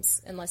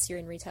 sometimes, unless you're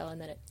in retail, and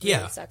then it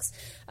really sucks.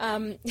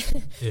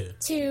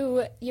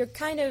 Two,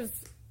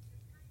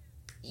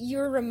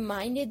 you're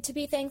reminded to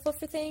be thankful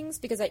for things,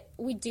 because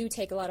we do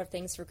take a lot of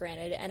things for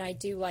granted, and I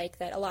do like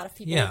that a lot of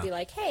people will be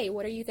like, hey,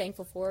 what are you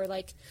thankful for?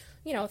 Like,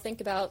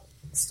 think about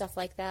stuff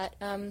like that.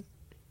 And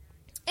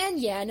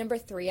number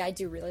three, I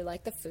do really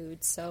like the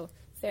food, so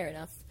fair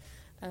enough.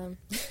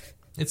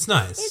 It's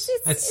nice.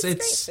 It's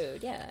great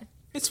food, yeah.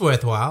 It's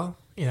worthwhile.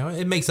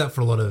 It makes up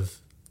for a lot of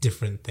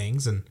different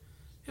things, and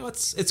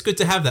it's good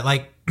to have that.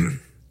 Like,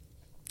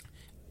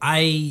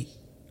 I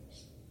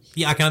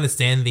can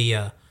understand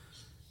the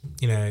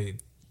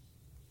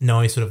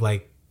knowing sort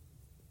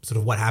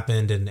of what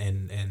happened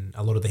and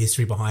a lot of the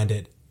history behind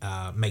it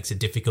makes it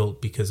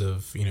difficult because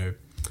of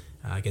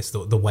I guess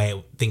the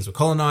way things were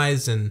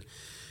colonized and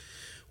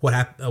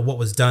what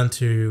was done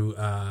to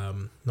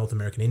North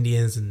American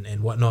Indians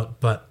and whatnot.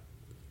 But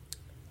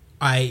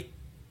I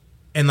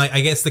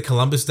guess the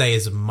Columbus Day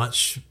is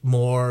much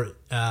more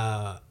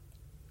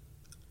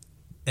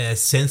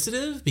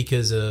sensitive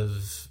because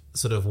of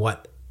sort of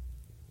what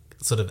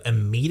sort of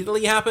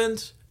immediately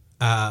happened.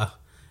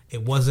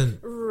 It wasn't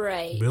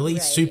really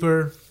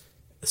super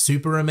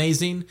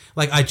amazing.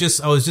 Like I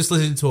was just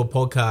listening to a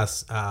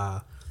podcast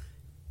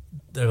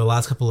over the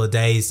last couple of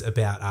days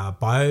about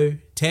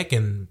biotech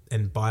and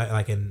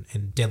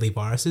deadly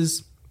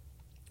viruses.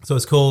 So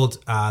it's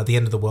called The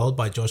End of the World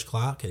by Josh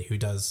Clark, who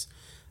does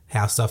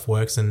how stuff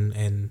works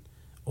and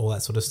all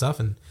that sort of stuff.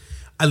 And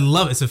I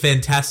love it. It's a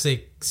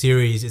fantastic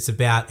series. It's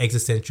about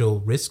existential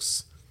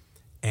risks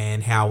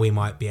and how we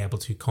might be able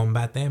to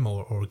combat them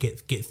or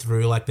get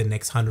through like the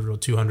next 100 or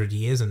 200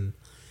 years and,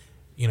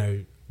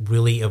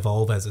 really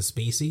evolve as a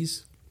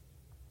species.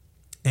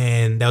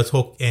 And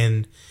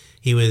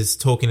he was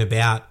talking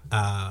about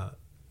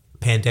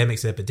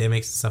pandemics,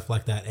 epidemics, and stuff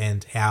like that,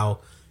 and how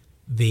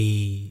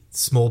the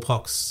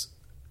smallpox,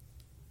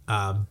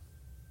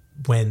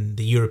 when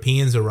the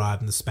Europeans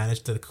arrived and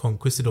the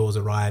conquistadors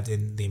arrived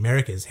in the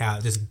Americas, how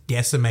it just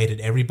decimated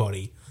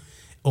everybody,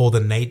 all the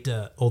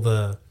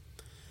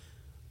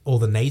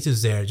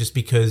natives there, just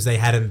because they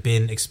hadn't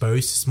been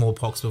exposed to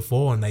smallpox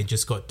before and they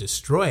just got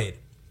destroyed.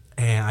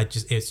 And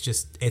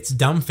it's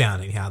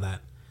dumbfounding how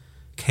that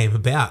came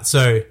about.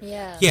 So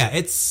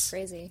it's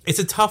crazy. It's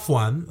a tough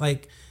one.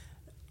 Like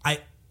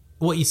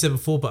what you said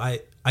before,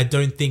 but I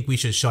don't think we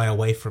should shy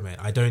away from it.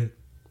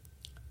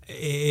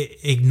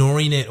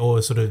 Ignoring it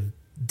or sort of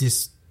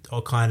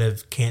or kind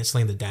of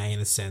cancelling the day in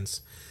a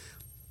sense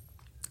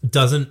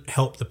doesn't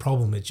help the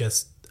problem. It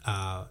just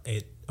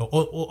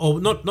or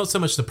not so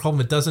much the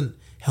problem. It doesn't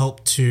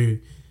help to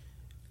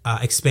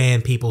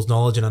expand people's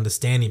knowledge and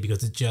understanding,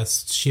 because it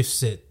just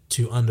shifts it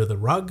to under the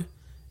rug,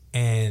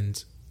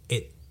 and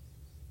it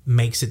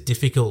makes it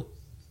difficult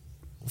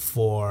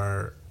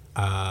for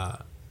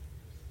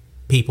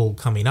people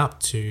coming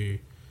up to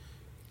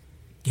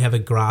have a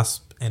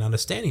grasp and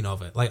understanding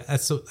of it. Like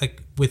that's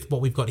like with what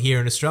we've got here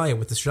in Australia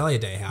with Australia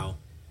Day, how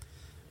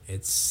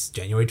it's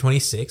January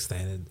 26th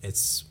and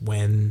it's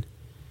when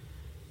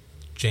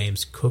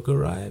James Cook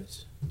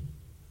arrived.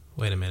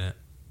 Wait a minute.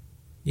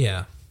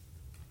 Yeah.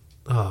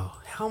 Oh,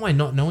 how am I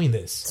not knowing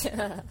this?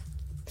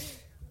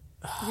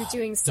 You're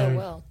doing so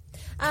well.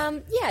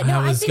 I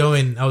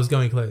was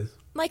going close.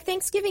 Like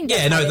Thanksgiving Day.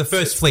 Yeah, no, the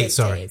First Fleet,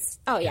 sorry.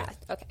 Oh, yeah.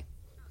 Okay.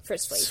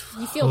 First Fleet.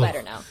 You feel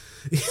better now.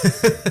 I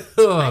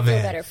feel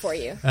better for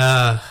you.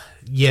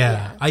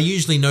 Yeah. I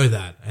usually know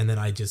that, and then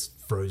I just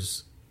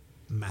froze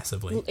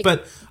massively.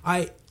 But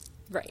right.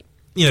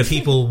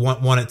 People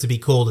want it to be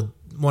called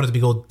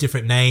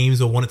different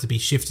names, or want it to be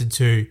shifted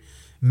to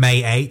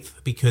May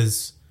 8th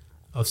because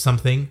of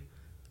something,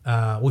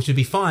 which would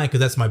be fine because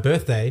that's my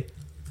birthday.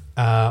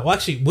 Well,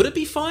 actually, would it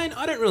be fine?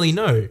 I don't really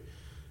know.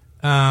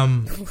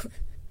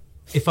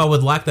 If I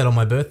would like that on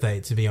my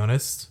birthday, to be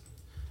honest.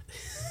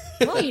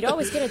 Well, you'd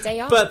always get a day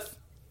off. But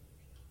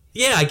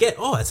yeah,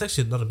 it's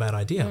actually not a bad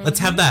idea. Mm-hmm. Let's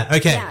have that.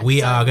 Okay,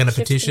 we are going to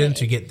petition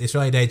to get the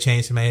Australia Day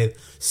changed to May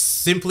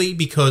simply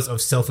because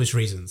of selfish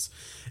reasons.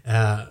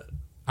 I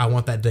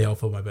want that day off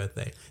for my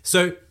birthday.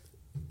 So,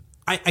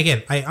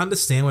 I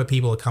understand where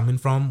people are coming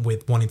from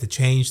with wanting to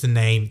change the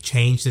name,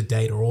 change the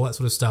date, or all that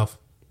sort of stuff.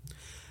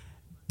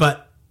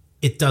 But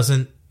it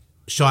doesn't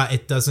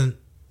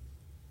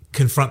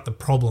confront the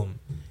problem.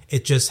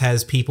 It just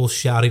has people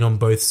shouting on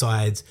both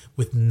sides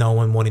with no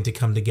one wanting to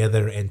come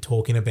together and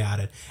talking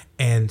about it.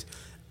 And,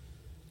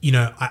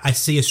 I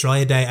see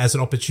Australia Day as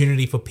an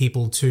opportunity for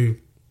people to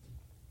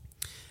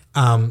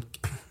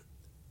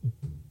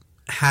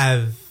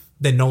have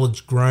their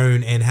knowledge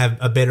grown and have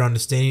a better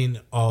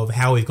understanding of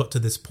how we've got to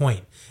this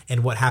point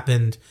and what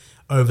happened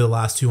over the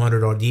last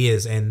 200 odd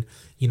years, and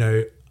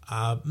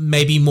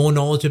maybe more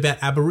knowledge about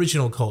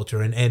Aboriginal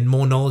culture and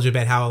more knowledge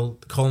about how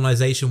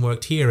colonization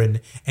worked here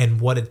and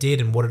what it did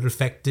and what it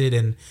affected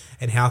and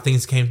how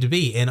things came to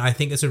be. And I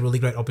think it's a really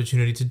great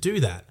opportunity to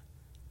do that.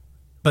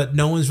 But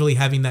no one's really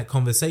having that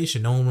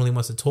conversation. No one really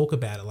wants to talk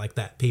about it like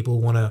that. People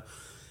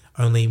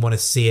only want to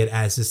see it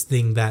as this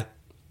thing that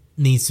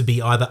needs to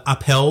be either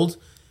upheld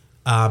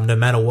no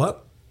matter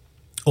what,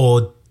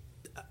 or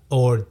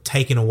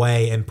taken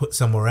away and put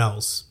somewhere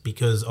else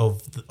because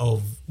of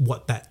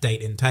what that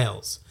date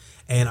entails.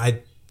 And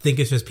I think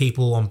it's just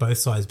people on both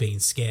sides being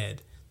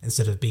scared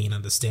instead of being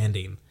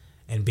understanding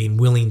and being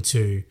willing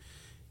to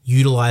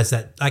utilize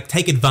that, like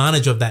take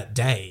advantage of that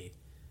day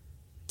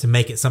to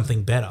make it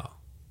something better.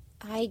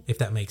 If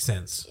that makes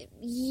sense.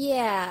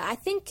 Yeah, I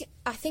think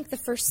the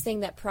first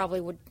thing that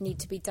probably would need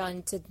to be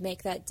done to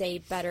make that day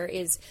better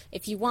is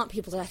if you want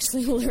people to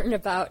actually learn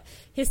about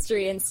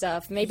history and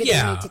stuff, maybe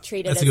they need to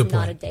treat it as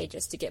not a day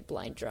just to get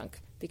blind drunk.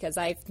 Because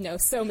I know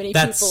so many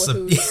people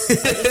who are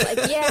just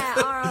like, yeah,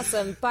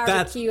 awesome,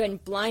 barbecue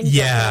and blind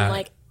drunk. And I'm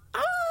like,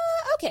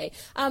 okay.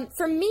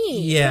 For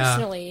me,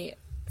 personally,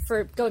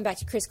 for going back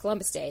to Chris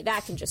Columbus Day,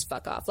 that can just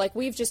fuck off. Like,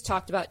 we've just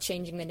talked about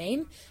changing the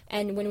name,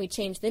 and when we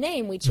change the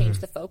name, we change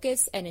the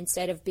focus, and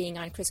instead of being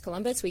on Chris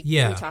Columbus, we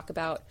talk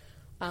about,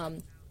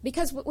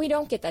 because we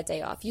don't get that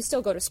day off. You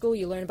still go to school,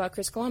 you learn about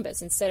Chris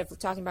Columbus. Instead of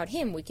talking about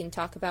him, we can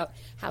talk about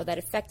how that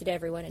affected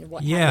everyone and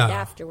what happened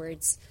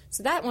afterwards.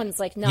 So that one's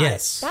like not,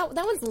 that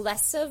one's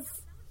less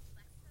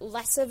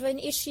of an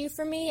issue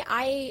for me.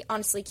 I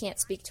honestly can't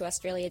speak to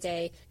Australia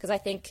Day because I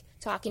think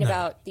talking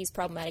about these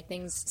problematic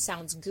things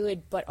sounds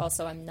good, but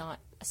also I'm not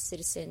a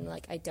citizen.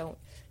 Like, I don't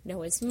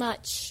know as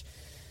much.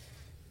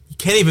 You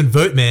can't even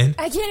vote, man.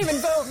 I can't even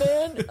vote,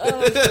 man.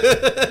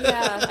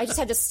 I just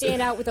had to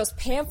stand out with those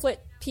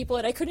pamphlet people,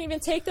 and I couldn't even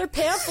take their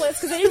pamphlets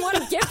because they didn't want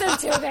to give them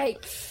to me.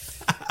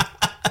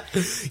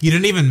 You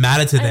didn't even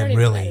matter to them,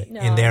 really,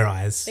 in their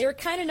eyes. They were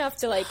kind enough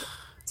to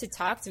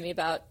talk to me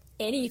about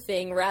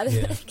anything rather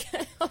than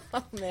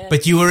oh, man.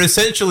 But you were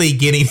essentially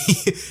getting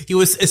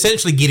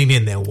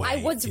in their way.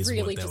 I was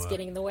really just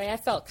getting in the way. I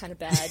felt kind of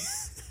bad.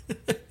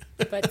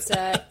 But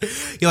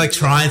you're like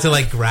trying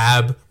to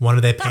grab one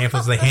of their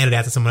pamphlets, they hand it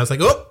out to someone else, like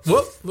whoop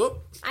whoop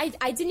whoop. I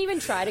didn't even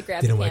try to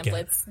grab the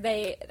pamphlets.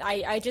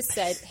 I just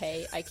said,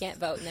 hey, I can't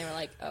vote, and they were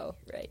like, oh,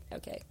 right,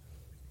 okay.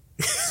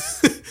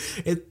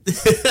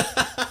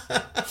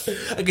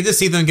 I could just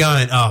see them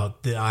going, oh,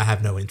 I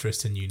have no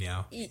interest in you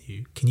now.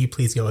 Can you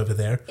please go over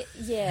there?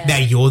 Yeah. Now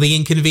you're the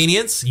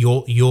inconvenience.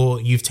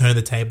 You've turned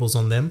the tables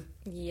on them.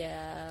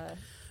 Yeah.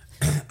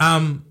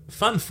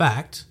 Fun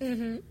fact.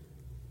 Mm-hmm.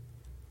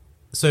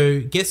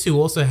 So guess who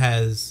also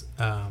has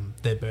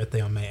their birthday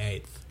on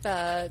May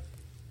 8th?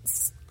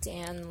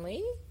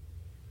 Stanley?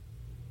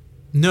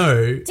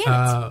 No.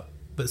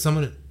 But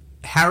someone,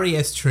 Harry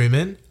S.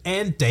 Truman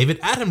and David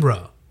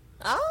Attenborough.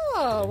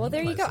 Oh, well,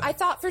 there you go. I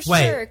thought for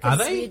sure,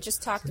 because we had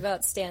just talked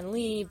about Stan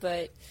Lee,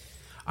 but...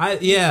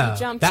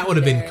 that would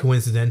have been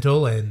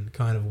coincidental and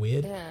kind of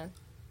weird. Yeah.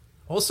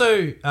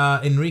 Also,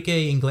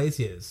 Enrique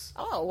Iglesias.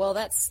 Oh, well,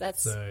 that's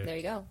there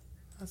you go.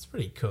 That's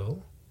pretty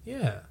cool.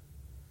 Yeah.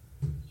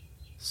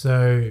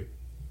 So,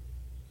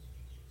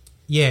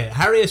 yeah,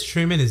 Harry S.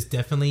 Truman is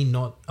definitely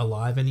not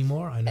alive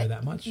anymore. I know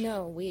that much.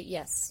 No,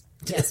 yes,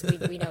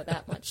 we know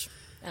that much.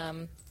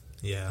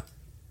 Yeah.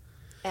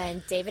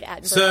 And David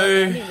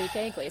Attenborough and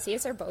Enrique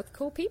Iglesias are both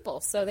cool people.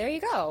 So there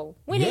you go.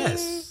 Winning.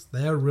 Yes,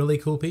 they are really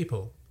cool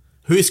people.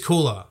 Who's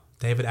cooler,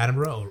 David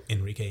Attenborough or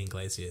Enrique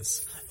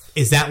Iglesias?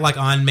 Is that like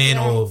Iron Man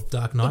or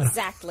Dark Knight?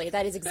 Exactly.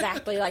 That is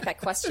exactly like that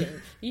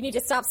question. You need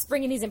to stop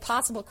springing these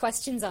impossible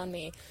questions on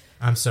me.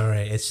 I'm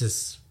sorry. It's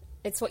just...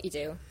 It's what you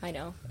do. I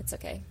know. It's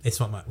okay. It's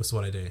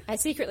what I do. I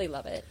secretly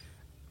love it.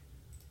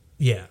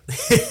 Yeah.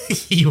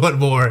 You want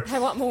more. I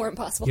want more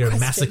impossible You're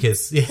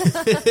questions. You're a masochist.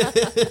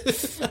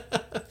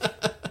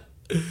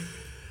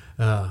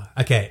 Yeah.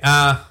 Okay.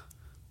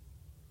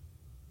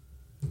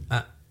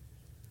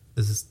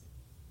 Is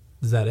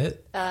that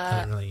it?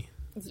 I don't really...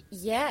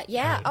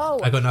 Yeah. Oh,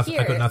 I got nothing.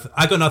 I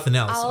got nothing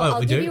else.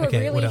 I'll give you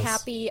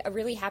a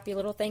really happy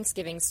little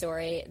Thanksgiving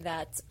story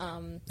that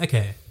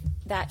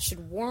that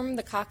should warm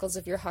the cockles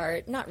of your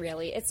heart. Not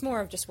really. It's more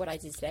of just what I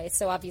did today.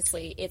 So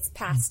obviously, it's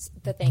past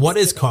the Thanksgiving. What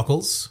is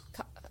cockles?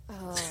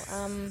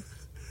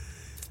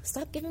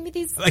 Stop giving me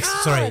these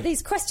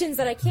these questions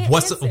that I can't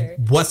answer.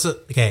 What is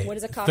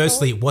a cockle?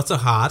 Firstly, what's a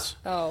heart?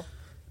 Oh.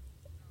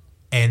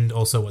 And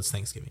also, what's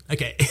Thanksgiving?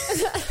 Okay.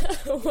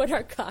 What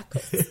are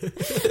cockles?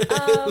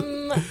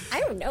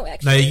 I don't know,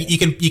 actually. No,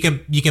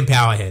 you can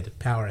power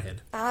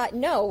ahead.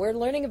 No, we're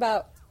learning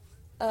about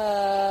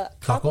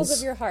cockles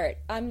of your heart.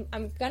 I'm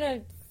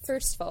gonna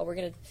first of all we're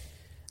gonna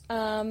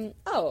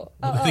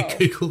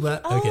Google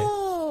that. Okay.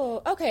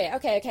 Oh,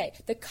 okay.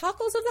 The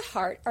cockles of the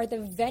heart are the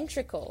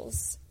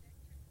ventricles,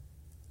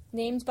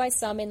 named by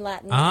some in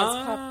Latin as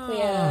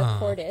cochlea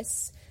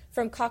cordis,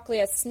 from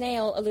cochlea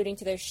snail, alluding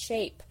to their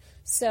shape.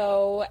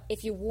 So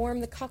if you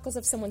warm the cockles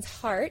of someone's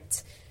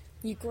heart,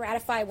 you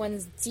gratify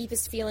one's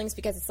deepest feelings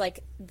because it's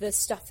like the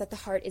stuff that the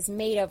heart is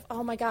made of.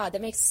 Oh my God,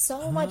 that makes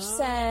so much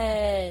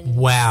sense.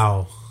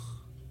 Wow.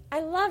 I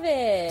love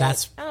it.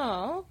 That's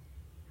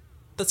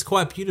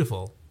quite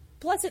beautiful.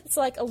 Plus it's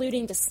like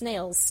alluding to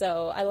snails,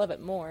 so I love it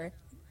more.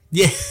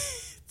 Yeah.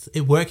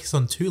 It works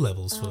on 2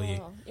 levels for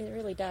you. It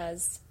really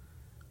does.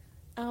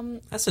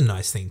 That's a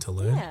nice thing to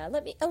learn. Yeah,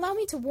 allow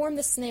me to warm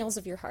the snails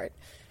of your heart.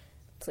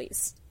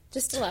 Please.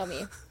 Just allow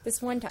me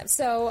this one time.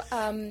 So,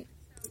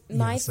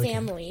 my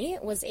family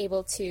was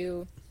able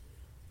to,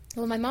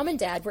 my mom and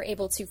dad were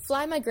able to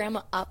fly my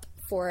grandma up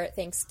for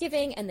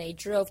Thanksgiving, and they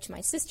drove to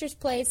my sister's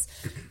place,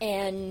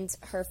 and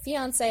her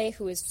fiance,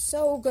 who is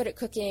so good at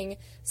cooking,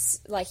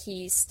 like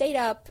he stayed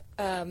up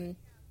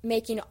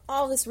making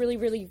all this really,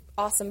 really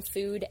awesome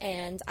food,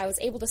 and I was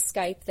able to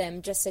Skype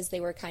them just as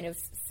they were kind of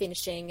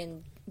finishing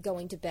and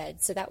going to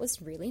bed. So that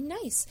was really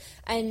nice.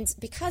 And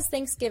because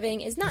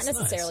Thanksgiving is not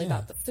necessarily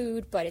about the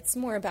food, but it's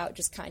more about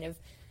just kind of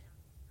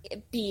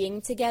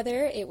being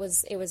together, it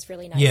was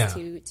really nice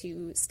to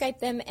Skype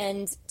them.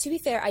 And to be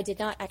fair, I did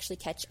not actually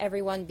catch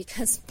everyone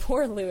because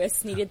poor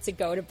Lewis needed to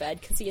go to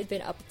bed because he had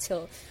been up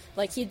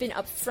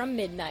from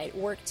midnight,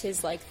 worked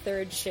his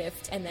 3rd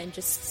shift, and then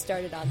just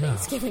started on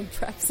Thanksgiving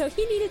prep. So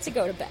he needed to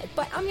go to bed.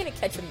 But I'm going to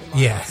catch him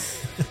tomorrow. Yeah.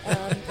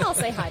 I'll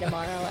say hi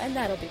tomorrow, and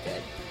that'll be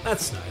good.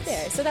 That's nice.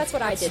 There. So that's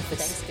what I did for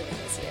Thanksgiving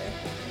this year.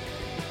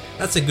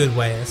 That's a good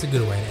way. That's a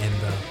good way to end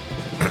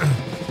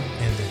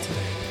it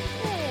today.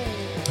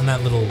 Hey. On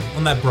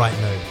that bright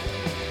note.